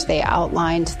 in which they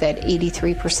outlined that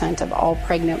 83% of all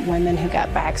pregnant women who got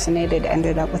vaccinated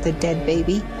ended up with a dead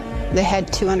baby. They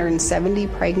had 270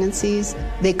 pregnancies.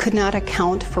 They could not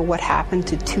account for what happened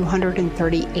to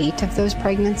 238 of those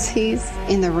pregnancies.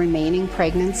 And the remaining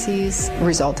pregnancies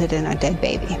resulted in a dead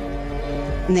baby.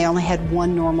 And they only had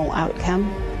one normal outcome.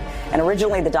 And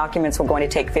originally the documents were going to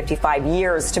take 55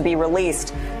 years to be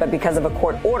released, but because of a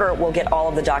court order, we'll get all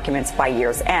of the documents by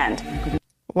year's end.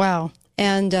 Wow.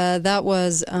 And that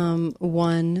was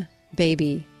one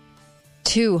baby.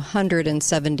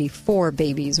 274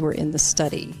 babies were in the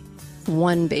study.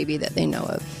 One baby that they know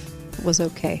of was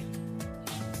okay.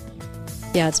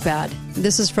 Yeah, it's bad.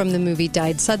 This is from the movie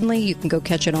Died Suddenly. You can go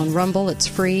catch it on Rumble. It's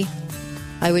free.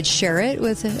 I would share it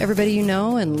with everybody you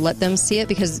know and let them see it,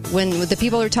 because when the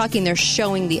people are talking, they're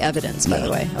showing the evidence, by the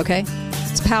way, okay?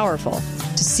 It's powerful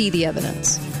to see the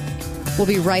evidence. We'll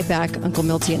be right back, Uncle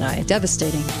Milty and I.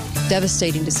 Devastating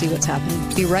to see what's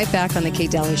happening. Be right back on the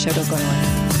Kate Daly Show. Don't go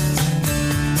anywhere.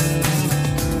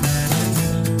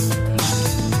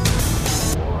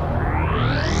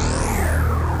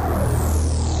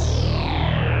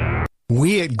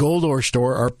 We at Gold Ore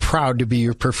Store are proud to be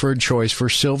your preferred choice for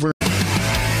silver.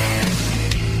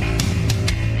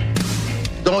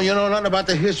 Don't you know nothing about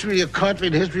the history of your country,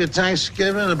 the history of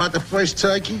Thanksgiving, about the first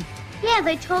turkey? Yeah,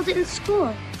 they told it in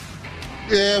school.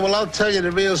 Yeah, well, I'll tell you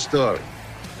the real story.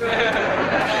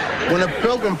 When the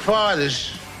Pilgrim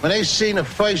Fathers, when they seen the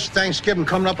first Thanksgiving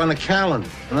coming up on the calendar,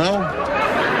 you know,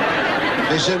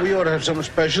 they said we ought to have something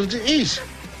special to eat.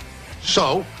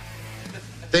 So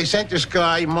they sent this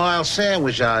guy, Miles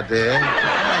Sandwich, out there.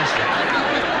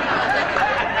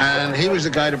 And he was the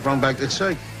guy that brought back the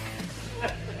turkey.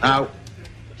 Now,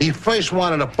 he first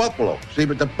wanted a buffalo, see,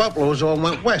 but the buffaloes all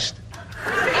went west.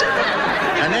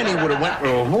 And then he would have went for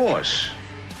a horse.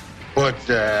 But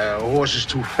a horse is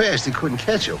too fast, he couldn't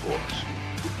catch a horse.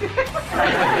 And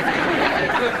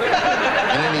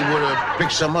then he would have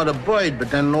picked some other bird,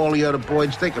 but then all the other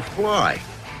birds, they could fly.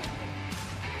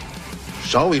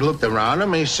 So he looked around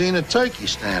him and he seen a turkey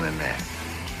standing there.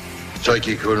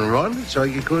 Turkey couldn't run, the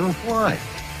turkey couldn't fly.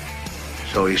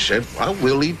 So he said, well,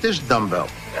 we'll eat this dumbbell.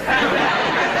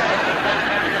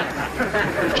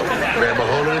 Grab a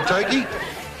hold of the turkey,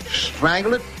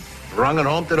 strangle it, brung it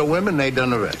home to the women, they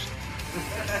done the rest.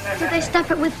 Did they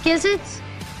stuff it with gizzards?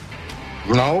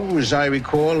 No, as I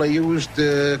recall, they used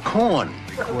corn,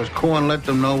 because corn let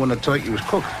them know when the turkey was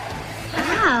cooked.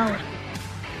 How?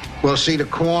 Well, see, the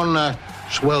corn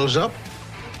swells up,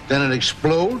 then it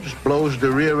explodes, blows the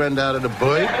rear end out of the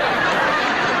bird.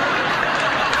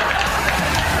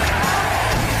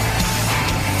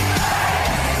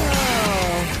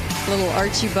 Oh, little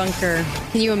Archie Bunker.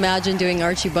 Can you imagine doing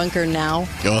Archie Bunker now?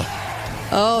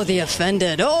 Oh, the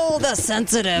offended. Oh, the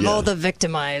sensitive. Yeah. Oh, the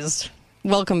victimized.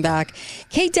 Welcome back.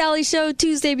 Kate Daly Show,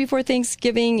 Tuesday before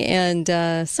Thanksgiving, and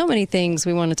so many things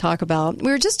we want to talk about.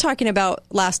 We were just talking about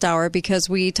last hour because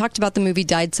we talked about the movie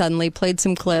Died Suddenly, played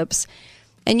some clips,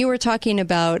 And you were talking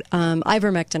about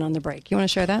ivermectin on the break. You want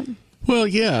to share that? Well,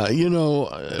 yeah,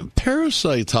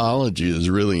 parasitology is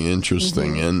really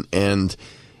interesting, and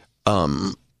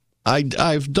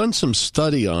I've done some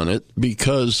study on it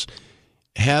because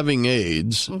having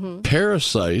AIDS,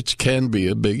 parasites can be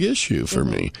a big issue for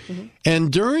me.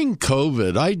 And during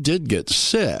COVID, I did get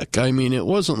sick. I mean, it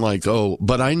wasn't like,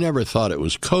 but I never thought it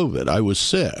was COVID. I was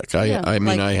sick. I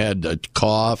had a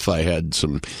cough. I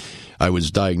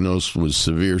was diagnosed with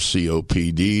severe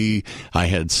COPD. I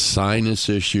had sinus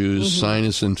issues,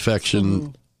 sinus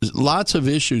infection, lots of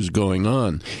issues going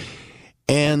on.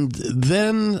 And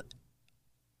then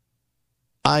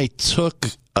I took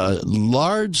a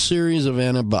large series of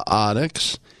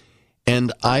antibiotics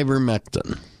and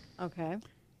ivermectin. Okay.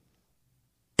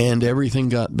 And everything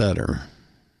got better.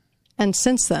 And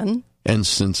since then?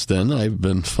 I've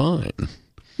been fine.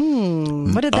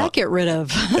 What did that get rid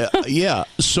of? Yeah.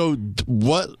 So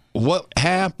what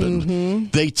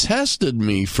happened? They tested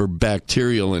me for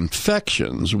bacterial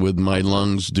infections with my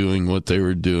lungs doing what they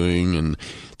were doing, and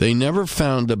they never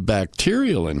found a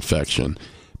bacterial infection,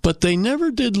 but they never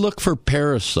did look for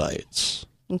parasites.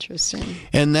 Interesting.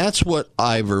 And that's what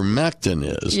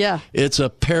ivermectin is. Yeah. It's a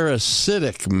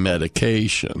parasitic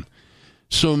medication.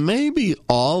 So maybe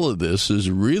all of this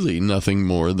is really nothing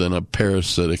more than a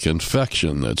parasitic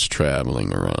infection that's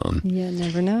traveling around. You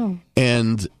never know.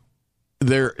 And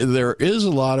there is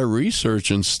a lot of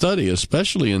research and study,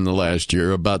 especially in the last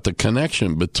year, about the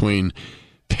connection between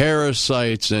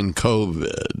parasites and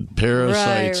COVID,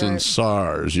 parasites and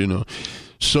SARS,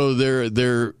 So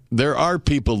there are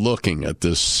people looking at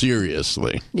this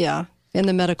seriously. Yeah. In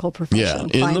the medical profession.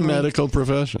 Yeah, in the medical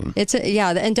profession.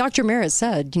 And Dr. Merritt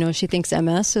said, she thinks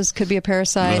MS could be a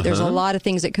parasite. There's a lot of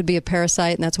things that could be a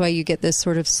parasite, and that's why you get this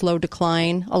sort of slow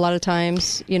decline a lot of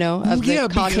times, of the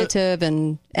cognitive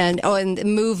and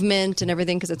movement and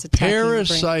everything, because it's attacking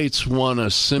parasites want a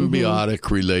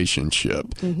symbiotic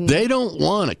relationship. They don't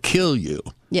want to kill you.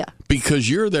 Yeah. Because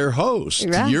you're their host.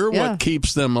 Right. You're what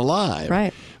keeps them alive.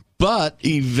 Right. But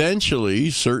eventually,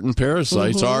 certain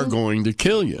parasites are going to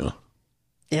kill you.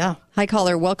 Yeah. Hi,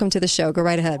 caller. Welcome to the show. Go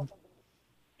right ahead.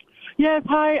 Yes.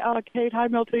 Hi, Kate. Hi,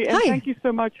 Milty. And thank you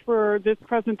so much for this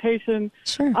presentation.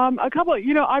 Sure. A couple,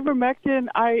 ivermectin,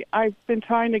 I've been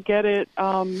trying to get it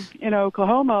in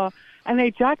Oklahoma, and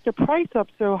they jacked the price up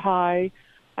so high.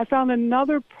 I found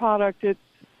another product.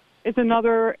 It's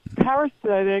another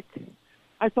parasitic.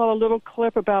 I saw a little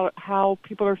clip about how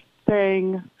people are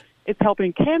saying it's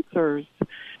helping cancers.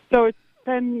 So it's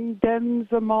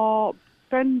fendenzimol,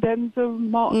 something.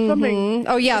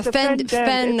 Oh, yeah, it's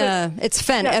it's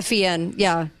fen, F-E-N,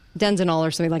 yeah, Denzenol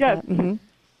or something like that.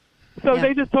 So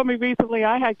they just told me recently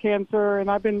I had cancer,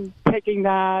 and I've been taking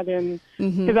that, and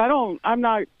because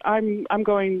I'm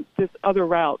going this other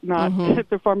route, not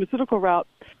the pharmaceutical route.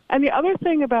 And the other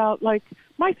thing about, my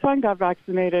son got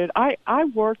vaccinated. I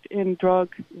worked in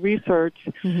drug research,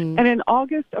 and in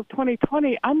August of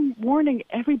 2020, I'm warning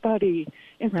everybody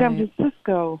in San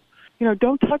Francisco,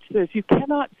 don't touch this. You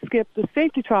cannot skip the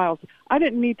safety trials. I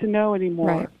didn't need to know anymore.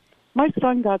 Right. My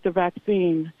son got the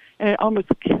vaccine, and it almost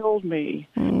killed me.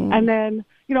 And then,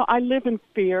 I live in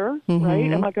fear,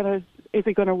 right? Is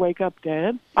he going to wake up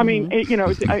dead? I mean,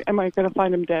 am I going to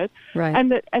find him dead? Right.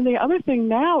 And the other thing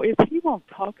now is he won't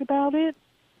talk about it,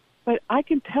 but I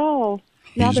can tell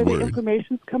now that the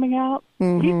information's coming out,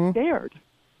 he's scared.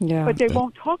 Yeah. But they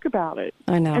won't talk about it.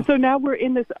 I know. And so now we're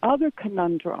in this other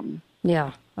conundrum.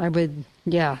 Yeah, I would.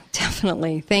 Yeah,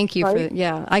 definitely. Thank you for.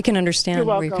 Yeah, I can understand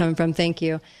where you're coming from. Thank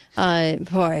you.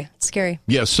 Boy, it's scary.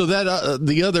 Yeah. So that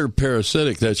the other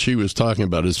parasitic that she was talking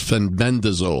about is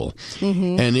fenbendazole,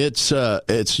 and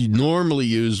it's normally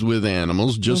used with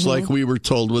animals, just like we were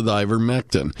told with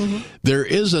ivermectin. There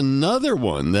is another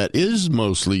one that is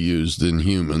mostly used in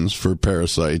humans for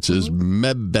parasites is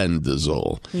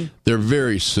mebendazole. They're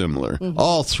very similar.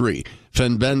 All three.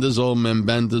 Fenbendazole,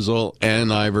 membendazole,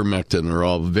 and ivermectin are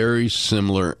all very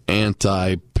similar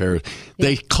anti-parasite.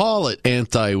 They call it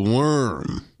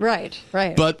anti-worm. Right.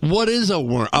 But what is a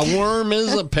worm? A worm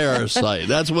is a parasite.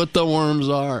 That's what the worms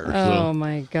are. Oh,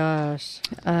 my gosh.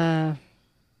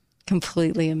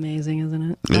 Completely amazing,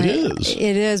 isn't it? It is.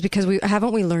 It is, because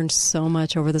haven't we learned so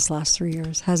much over this last 3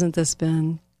 years? Hasn't this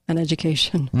been an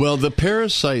education? Well, the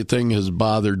parasite thing has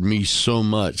bothered me so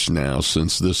much now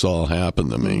since this all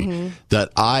happened to me that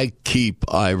I keep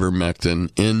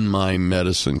ivermectin in my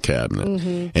medicine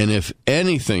cabinet. And if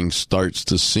anything starts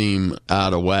to seem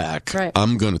out of whack,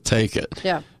 I'm going to take it.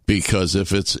 Yeah. Because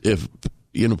if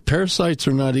parasites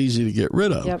are not easy to get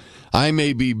rid of. Yep. I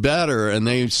may be better, and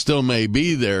they still may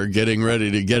be there getting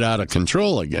ready to get out of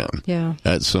control again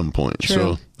at some point.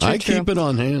 True. So keep it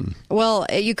on hand. Well,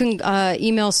 you can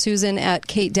email Susan at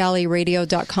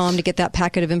katedalleyradio.com to get that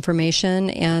packet of information,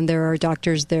 and there are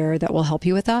doctors there that will help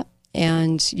you with that.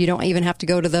 And you don't even have to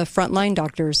go to the frontline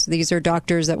doctors. These are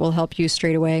doctors that will help you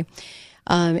straight away.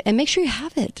 And make sure you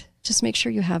have it. Just make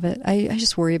sure you have it. I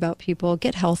just worry about people.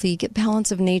 Get healthy, get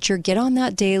balance of nature, get on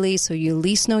that daily so you at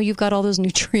least know you've got all those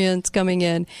nutrients coming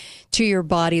in to your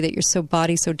body that your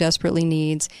body so desperately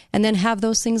needs. And then have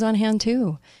those things on hand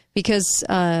too. Because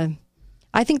I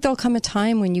think there'll come a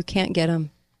time when you can't get them.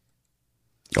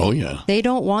 Oh, yeah. They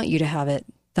don't want you to have it.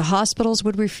 The hospitals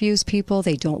would refuse people.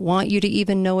 They don't want you to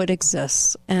even know it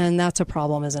exists. And that's a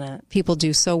problem, isn't it? People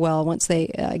do so well once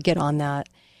they get on that.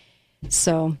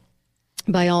 So...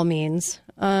 by all means,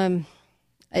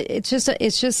 it's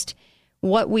just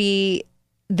what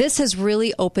this has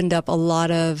really opened up a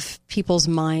lot of people's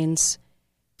minds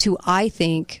to, I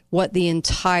think, what the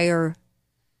entire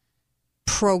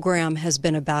program has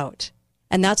been about.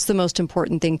 And that's the most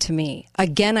important thing to me.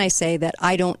 Again, I say that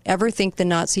I don't ever think the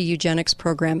Nazi eugenics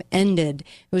program ended.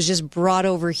 It was just brought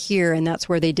over here, and that's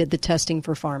where they did the testing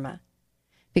for pharma.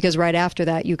 Because right after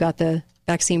that, you got the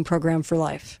vaccine program for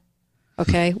life.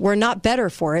 Okay, we're not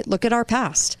better for it. Look at our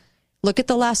past. Look at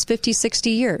the last 50, 60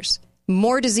 years.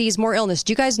 More disease, more illness.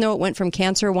 Do you guys know it went from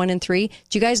cancer 1 in 3?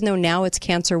 Do you guys know now it's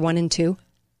cancer 1 in 2?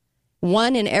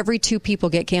 1 in every 2 people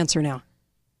get cancer now.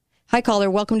 Hi, caller.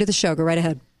 Welcome to the show. Go right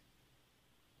ahead.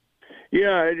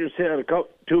 Yeah, I just had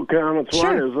 2 comments.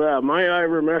 Sure. One is my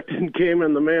ivermectin came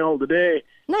in the mail today.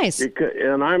 Nice.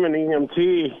 And I'm an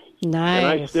EMT. Nice. And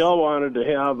I still wanted to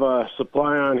have a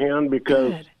supply on hand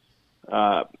because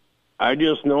I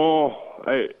just know,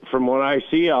 from what I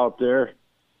see out there,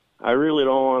 I really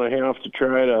don't want to have to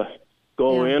try to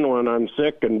go in when I'm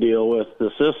sick and deal with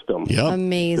the system. Yep.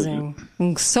 Amazing.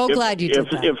 I'm so glad you did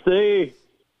that.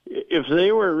 If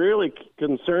they were really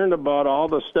concerned about all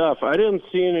the stuff, I didn't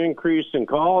see an increase in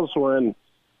calls when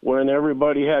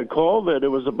everybody had COVID. It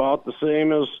was about the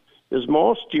same as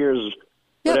most years.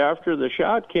 Yep. But after the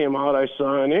shot came out, I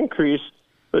saw an increase.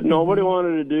 But nobody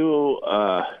wanted to do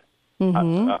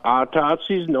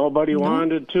autopsies. Nobody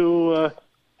wanted to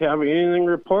have anything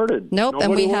reported. Nope. Nobody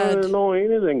and we wanted had to know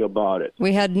anything about it.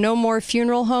 We had no more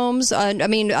funeral homes.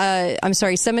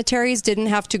 Cemeteries didn't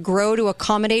have to grow to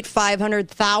accommodate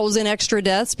 500,000 extra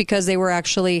deaths because they were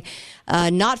actually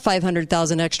not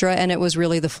 500,000 extra, and it was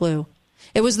really the flu.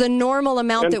 It was the normal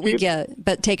amount that we get,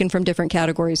 but taken from different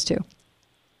categories too.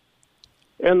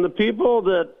 And the people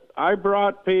that I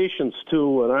brought patients to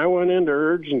when I went into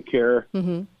urgent care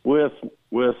with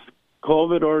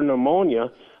COVID or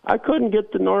pneumonia, I couldn't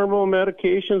get the normal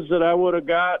medications that I would have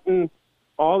gotten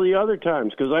all the other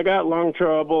times because I got lung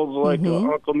troubles like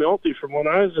Uncle Milty from when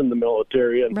I was in the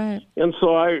military. And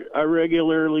so I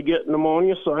regularly get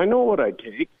pneumonia, so I know what I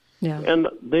take. Yeah. And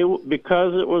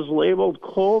because it was labeled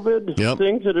COVID,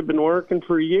 things that had been working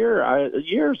for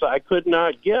years I could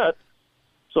not get.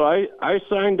 So I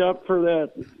signed up for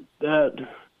the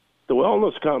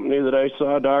wellness company that I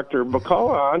saw Dr.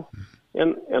 Bacall on,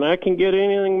 and I can get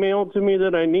anything mailed to me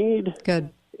that I need.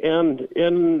 Good.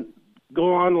 And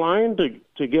go online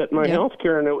to get my health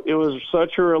care, and it was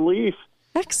such a relief.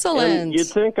 Excellent. And you'd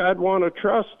think I'd want to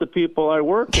trust the people I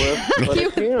work with, but you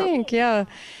I can't. would think, yeah.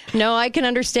 No, I can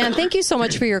understand. Thank you so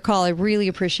much for your call. I really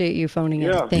appreciate you phoning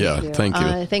in. Thank you. Thank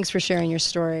you. Thanks for sharing your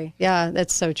story. Yeah,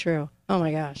 that's so true. Oh,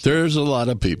 my gosh. There's a lot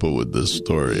of people with this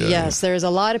story. Yes, there's a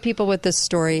lot of people with this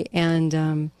story.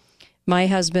 And my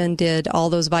husband did all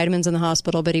those vitamins in the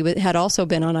hospital, but he had also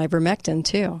been on ivermectin,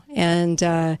 too, and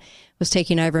was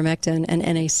taking ivermectin and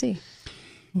NAC.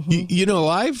 You know,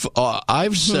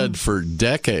 I've said for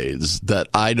decades that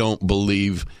I don't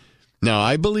believe. Now,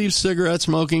 I believe cigarette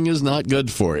smoking is not good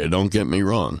for you. Don't get me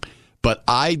wrong. But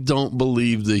I don't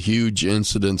believe the huge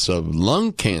incidence of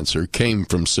lung cancer came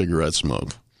from cigarette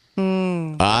smoke.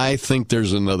 I think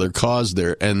there's another cause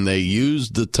there, and they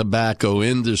used the tobacco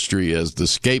industry as the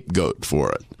scapegoat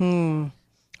for it.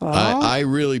 Well, I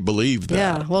really believe that.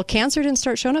 Yeah. Well, cancer didn't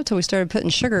start showing up until we started putting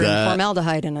sugar and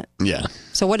formaldehyde in it. Yeah.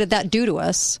 So what did that do to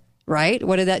us? Right?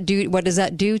 What did that do? What does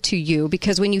that do to you?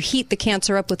 Because when you heat the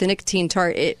cancer up with a nicotine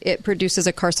tart, it produces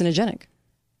a carcinogenic.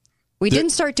 We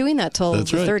didn't start doing that till the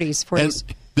 30s, 40s.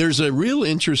 And there's a real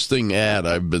interesting ad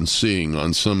I've been seeing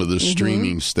on some of the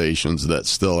streaming stations that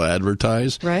still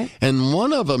advertise. Right. And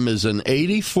one of them is an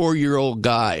 84-year-old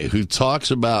guy who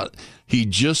talks about he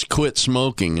just quit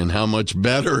smoking and how much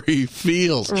better he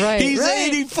feels. Right, He's right.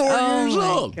 84 years old.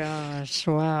 Oh, my gosh.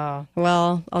 Wow.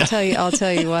 Well, I'll tell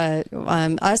you what.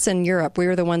 Us in Europe, we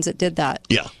were the ones that did that.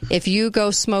 Yeah. If you go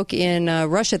smoke in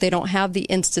Russia, they don't have the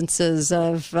instances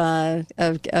of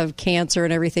cancer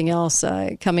and everything else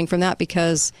coming from that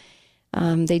because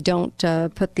they don't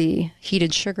put the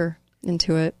heated sugar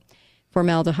into it,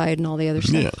 formaldehyde and all the other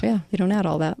stuff. Yeah, they don't add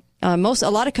all that. A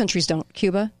lot of countries don't.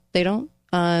 Cuba, they don't.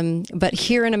 But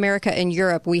here in America and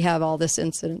Europe, we have all this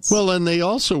incidence. Well, and they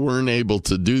also weren't able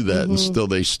to do that until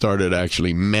they started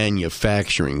actually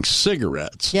manufacturing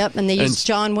cigarettes. Yep, and they used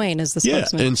John Wayne as the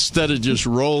spokesman. Yeah, instead of just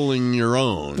rolling your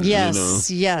own.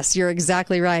 Yes, yes, you're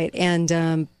exactly right.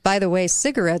 And by the way,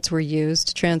 cigarettes were used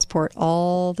to transport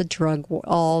all the drug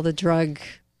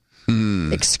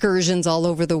excursions all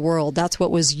over the world. That's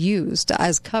what was used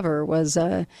as cover was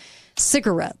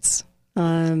cigarettes.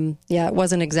 It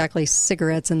wasn't exactly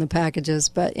cigarettes in the packages,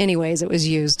 but anyways, it was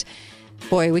used.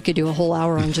 Boy, we could do a whole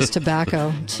hour on just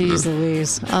tobacco. Jeez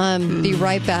Louise. Be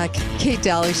right back. Kate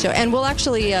Daly Show. And we'll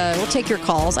actually, we'll take your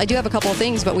calls. I do have a couple of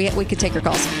things, but we could take your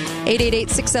calls.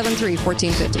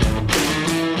 888-673-1450.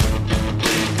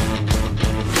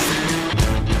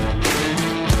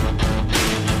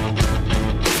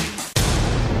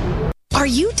 Are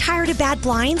you tired of bad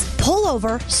blinds? Pull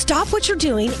over, stop what you're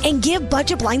doing, and give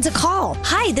Budget Blinds a call.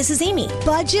 Hi, this is Amy.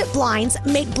 Budget Blinds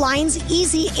make blinds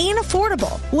easy and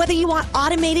affordable. Whether you want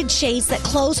automated shades that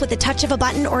close with the touch of a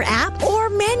button or app,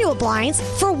 or manual blinds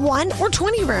for 1 or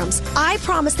 20 rooms, I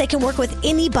promise they can work with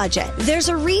any budget. There's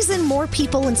a reason more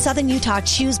people in Southern Utah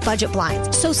choose Budget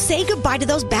Blinds. So say goodbye to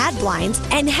those bad blinds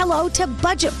and hello to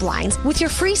Budget Blinds with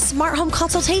your free smart home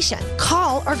consultation.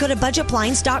 Call or go to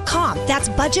budgetblinds.com. That's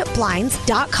budgetblinds.com.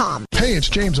 Hey, it's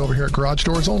James over here at Garage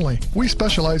Doors Only. We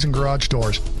specialize in garage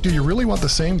doors. Do you really want the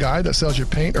same guy that sells you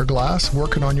paint or glass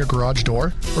working on your garage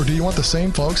door? Or do you want the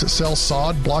same folks that sell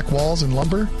sod, block walls, and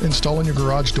lumber installing your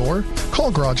garage door?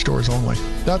 Call Garage Doors Only.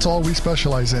 That's all we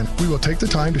specialize in. We will take the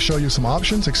time to show you some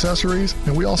options, accessories,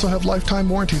 and we also have lifetime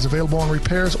warranties available on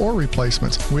repairs or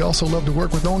replacements. We also love to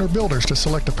work with owner builders to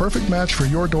select a perfect match for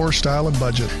your door style and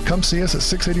budget. Come see us at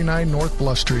 689 North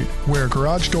Bluff Street, where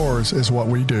garage doors is what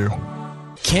we do.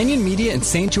 Canyon Media and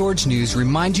St. George News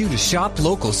remind you to shop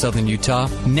local, Southern Utah.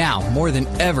 Now, more than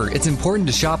ever, it's important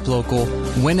to shop local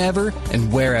whenever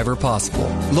and wherever possible.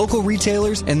 Local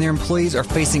retailers and their employees are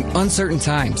facing uncertain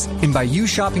times, and by you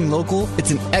shopping local,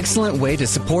 it's an excellent way to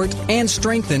support and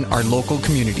strengthen our local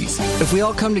communities. If we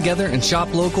all come together and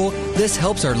shop local, this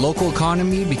helps our local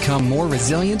economy become more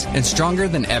resilient and stronger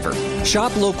than ever.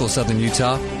 Shop local, Southern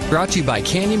Utah. Brought to you by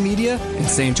Canyon Media and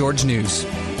St. George News.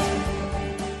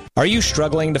 Are you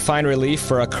struggling to find relief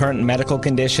for a current medical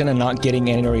condition and not getting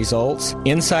any results?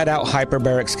 Inside Out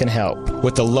Hyperbarics can help.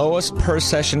 With the lowest per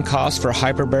session cost for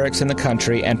hyperbarics in the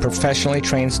country and professionally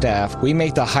trained staff, we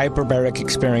make the hyperbaric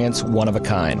experience one of a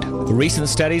kind. Recent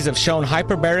studies have shown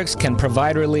hyperbarics can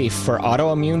provide relief for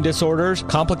autoimmune disorders,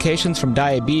 complications from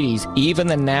diabetes, even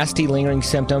the nasty lingering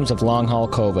symptoms of long-haul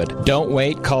COVID. Don't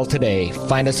wait, call today.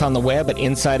 Find us on the web at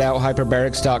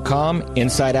InsideOutHyperbarics.com.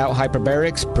 Inside Out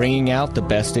Hyperbarics, bringing out the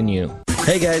best in you.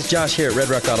 Hey guys, Josh here at Red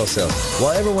Rock Auto Sales.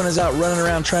 While everyone is out running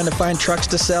around trying to find trucks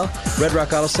to sell, Red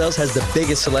Rock Auto Sales has the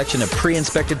biggest selection of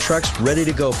pre-inspected trucks ready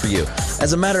to go for you.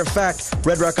 As a matter of fact,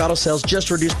 Red Rock Auto Sales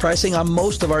just reduced pricing on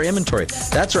most of our inventory.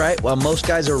 That's right, while most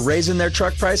guys are raising their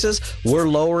truck prices, we're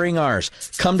lowering ours.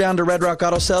 Come down to Red Rock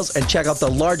Auto Sales and check out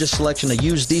the largest selection of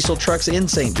used diesel trucks in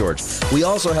St. George. We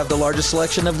also have the largest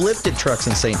selection of lifted trucks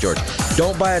in St. George.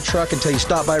 Don't buy a truck until you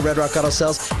stop by Red Rock Auto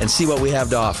Sales and see what we have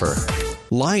to offer.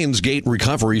 Lionsgate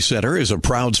Recovery Center is a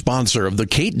proud sponsor of the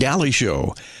Kate Daly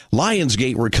Show.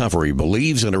 Lionsgate Recovery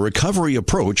believes in a recovery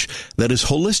approach that is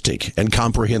holistic and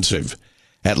comprehensive.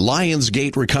 At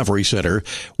Lionsgate Recovery Center,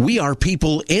 we are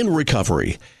people in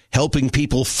recovery, helping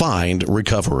people find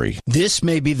recovery. This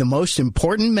may be the most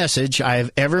important message I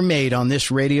have ever made on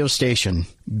this radio station.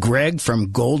 Greg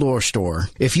from Gold Ore Store.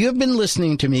 If you have been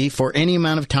listening to me for any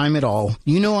amount of time at all,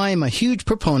 you know I am a huge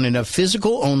proponent of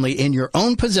physical only in your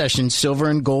own possession silver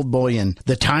and gold bullion.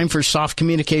 The time for soft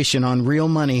communication on real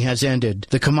money has ended.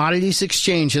 The commodities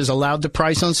exchange has allowed the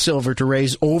price on silver to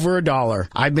raise over $1.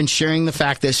 I've been sharing the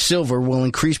fact that silver will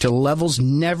increase to levels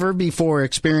never before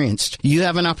experienced. You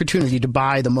have an opportunity to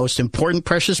buy the most important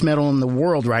precious metal in the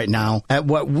world right now at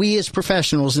what we as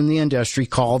professionals in the industry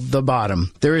call the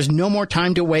bottom. There is no more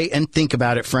time to to wait and think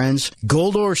about it, friends.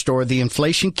 Gold Ore Store, the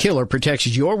inflation killer, protects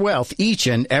your wealth each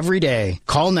and every day.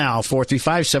 Call now,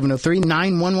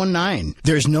 435-703-9119.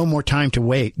 There's no more time to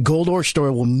wait. Gold Ore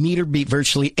Store will meet or beat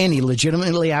virtually any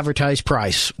legitimately advertised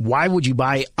price. Why would you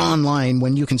buy online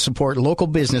when you can support local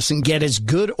business and get as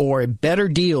good or a better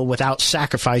deal without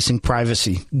sacrificing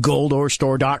privacy?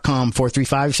 GoldOreStore.com,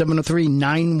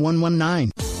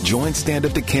 435-703-9119. Join Stand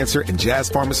Up to Cancer and Jazz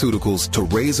Pharmaceuticals to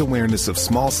raise awareness of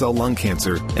small cell lung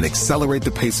cancer and accelerate the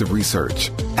pace of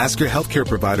research. Ask your healthcare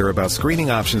provider about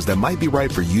screening options that might be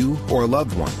right for you or a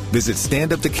loved one. Visit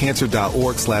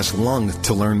standuptocancer.org/lung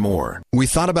to learn more. We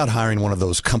thought about hiring one of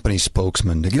those company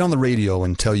spokesmen to get on the radio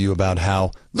and tell you about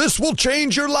how this will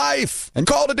change your life and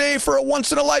call today for a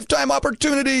once-in-a-lifetime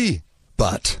opportunity.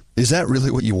 But is that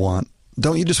really what you want?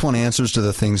 Don't you just want answers to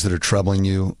the things that are troubling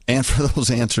you, and for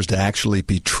those answers to actually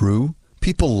be true?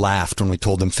 People laughed when we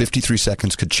told them 53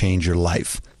 seconds could change your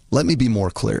life. Let me be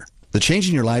more clear. The change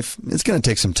in your life, it's going to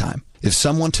take some time. If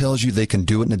someone tells you they can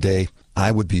do it in a day,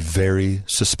 I would be very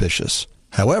suspicious.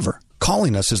 However,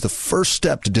 calling us is the first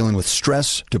step to dealing with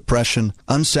stress, depression,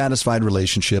 unsatisfied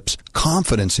relationships,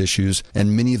 confidence issues,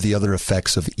 and many of the other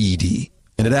effects of ED.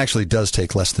 And it actually does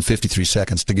take less than 53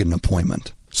 seconds to get an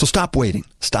appointment. So stop waiting.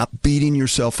 Stop beating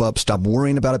yourself up. Stop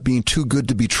worrying about it being too good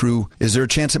to be true. Is there a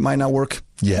chance it might not work?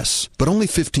 Yes, but only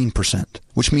 15%,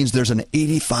 which means there's an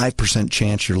 85%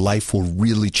 chance your life will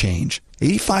really change.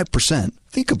 85%.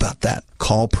 Think about that.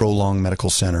 Call Prolong Medical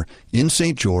Center in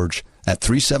St. George at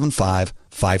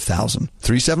 375-5000.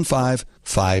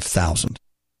 375-5000.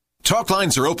 Talk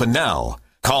lines are open now.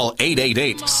 Call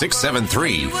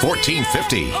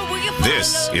 888-673-1450.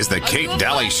 This is the Kate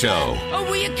Daly Show.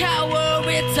 Oh, we a coward,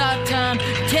 it's our time.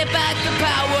 Take back the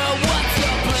power. What's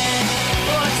your plan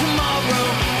for tomorrow?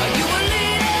 Are you a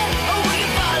leader or will you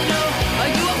follow? Are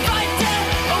you a fighter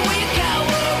or will you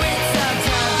cower? It's our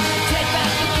time. Take back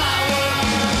the power.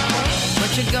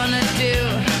 What you gonna do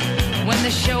when they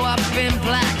show up in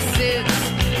black suits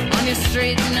on your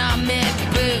street in army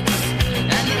boots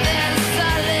and then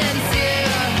silence you?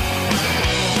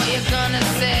 What you gonna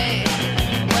say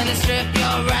when they strip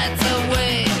your rights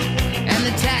away and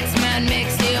the tax man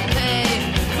makes you pay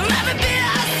for every bit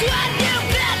of sweat you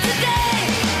bled today?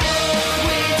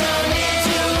 We don't need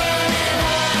to run and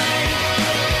hide.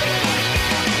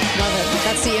 Love it.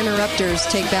 That's the Interrupters.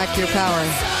 Take back your power.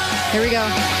 Here we go.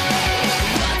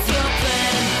 What's your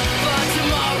plan for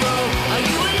tomorrow? Are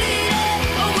you a leader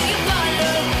or will you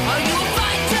follow? Are you a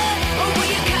fighter or will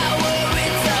you cower?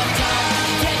 It's our time.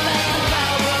 Take back the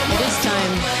power. It is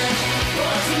time.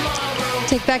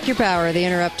 Take back your power, the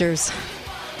Interrupters.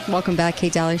 Welcome back,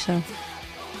 Kate Daly Show.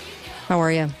 How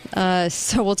are you?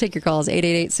 So we'll take your calls,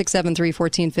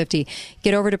 888-673-1450.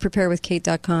 Get over to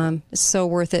preparewithkate.com. It's so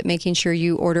worth it, making sure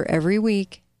you order every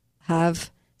week,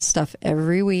 have stuff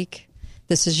every week.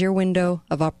 This is your window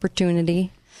of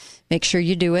opportunity. Make sure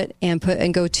you do it and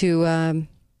go to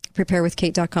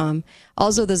preparewithkate.com.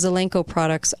 Also, the Zelenko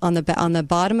products on the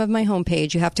bottom of my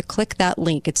homepage. You have to click that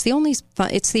link. It's the only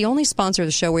sponsor of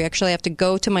the show where you actually have to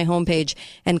go to my homepage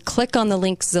and click on the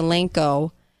link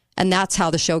Zelenko, and that's how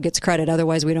the show gets credit.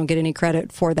 Otherwise, we don't get any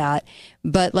credit for that.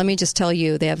 But let me just tell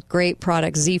you, they have great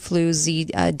products: Z-Flu,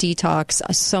 Detox,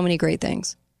 so many great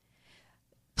things.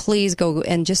 Please go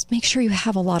and just make sure you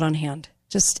have a lot on hand.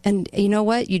 And you know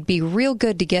what? You'd be real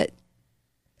good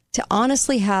to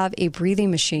honestly have a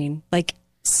breathing machine, like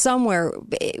somewhere,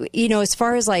 as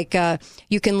far as like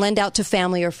you can lend out to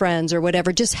family or friends or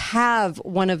whatever. Just have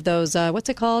one of those, what's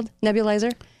it called?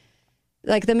 Nebulizer?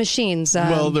 Like the machines.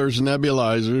 Well, there's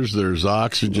nebulizers, there's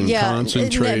oxygen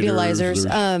concentrators.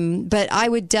 Nebulizers. But I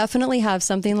would definitely have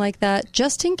something like that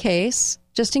just in case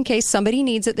somebody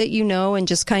needs it that you know, and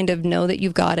just kind of know that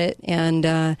you've got it. And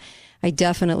I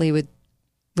definitely would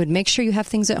make sure you have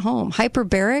things at home.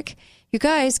 Hyperbaric. You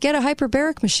guys, get a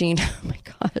hyperbaric machine. Oh my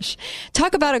gosh.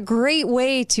 Talk about a great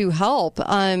way to help,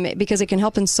 because it can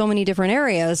help in so many different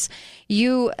areas.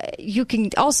 You can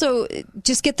also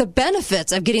just get the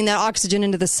benefits of getting that oxygen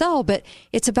into the cell, but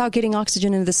it's about getting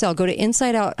oxygen into the cell. Go to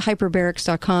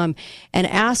InsideOutHyperbarics.com and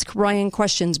ask Ryan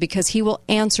questions, because he will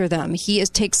answer them. He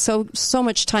takes so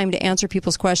much time to answer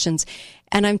people's questions.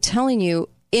 And I'm telling you,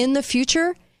 in the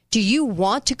future, do you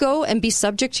want to go and be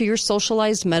subject to your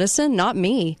socialized medicine? Not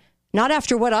me. Not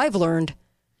after what I've learned.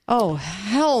 Oh,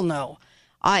 hell no.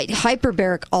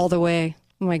 Hyperbaric all the way.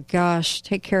 Oh, my gosh.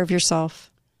 Take care of yourself.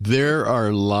 There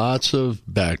are lots of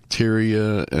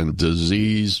bacteria and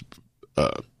disease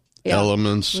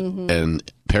elements and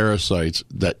parasites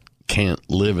that can't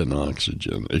live in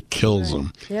oxygen. It kills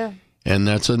them. Yeah. And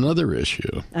that's another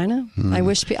issue. I know. I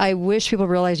wish people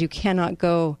realize you cannot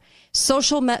go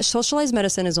Socialized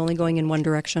medicine is only going in one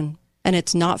direction, and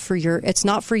it's not for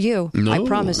you. No. I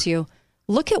promise you.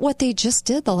 Look at what they just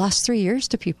did the last 3 years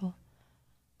to people.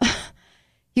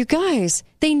 You guys,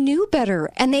 they knew better,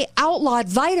 and they outlawed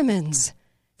vitamins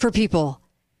for people.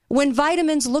 When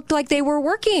vitamins looked like they were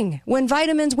working, when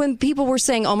people were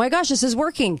saying, oh my gosh, this is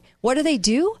working, what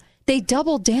do? They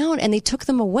doubled down and they took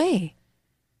them away.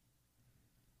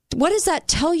 What does that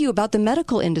tell you about the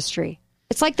medical industry?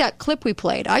 It's like that clip we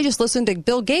played. I just listened to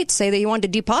Bill Gates say that he wanted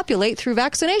to depopulate through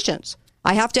vaccinations.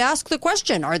 I have to ask the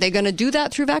question, are they going to do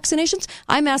that through vaccinations?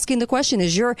 I'm asking the question,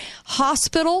 is your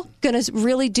hospital going to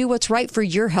really do what's right for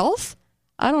your health?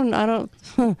 I don't,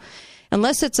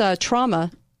 unless it's a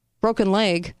trauma, broken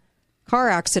leg, car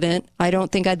accident, I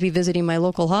don't think I'd be visiting my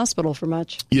local hospital for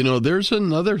much. You know, there's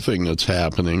another thing that's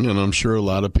happening, and I'm sure a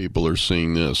lot of people are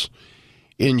seeing this.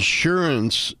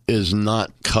 Insurance is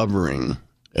not covering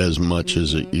as much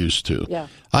as it used to. Yeah.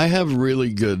 I have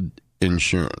really good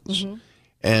insurance.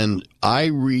 And I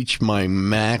reach my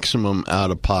maximum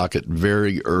out-of-pocket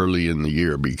very early in the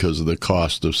year because of the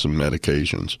cost of some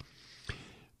medications.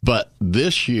 But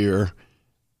this year,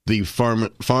 the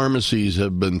pharmacies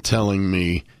have been telling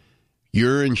me,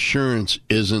 your insurance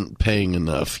isn't paying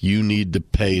enough. You need to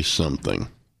pay something.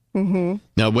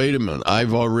 Now, wait a minute.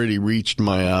 I've already reached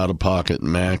my out-of-pocket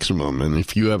maximum, and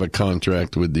if you have a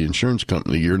contract with the insurance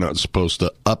company, you're not supposed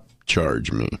to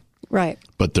upcharge me. Right.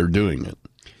 But they're doing it.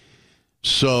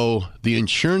 So the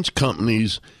insurance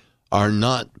companies are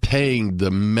not paying the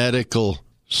medical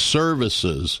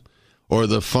services or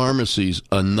the pharmacies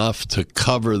enough to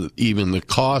cover even the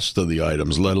cost of the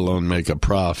items, let alone make a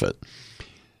profit.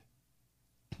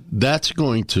 That's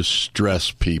going to stress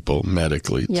people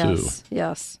medically, too.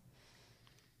 Yes.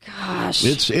 Gosh.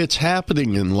 It's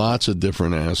happening in lots of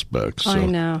different aspects. So.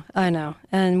 I know.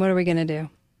 And what are we going to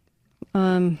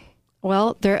do?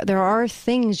 Well, there are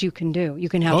things you can do. You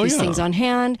can have these things on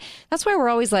hand. That's why we're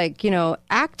always like,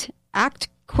 act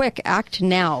quick, act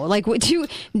now. Like,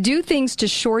 do things to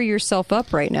shore yourself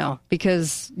up right now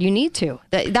because you need to.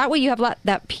 That way you have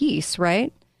that peace,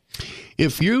 right?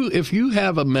 If you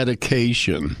have a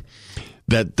medication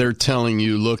that they're telling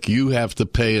you, look, you have to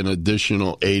pay an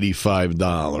additional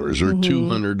 $85 or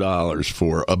 $200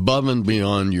 for above and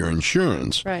beyond your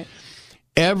insurance. Right.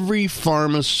 Every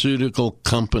pharmaceutical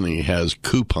company has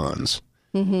coupons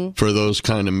for those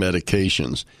kind of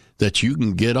medications that you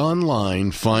can get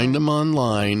online, find them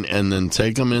online, and then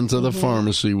take them into the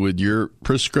pharmacy with your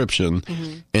prescription,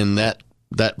 and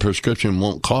that prescription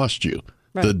won't cost you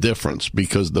the difference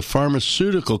because the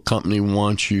pharmaceutical company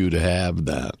wants you to have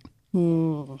that.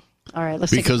 All right,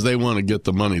 because they want to get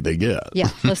the money they get. Yeah,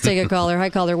 let's take a caller. Hi,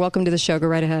 caller. Welcome to the show. Go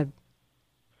right ahead.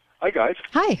 Hi, guys.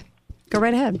 Hi. Go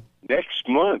right ahead. Next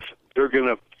month, they're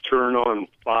going to turn on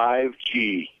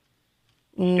 5G.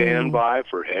 Stand by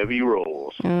for heavy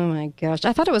rolls. Oh, my gosh.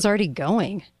 I thought it was already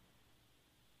going.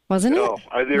 Wasn't it? No,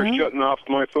 they're shutting off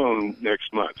my phone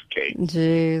next month, Kate.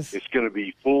 Jeez. It's going to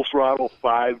be full throttle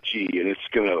 5G, and it's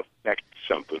going to affect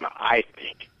something, I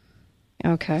think.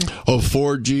 Okay. Oh,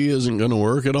 4G isn't going to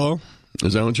work at all?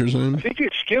 Is that what you're saying? I think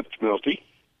it skipped, Milty.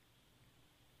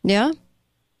 Yeah?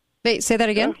 Wait, say that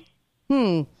again?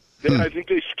 Yeah, I think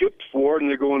they skipped 4, and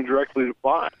they're going directly to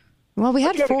 5. Well, we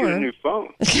had 4. Get a new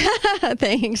phone.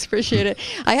 Thanks, appreciate it.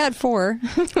 I had 4.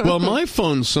 Well, my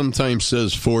phone sometimes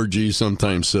says 4G,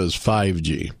 sometimes says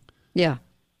 5G. Yeah.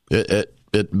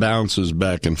 It bounces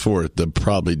back and forth,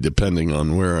 probably depending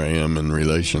on where I am in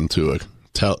relation to a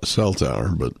cell tower.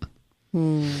 But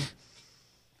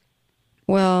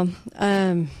well,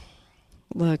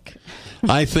 look.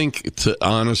 I think,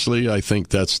 honestly,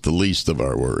 that's the least of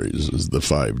our worries is the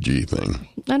 5G thing.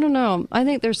 I don't know. I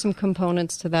think there's some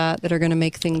components to that are going to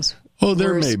make things Oh,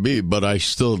 there worse. may be, but I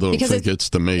still don't think it's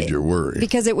the major worry.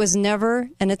 Because it was never,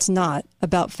 and it's not,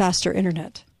 about faster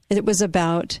internet. It was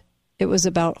about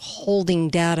holding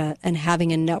data and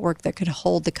having a network that could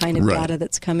hold the kind of data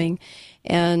that's coming.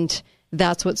 And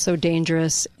that's what's so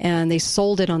dangerous. And they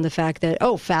sold it on the fact that,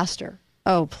 faster.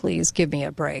 Oh, please give me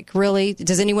a break. Really?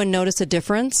 Does anyone notice a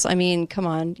difference? I mean, come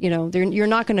on. You're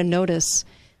not going to notice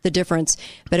the difference,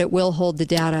 but it will hold the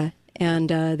data. And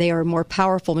they are more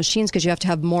powerful machines because you have to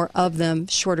have more of them,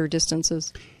 shorter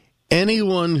distances.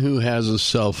 Anyone who has a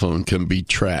cell phone can be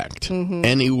tracked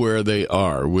anywhere they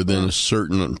are within a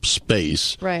certain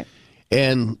space. Right.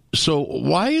 And so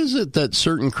why is it that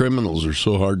certain criminals are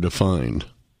so hard to find?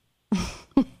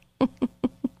 Do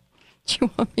you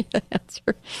want me to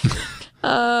answer?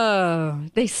 Oh,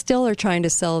 they still are trying to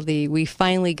sell we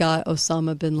finally got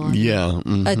Osama bin Laden. Yeah.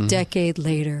 A decade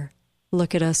later.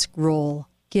 Look at us roll.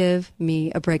 Give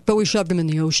me a break. But we shoved him in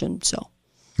the ocean, so.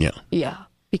 Yeah. Yeah.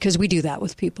 because we do that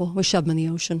with people. We shove them in the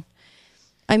ocean.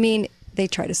 I mean, they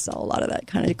try to sell a lot of that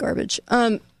kind of garbage.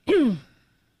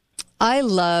 I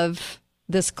love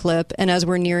this clip, and as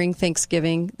we're nearing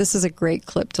Thanksgiving, this is a great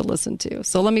clip to listen to.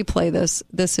 So let me play this.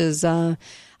 This is, I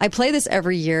play this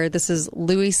every year. This is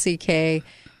Louis C.K.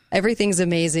 Everything's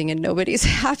amazing and nobody's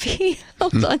happy.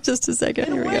 Hold on just a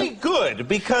second. Here we go. Good,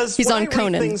 because he's when on I read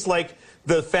Conan. things like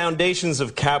the foundations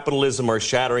of capitalism are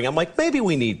shattering, I'm like, maybe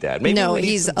we need that. Maybe No, we need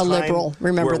he's some a time liberal.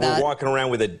 Remember where that. We're walking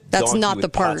around with a That's donkey not with the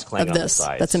part pots clang of on the this.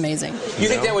 sides. That's amazing. You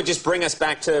think that would just bring us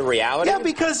back to reality? Yeah,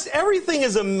 because everything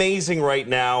is amazing right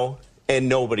now and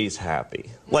nobody's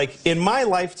happy. Like, in my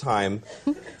lifetime,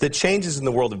 the changes in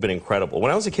the world have been incredible.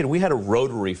 When I was a kid, we had a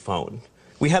rotary phone.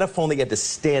 We had a phone that you had to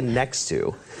stand next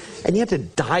to, and you had to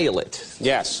dial it.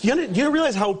 Yes. You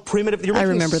realize how primitive... You're I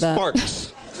making remember that.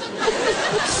 sparks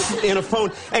in a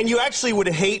phone. And you actually would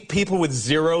hate people with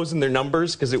zeros in their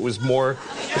numbers because it was more...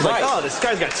 It was like, oh, this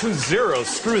guy's got 2 zeros.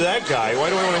 Screw that guy. Why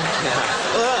do I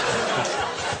want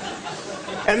to...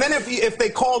 And then if they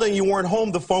called and you weren't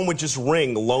home, the phone would just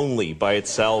ring lonely by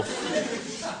itself.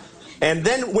 And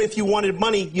then if you wanted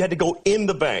money, you had to go in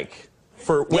the bank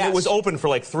for when it was open for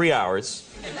like 3 hours.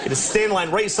 You had to stand in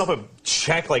line, write yourself a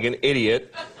check like an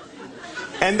idiot.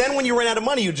 And then when you ran out of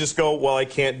money, you just go, well, I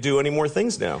can't do any more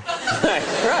things now. Right.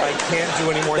 I can't do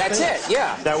any more things. That's it,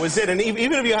 yeah. That was it. And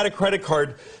even if you had a credit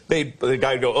card, the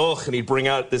guy would go, ugh, and he'd bring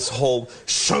out this whole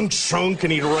shunk,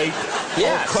 and he'd write,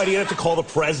 you'd have to call the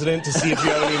president to see if you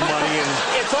had any money. And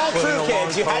it's all true,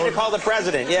 kids. You had to call the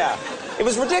president, yeah. It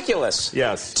was ridiculous.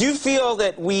 Yes. Do you feel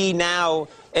that we now,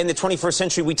 in the 21st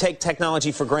century, we take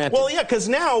technology for granted? Well, yeah, because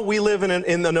now we live in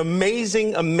an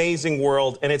amazing, amazing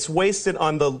world, and it's wasted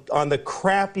on the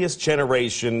crappiest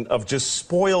generation of just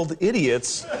spoiled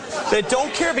idiots that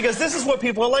don't care, because this is what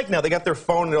people are like now. They got their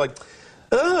phone, and they're like,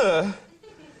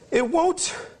 it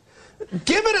won't...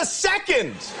 Give it a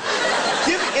second.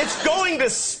 It's going to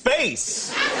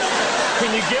space.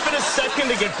 Can you give it a second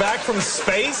to get back from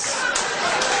space?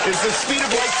 Is the speed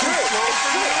of light too slow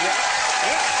for you?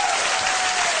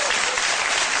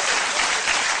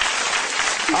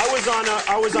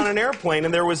 I was on an airplane,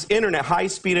 and there was internet,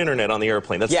 high-speed internet on the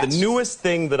airplane. That's the newest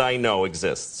thing that I know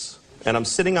exists. And I'm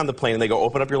sitting on the plane, and they go,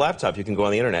 open up your laptop. You can go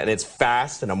on the internet. And it's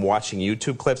fast, and I'm watching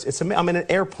YouTube clips. I'm in an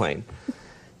airplane.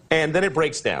 And then it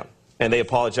breaks down. And they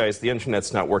apologize, the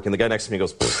internet's not working. The guy next to me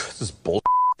goes, this is bull.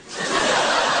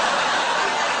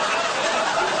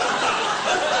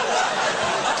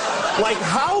 Like,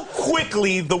 how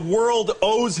quickly the world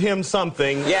owes him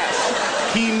something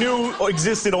he knew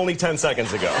existed only 10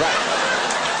 seconds ago.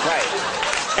 Right.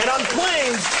 And on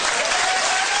planes,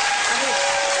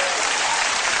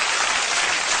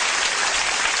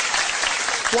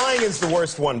 flying is the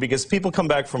worst one, because people come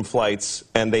back from flights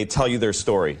and they tell you their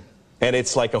story. And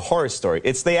it's like a horror story.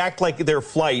 They act like their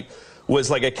flight was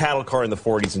like a cattle car in the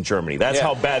 40s in Germany. That's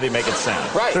how bad they make it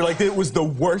sound. Right. They're like, it was the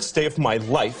worst day of my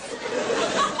life.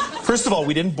 First of all,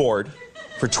 we didn't board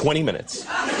for 20 minutes.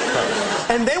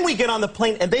 And then we get on the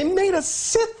plane, and they made us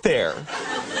sit there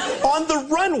on the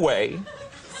runway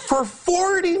for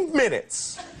 40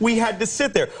 minutes. We had to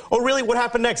sit there. Oh, really? What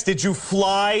happened next? Did you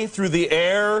fly through the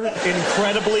air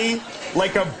incredibly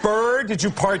like a bird? Did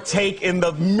you partake in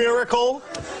the miracle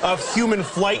of human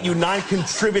flight, you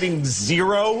non-contributing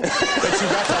zero? That you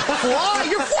got to fly?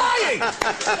 You're flying!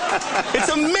 It's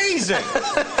amazing.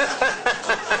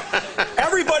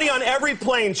 Everybody on every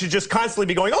plane should just constantly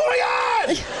be going, oh my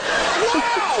God!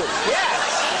 Wow!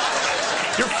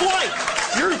 Yes! Your flight.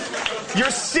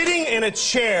 You're sitting in a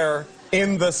chair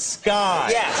in the sky.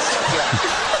 Yes.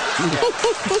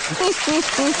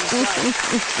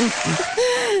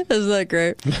 Isn't that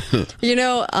great? You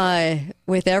know,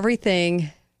 with everything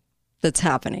that's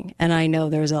happening, and I know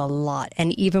there's a lot,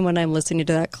 and even when I'm listening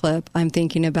to that clip, I'm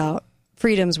thinking about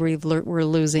freedoms we're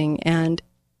losing and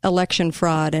election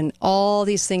fraud and all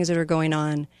these things that are going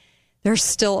on. There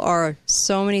still are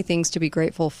so many things to be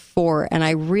grateful for, and I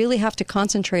really have to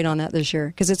concentrate on that this year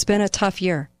because it's been a tough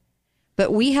year.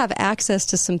 But we have access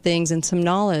to some things and some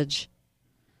knowledge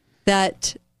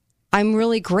that I'm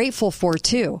really grateful for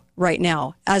too right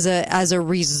now as a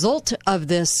result of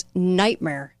this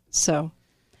nightmare. So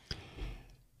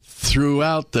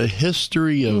throughout the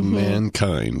history of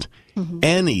mankind,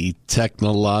 any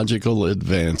technological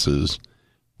advances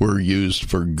were used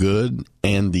for good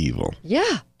and evil.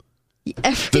 Yeah.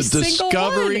 The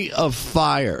discovery of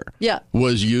fire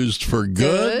was used for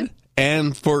good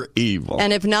and for evil.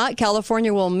 And if not,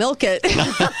 California will milk it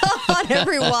on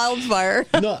every wildfire.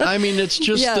 No, I mean, it's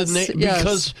just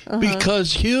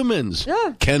because humans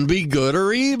can be good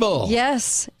or evil.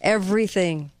 Yes,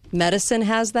 everything. Medicine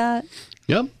has that.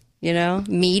 Yep. You know,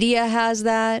 media has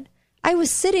that. I was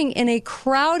sitting in a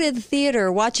crowded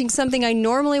theater watching something I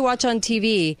normally watch on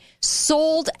TV,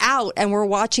 sold out, and we're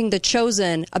watching The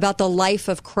Chosen about the life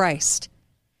of Christ.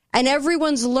 And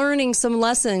everyone's learning some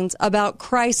lessons about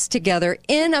Christ together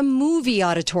in a movie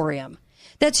auditorium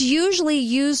that's usually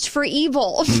used for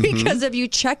evil. Because have you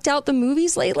checked out the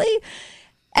movies lately?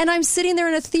 And I'm sitting there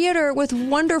in a theater with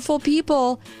wonderful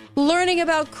people learning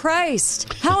about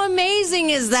Christ. How amazing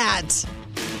is that?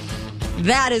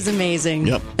 That is amazing.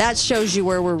 Yep. That shows you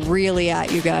where we're really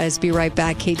at, you guys. Be right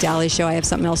back. Kate Daly Show. I have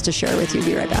something else to share with you.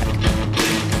 Be right back.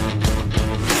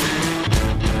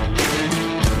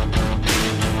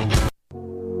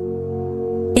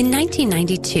 In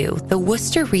 1992, the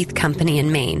Worcester Wreath Company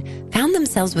in Maine found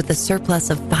themselves with a surplus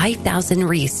of 5,000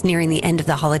 wreaths nearing the end of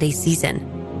the holiday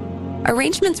season.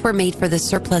 Arrangements were made for the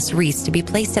surplus wreaths to be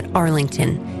placed at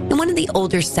Arlington, in one of the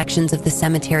older sections of the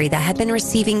cemetery that had been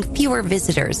receiving fewer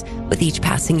visitors with each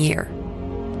passing year.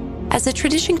 As the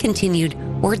tradition continued,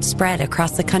 word spread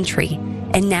across the country,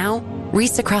 and now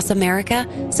Wreaths Across America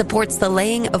supports the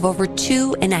laying of over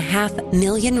 2.5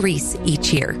 million wreaths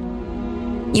each year.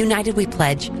 United We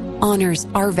Pledge honors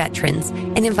our veterans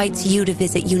and invites you to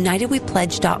visit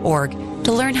unitedwepledge.org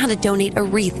to learn how to donate a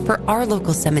wreath for our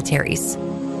local cemeteries.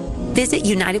 Visit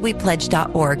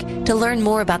unitedwepledge.org to learn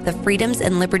more about the freedoms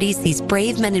and liberties these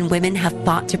brave men and women have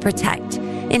fought to protect,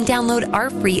 and download our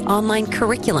free online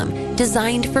curriculum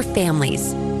designed for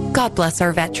families. God bless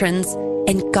our veterans,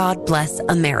 and God bless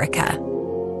America.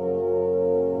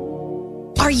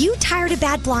 Are you tired of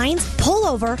bad blinds? Pull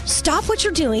over, stop what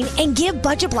you're doing, and give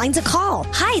Budget Blinds a call.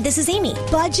 Hi, this is Amy.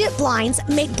 Budget Blinds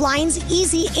make blinds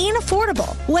easy and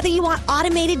affordable. Whether you want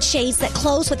automated shades that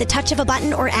close with the touch of a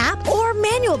button or app, or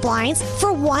manual blinds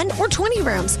for 1 or 20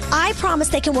 rooms, I promise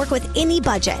they can work with any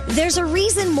budget. There's a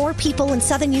reason more people in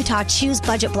Southern Utah choose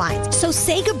Budget Blinds. So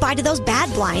say goodbye to those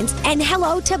bad blinds and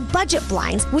hello to Budget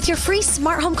Blinds with your free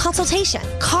smart home consultation.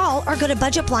 Call or go to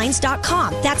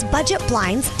budgetblinds.com. That's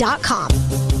budgetblinds.com.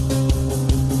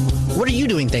 What are you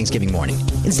doing Thanksgiving morning?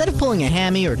 Instead of pulling a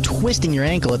hammy or twisting your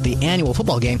ankle at the annual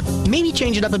football game, maybe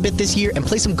change it up a bit this year and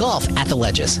play some golf at the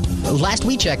Ledges. Last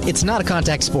we checked, it's not a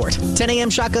contact sport. 10 a.m.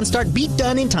 shotgun start, beat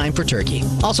done in time for turkey.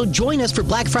 Also, join us for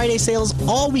Black Friday sales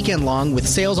all weekend long with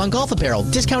sales on golf apparel,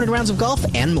 discounted rounds of golf,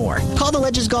 and more. Call the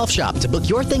Ledges Golf Shop to book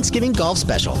your Thanksgiving golf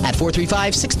special at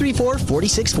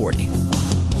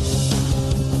 435-634-4640.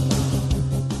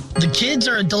 The kids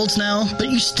are adults now, but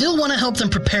you still want to help them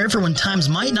prepare for when times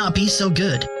might not be so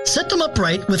good. Set them up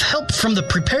right with help from the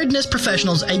preparedness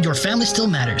professionals at Your Family Still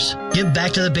Matters. Get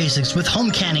back to the basics with home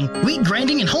canning, wheat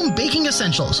grinding, and home baking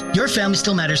essentials. Your Family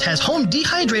Still Matters has home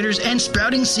dehydrators and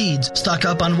sprouting seeds. Stock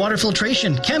up on water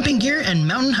filtration, camping gear, and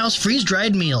Mountain House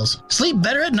freeze-dried meals. Sleep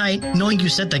better at night knowing you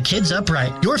set the kids up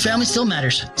right. Your Family Still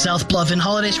Matters. South Bluff in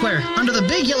Holiday Square, under the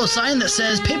big yellow sign that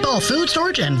says paintball food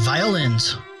storage and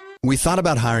violins. We thought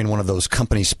about hiring one of those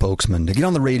company spokesmen to get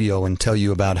on the radio and tell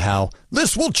you about how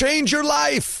this will change your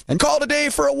life and call today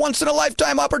for a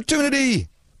once-in-a-lifetime opportunity.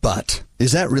 But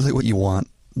is that really what you want?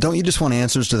 Don't you just want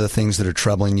answers to the things that are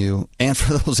troubling you and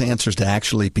for those answers to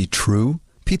actually be true?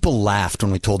 People laughed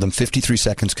when we told them 53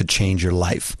 seconds could change your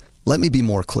life. Let me be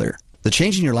more clear. The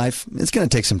change in your life, it's going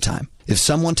to take some time. If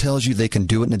someone tells you they can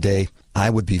do it in a day, I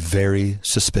would be very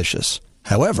suspicious.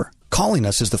 However, calling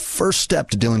us is the first step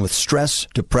to dealing with stress,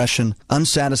 depression,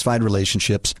 unsatisfied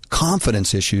relationships,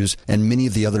 confidence issues, and many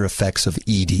of the other effects of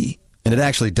ED. And it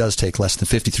actually does take less than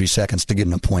 53 seconds to get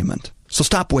an appointment. So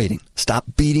stop waiting. Stop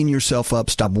beating yourself up.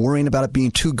 Stop worrying about it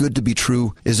being too good to be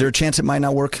true. Is there a chance it might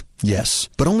not work? Yes,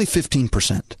 but only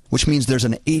 15%, which means there's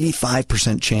an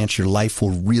 85% chance your life will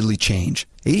really change.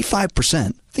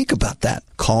 85%? Think about that.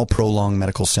 Call Prolong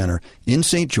Medical Center in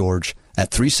St. George at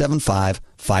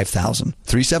 375-5000.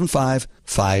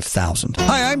 375-5000.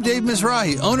 Hi, I'm Dave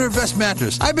Mizrahi, owner of Vest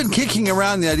Mattress. I've been kicking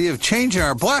around the idea of changing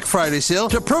our Black Friday sale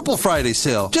to Purple Friday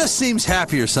sale. Just seems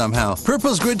happier somehow.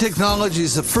 Purple's grid technology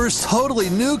is the first totally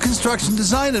new construction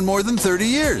design in more than 30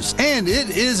 years. And it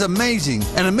is amazing.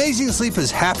 And amazing sleep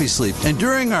is happy sleep. And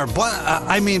during our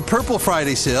Purple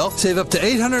Friday sale, save up to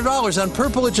 $800 on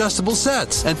Purple adjustable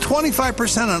sets and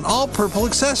 25% on all Purple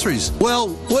accessories. Well,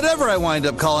 whatever I wind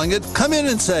up calling it, come in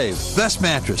and save. Vest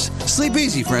Mattress. Sleep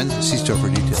easy, friends. See store for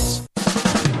details.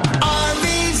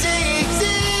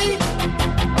 RVZZ,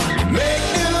 make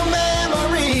new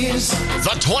memories.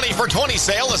 The 20 for 20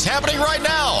 sale is happening right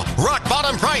now. Rock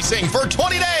bottom pricing for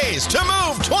 20 days to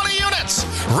move 20 units.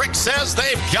 Rick says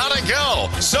they've got to go.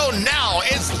 So now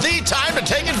is the time to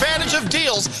take advantage of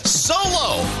deals so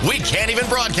low we can't even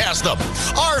broadcast them.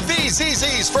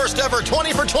 RVZZ's first ever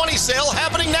 20 for 20 sale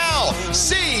happening now.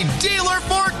 See dealer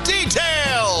for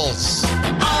details.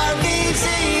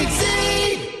 RVZZ.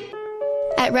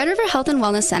 At Red River Health and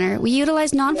Wellness Center, we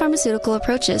utilize non-pharmaceutical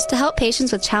approaches to help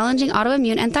patients with challenging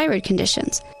autoimmune and thyroid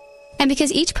conditions. And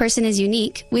because each person is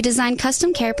unique, we design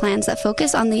custom care plans that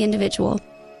focus on the individual.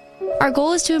 Our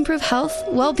goal is to improve health,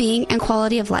 well-being, and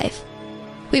quality of life.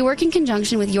 We work in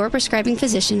conjunction with your prescribing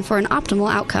physician for an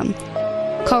optimal outcome.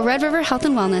 Call Red River Health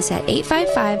and Wellness at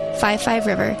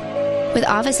 855-55-RIVER, with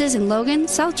offices in Logan,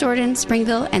 South Jordan,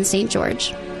 Springville, and St.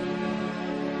 George.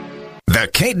 The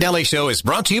Kate Dalley Show is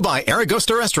brought to you by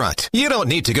Aragosta Restaurant. You don't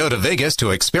need to go to Vegas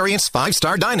to experience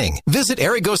 5-star dining. Visit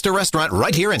Aragosta Restaurant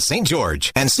right here in St. George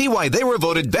and see why they were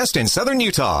voted best in Southern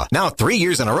Utah. Now 3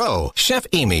 years in a row, Chef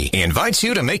Amy invites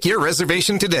you to make your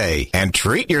reservation today and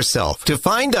treat yourself to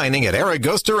fine dining at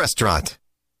Aragosta Restaurant.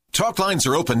 Talk lines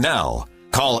are open now.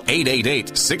 Call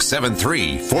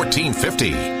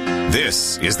 888-673-1450.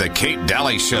 This is the Kate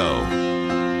Dalley Show.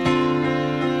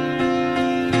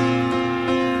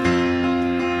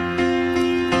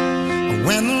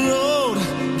 When the road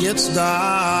gets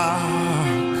dark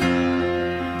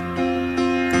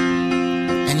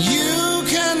and you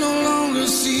can no longer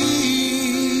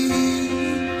see,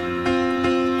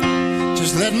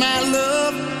 just let my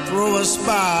love throw a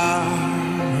spark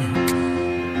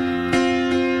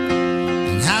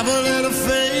and have a little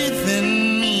faith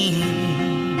in me.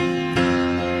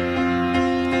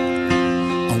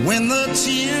 When the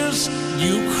tears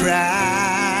you cry,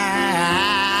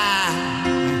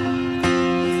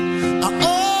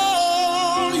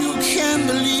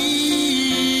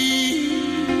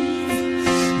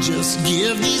 just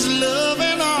give these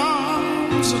loving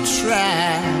arms a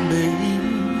try, baby,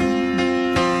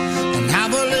 and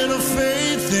have a little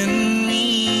faith in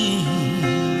me,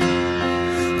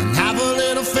 and have a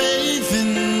little faith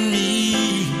in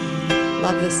me.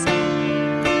 Love this song.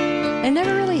 I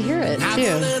never really hear it,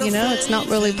 too. You know, it's not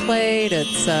really played.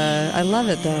 It's I love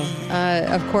it, though.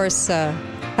 Of course,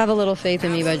 Have a Little Faith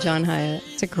in Me by John Hyatt.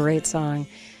 It's a great song.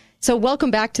 So welcome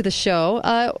back to the show.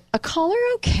 A caller,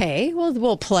 okay.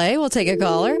 We'll play. We'll take a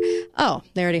caller. Oh,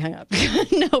 they already hung up.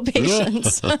 No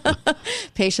patience.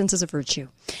 Patience is a virtue.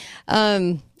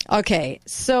 Okay,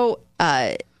 so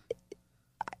I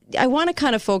want to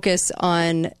kind of focus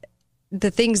on the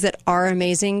things that are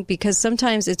amazing, because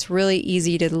sometimes it's really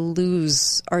easy to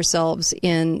lose ourselves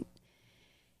in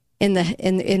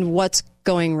what's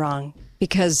going wrong,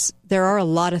 because there are a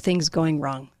lot of things going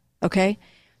wrong. Okay.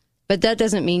 But that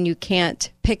doesn't mean you can't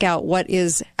pick out what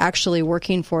is actually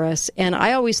working for us. And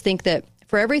I always think that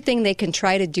for everything they can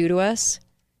try to do to us,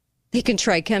 they can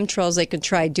try chemtrails, they can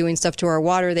try doing stuff to our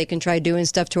water, they can try doing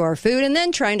stuff to our food, and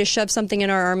then trying to shove something in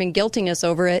our arm and guilting us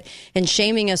over it and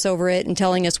shaming us over it and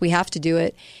telling us we have to do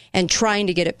it and trying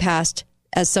to get it passed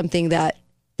as something that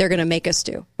they're going to make us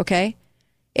do, okay?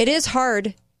 It is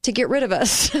hard to get rid of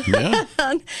us. Yeah.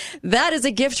 That is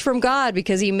a gift from God,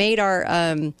 because he made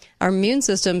our immune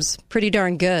systems pretty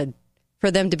darn good for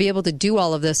them to be able to do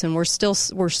all of this, and we're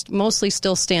mostly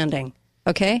still standing,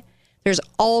 okay? There's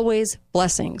always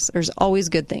blessings. There's always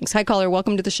good things. Hi, caller.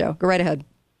 Welcome to the show. Go right ahead.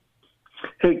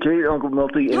 Hey, Kate, Uncle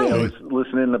Milty. I was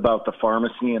listening about the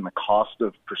pharmacy and the cost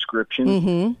of prescriptions.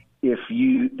 Mm-hmm.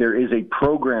 There is a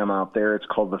program out there. It's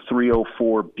called the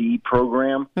 304B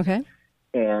program. Okay.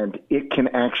 And it can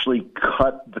actually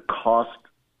cut the cost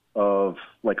of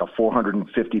like a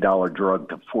 $450 drug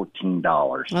to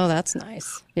 $14. Oh, that's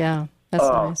nice. Yeah, that's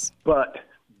nice. But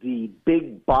the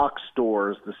big box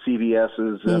stores, the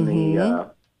CVS's and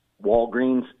the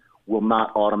Walgreens, will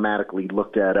not automatically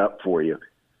look that up for you.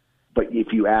 But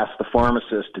if you ask the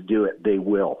pharmacist to do it, they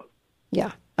will.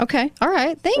 Yeah. Okay. All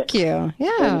right. Thank you.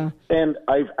 Yeah. And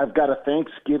I've got a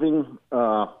Thanksgiving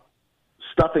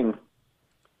stuffing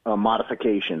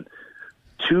modification.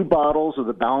 2 bottles of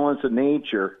the Balance of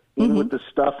Nature in with the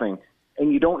stuffing,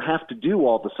 and you don't have to do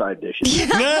all the side dishes.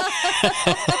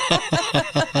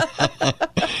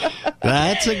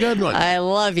 That's a good one. I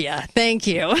love you. Thank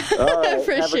you. All right, I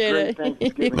appreciate it. Thank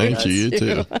you. You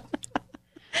too.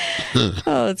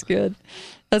 Oh, that's good.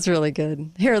 That's really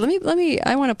good. Here, let me.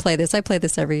 I want to play this. I play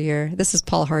this every year. This is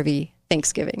Paul Harvey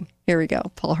Thanksgiving. Here we go.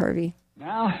 Paul Harvey.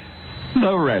 Now,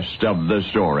 the rest of the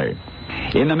story.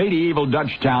 In the medieval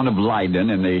Dutch town of Leiden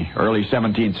in the early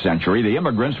 17th century, the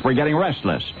immigrants were getting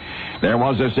restless. There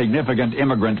was a significant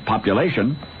immigrant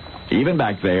population, even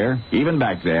back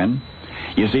then,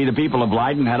 You see, the people of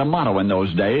Leiden had a motto in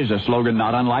those days, a slogan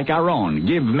not unlike our own.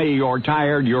 Give me your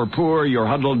tired, your poor, your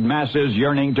huddled masses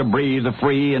yearning to breathe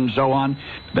free, and so on.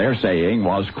 Their saying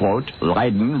was, quote,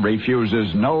 Leiden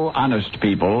refuses no honest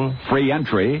people free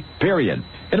entry, period.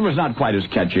 It was not quite as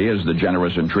catchy as the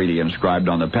generous entreaty inscribed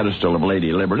on the pedestal of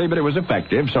Lady Liberty, but it was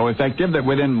effective, so effective that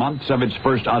within months of its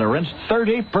first utterance,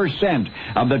 30%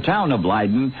 of the town of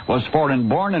Leiden was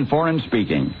foreign-born and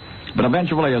foreign-speaking. But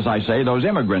eventually, as I say, those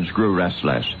immigrants grew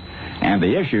restless. And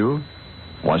the issue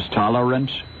was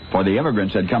tolerance, for the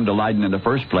immigrants had come to Leiden in the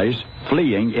first place,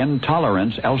 fleeing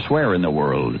intolerance elsewhere in the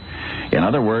world. In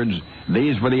other words,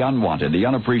 these were the unwanted, the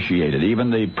unappreciated,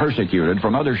 even the persecuted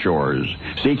from other shores,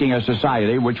 seeking a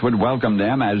society which would welcome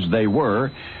them as they were,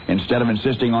 instead of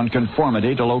insisting on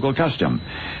conformity to local custom.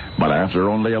 But after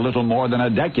only a little more than a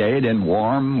decade in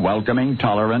warm, welcoming,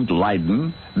 tolerant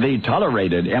Leiden, the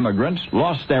tolerated immigrants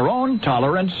lost their own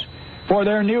tolerance for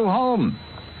their new home.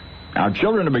 Our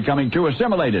children are becoming too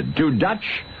assimilated, too Dutch,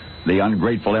 the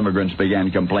ungrateful immigrants began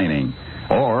complaining.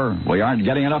 Or, we aren't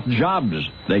getting enough jobs,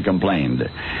 they complained.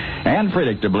 And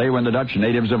predictably, when the Dutch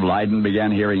natives of Leiden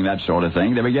began hearing that sort of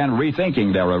thing, they began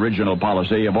rethinking their original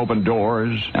policy of open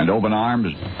doors and open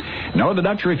arms. No, the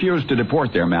Dutch refused to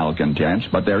deport their malcontents,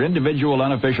 but their individual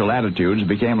unofficial attitudes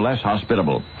became less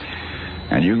hospitable.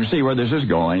 And you can see where this is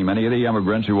going. Many of the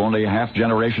immigrants who only a half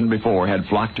generation before had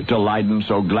flocked to Leiden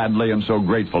so gladly and so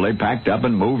gratefully packed up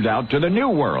and moved out to the New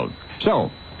World.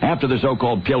 So, after the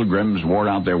so-called pilgrims wore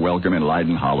out their welcome in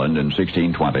Leiden, Holland in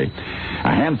 1620,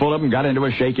 a handful of them got into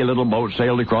a shaky little boat,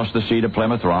 sailed across the sea to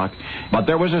Plymouth Rock, but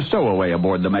there was a stowaway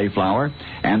aboard the Mayflower,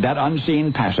 and that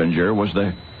unseen passenger was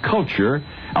the culture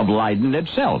of Leiden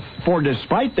itself. For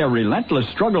despite their relentless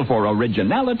struggle for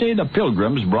originality, the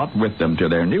pilgrims brought with them to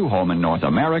their new home in North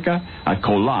America a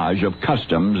collage of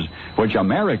customs which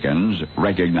Americans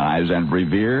recognize and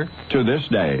revere to this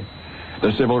day.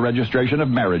 The civil registration of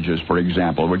marriages, for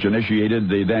example, which initiated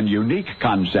the then unique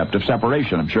concept of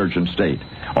separation of church and state.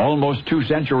 Almost 2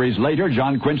 centuries later,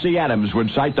 John Quincy Adams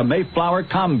would cite the Mayflower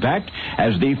Compact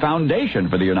as the foundation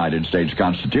for the United States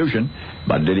Constitution.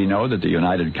 But did he know that the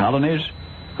United Colonies,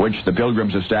 which the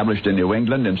Pilgrims established in New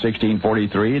England in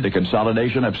 1643, the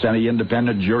consolidation of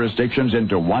semi-independent jurisdictions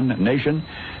into one nation,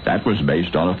 that was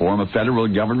based on a form of federal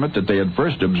government that they had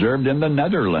first observed in the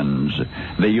Netherlands,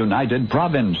 the United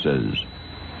Provinces.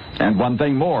 And one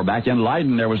thing more, back in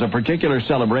Leiden there was a particular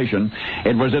celebration.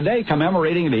 It was a day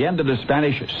commemorating the end of the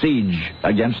Spanish siege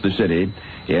against the city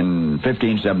in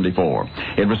 1574.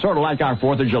 It was sort of like our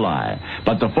 4th of July,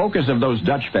 but the focus of those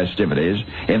Dutch festivities,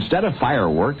 instead of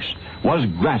fireworks, was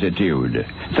gratitude.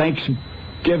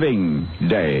 Thanksgiving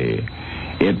Day,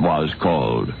 it was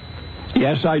called.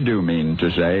 Yes, I do mean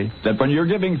to say that when you're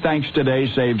giving thanks today,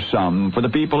 save some for the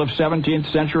people of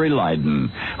 17th century Leiden,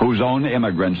 whose own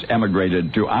immigrants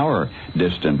emigrated to our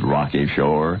distant rocky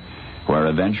shore, where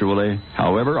eventually,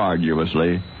 however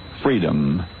arduously,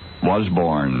 freedom was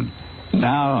born.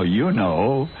 Now you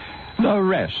know the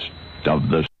rest of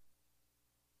the...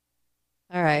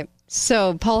 All right.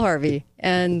 So, Paul Harvey,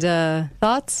 and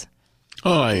thoughts?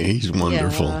 Oh, he's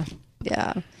wonderful.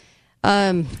 Yeah.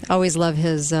 Always love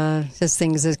his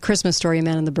things. His Christmas Story,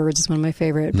 Man and the Birds is one of my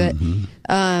favorite.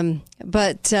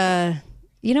 But,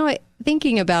 you know,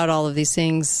 thinking about all of these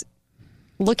things,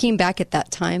 looking back at that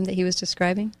time that he was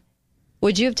describing,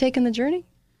 would you have taken the journey?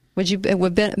 Would you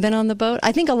have been on the boat?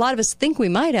 I think a lot of us think we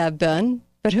might have been,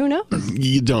 but who knows?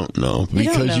 You don't know,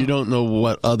 because you don't know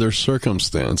what other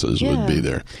circumstances would be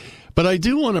there. But I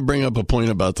do want to bring up a point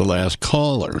about the last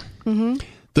caller. Mm-hmm.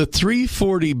 The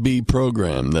 340B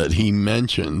program that he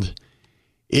mentioned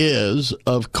is,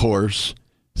 of course,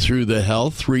 through the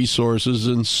Health Resources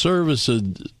and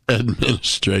Services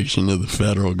Administration of the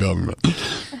federal government.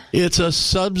 It's a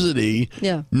subsidy,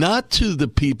 not to the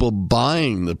people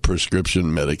buying the prescription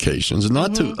medications,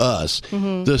 not to us.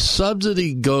 Mm-hmm. The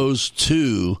subsidy goes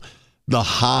to the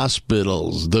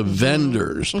hospitals, the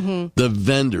vendors,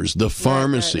 the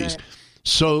pharmacies. Right.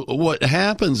 So what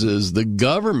happens is the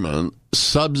government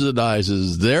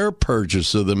subsidizes their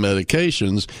purchase of the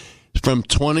medications from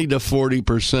 20 to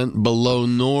 40% below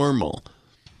normal.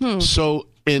 So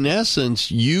in essence,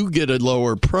 you get a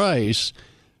lower price,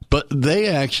 but they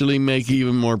actually make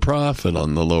even more profit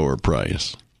on the lower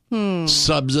price.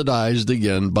 Subsidized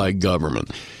again by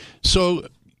government. So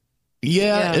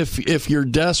if you're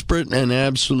desperate and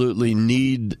absolutely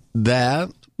need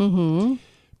that,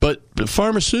 but the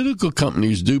pharmaceutical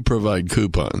companies do provide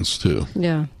coupons too.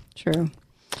 Yeah, true.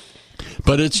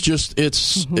 But it's just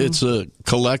it's a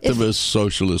collectivist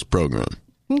socialist program.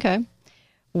 Okay.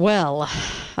 Well,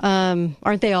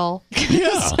 aren't they all?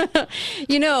 Yeah.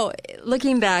 You know,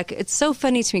 looking back, it's so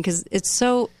funny to me because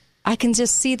I can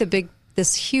just see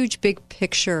this huge big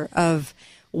picture of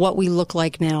what we look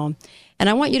like now. And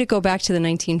I want you to go back to the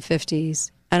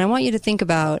 1950s, and I want you to think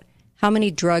about how many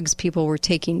drugs people were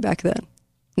taking back then.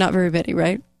 Not very many,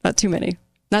 right? Not too many.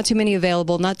 Not too many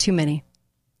available, not too many.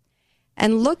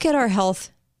 And look at our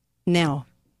health now.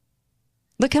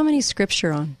 Look how many scripts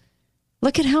you're on.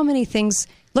 Look at how many things,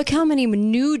 look how many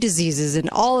new diseases and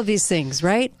all of these things,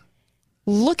 right?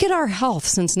 Look at our health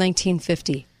since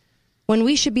 1950, when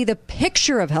we should be the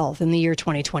picture of health in the year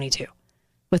 2022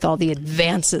 with all the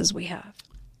advances we have.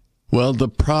 Well, the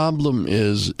problem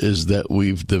is that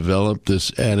we've developed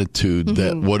this attitude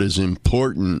that what is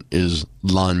important is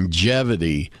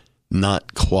longevity,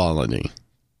 not quality.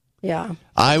 Yeah.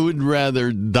 I would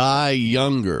rather die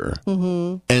younger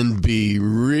and be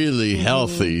really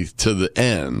healthy to the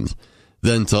end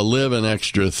than to live an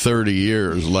extra 30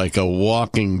 years like a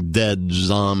walking dead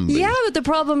zombie. Yeah, but the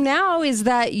problem now is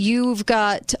that you've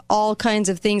got all kinds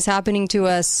of things happening to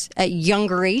us at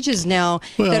younger ages now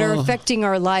that are affecting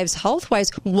our lives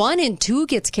health-wise. 1 in 2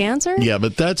 gets cancer? Yeah,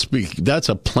 but that's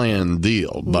a planned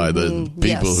deal by the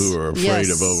people who are afraid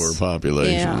of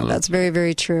overpopulation. Yeah, that's very,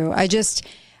 very true. I just,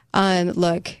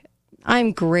 look,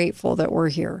 I'm grateful that we're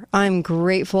here. I'm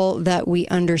grateful that we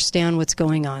understand what's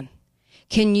going on.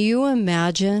 Can you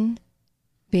imagine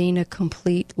being a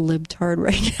complete libtard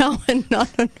right now and not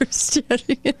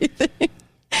understanding anything?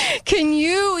 Can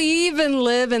you even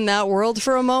live in that world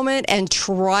for a moment and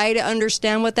try to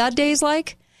understand what that day's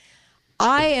like?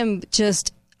 I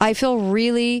feel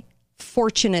really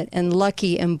fortunate and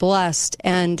lucky and blessed,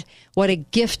 and what a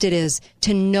gift it is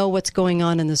to know what's going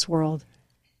on in this world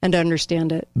and to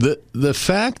understand it. The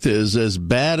fact is, as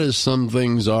bad as some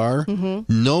things are,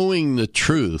 knowing the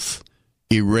truth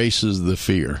erases the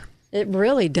fear. It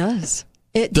really does.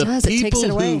 It does. It takes it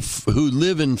away. The people who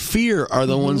live in fear are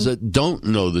the ones that don't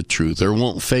know the truth or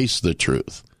won't face the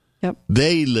truth. Yep.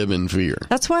 They live in fear.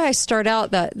 That's why I start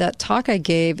out that talk I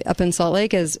gave up in Salt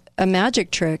Lake as a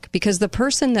magic trick, because the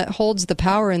person that holds the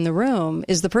power in the room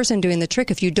is the person doing the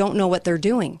trick if you don't know what they're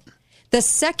doing. The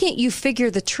second you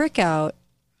figure the trick out,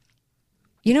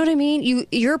 you know what I mean?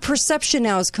 Your perception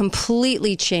now is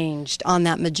completely changed on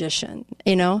that magician,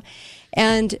 you know?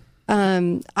 And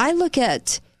I look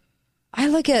at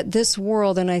this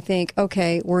world and I think,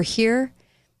 okay, we're here.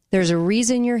 There's a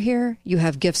reason you're here. You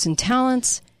have gifts and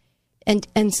talents, and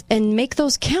make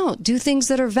those count. Do things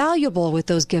that are valuable with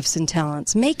those gifts and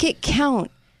talents. Make it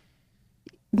count.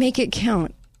 Make it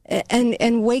count.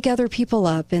 And wake other people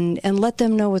up and let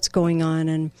them know what's going on.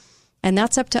 And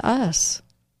that's up to us.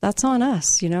 That's on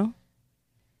us, you know.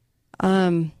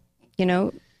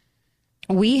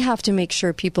 We have to make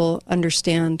sure people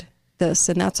understand this,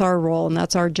 and that's our role, and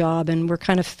that's our job, and we're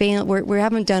kind of failing. We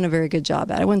haven't done a very good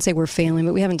job at it. I wouldn't say we're failing,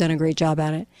 but we haven't done a great job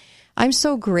at it. I'm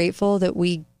so grateful that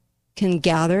we can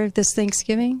gather this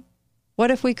Thanksgiving.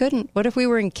 What if we couldn't? What if we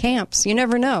were in camps? You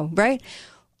never know, right?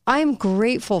 I'm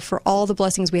grateful for all the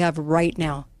blessings we have right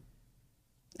now.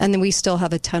 And then we still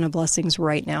have a ton of blessings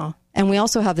right now. And we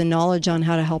also have the knowledge on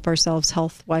how to help ourselves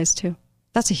health-wise, too.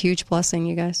 That's a huge blessing,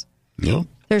 you guys. Yeah.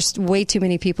 There's way too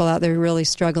many people out there really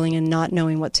struggling and not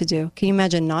knowing what to do. Can you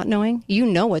imagine not knowing? You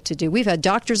know what to do. We've had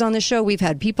doctors on the show. We've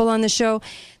had people on the show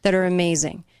that are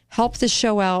amazing. Help the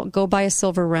show out. Go buy a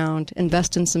silver round.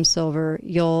 Invest in some silver.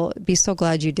 You'll be so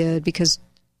glad you did, because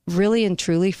really and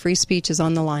truly, free speech is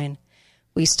on the line.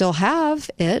 We still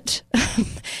have it.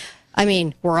 I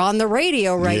mean, we're on the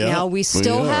radio right now. We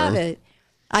still have it.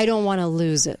 I don't want to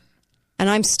lose it. And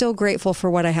I'm still grateful for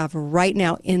what I have right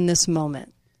now in this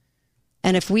moment.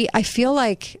 And I feel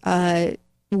like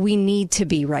we need to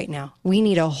be right now. We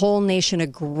need a whole nation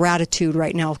of gratitude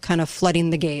right now, kind of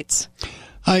flooding the gates.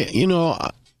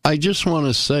 I just want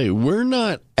to say, we're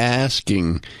not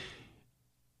asking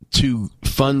to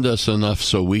fund us enough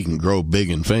so we can grow big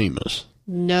and famous.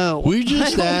 No. We're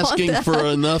just asking for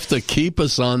enough to keep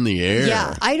us on the air.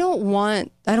 Yeah, I don't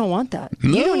want that.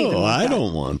 No, you don't even want I that.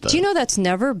 don't want that. Do you know that's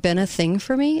never been a thing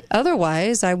for me?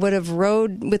 Otherwise, I would have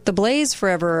rode with the Blaze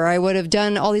forever, or I would have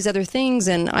done all these other things,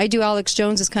 and I do Alex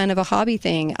Jones as kind of a hobby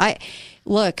thing.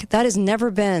 Look, that has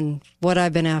never been what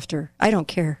I've been after. I don't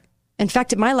care. In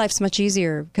fact, my life's much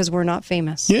easier because we're not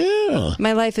famous. Yeah.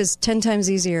 My life is 10 times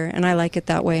easier, and I like it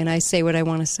that way, and I say what I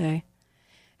want to say.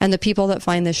 And the people that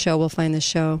find this show will find this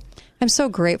show. I'm so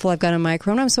grateful I've got a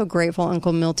microphone. I'm so grateful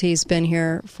Uncle Milty's been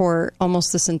here for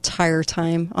almost this entire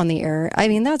time on the air. I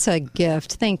mean, that's a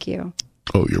gift. Thank you.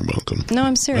 Oh, you're welcome. No,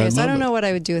 I'm serious. I don't know it. what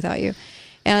I would do without you.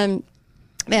 And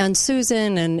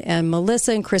Susan and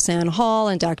Melissa and Chris Ann Hall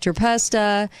and Dr.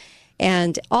 Pesta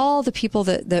and all the people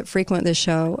that frequent this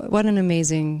show. What an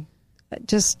amazing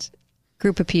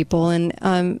group of people.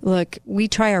 And look, we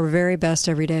try our very best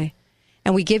every day.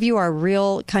 And we give you our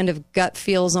real kind of gut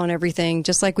feels on everything,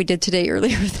 just like we did today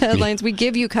earlier with the headlines. We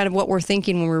give you kind of what we're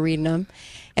thinking when we're reading them.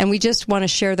 And we just want to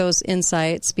share those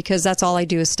insights because that's all I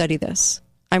do is study this.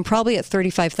 I'm probably at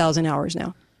 35,000 hours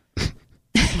now.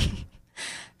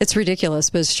 It's ridiculous,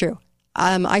 but it's true.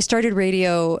 I started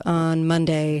radio on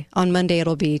Monday. On Monday,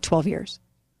 it'll be 12 years.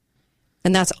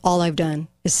 And that's all I've done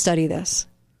is study this.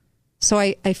 So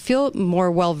I feel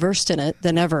more well-versed in it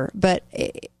than ever. But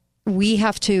we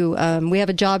have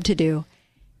a job to do.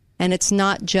 And it's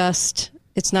not just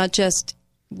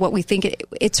what we think.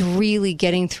 It's really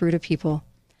getting through to people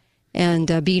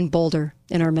and being bolder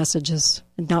in our messages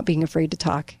and not being afraid to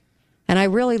talk. And I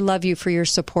really love you for your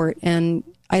support. And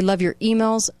I love your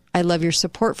emails. I love your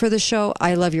support for the show.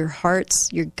 I love your hearts.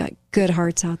 You've got good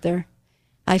hearts out there.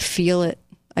 I feel it.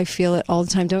 I feel it all the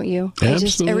time, don't you?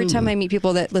 Absolutely. Every time I meet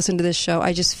people that listen to this show,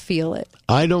 I just feel it.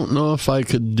 I don't know if I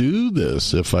could do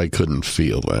this if I couldn't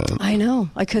feel that. I know.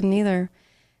 I couldn't either.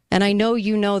 And I know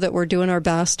you know that we're doing our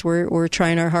best. We're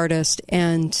trying our hardest.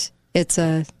 And it's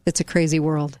a crazy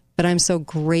world. But I'm so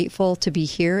grateful to be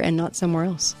here and not somewhere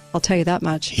else. I'll tell you that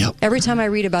much. Yep. Every time I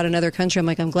read about another country, I'm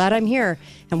like, I'm glad I'm here.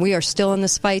 And we are still in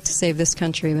this fight to save this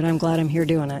country. But I'm glad I'm here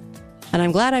doing it. And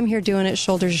I'm glad I'm here doing it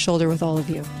shoulder to shoulder with all of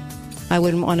you. I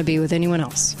wouldn't want to be with anyone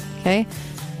else, okay?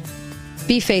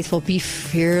 Be faithful. Be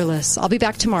fearless. I'll be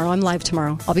back tomorrow. I'm live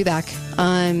tomorrow. I'll be back.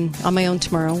 I'm on my own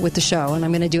tomorrow with the show, and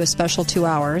I'm going to do a special 2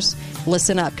 hours.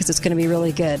 Listen up, because it's going to be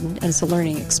really good, and it's a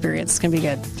learning experience. It's going to be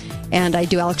good. And I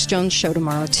do Alex Jones' show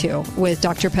tomorrow, too, with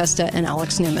Dr. Pesta and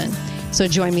Alex Newman. So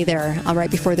join me there right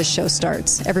before the show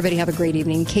starts. Everybody have a great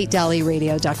evening.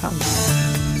 KateDalleyRadio.com.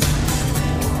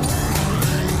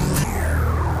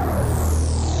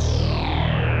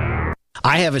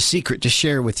 I have a secret to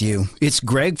share with you. It's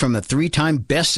Greg from the 3-time best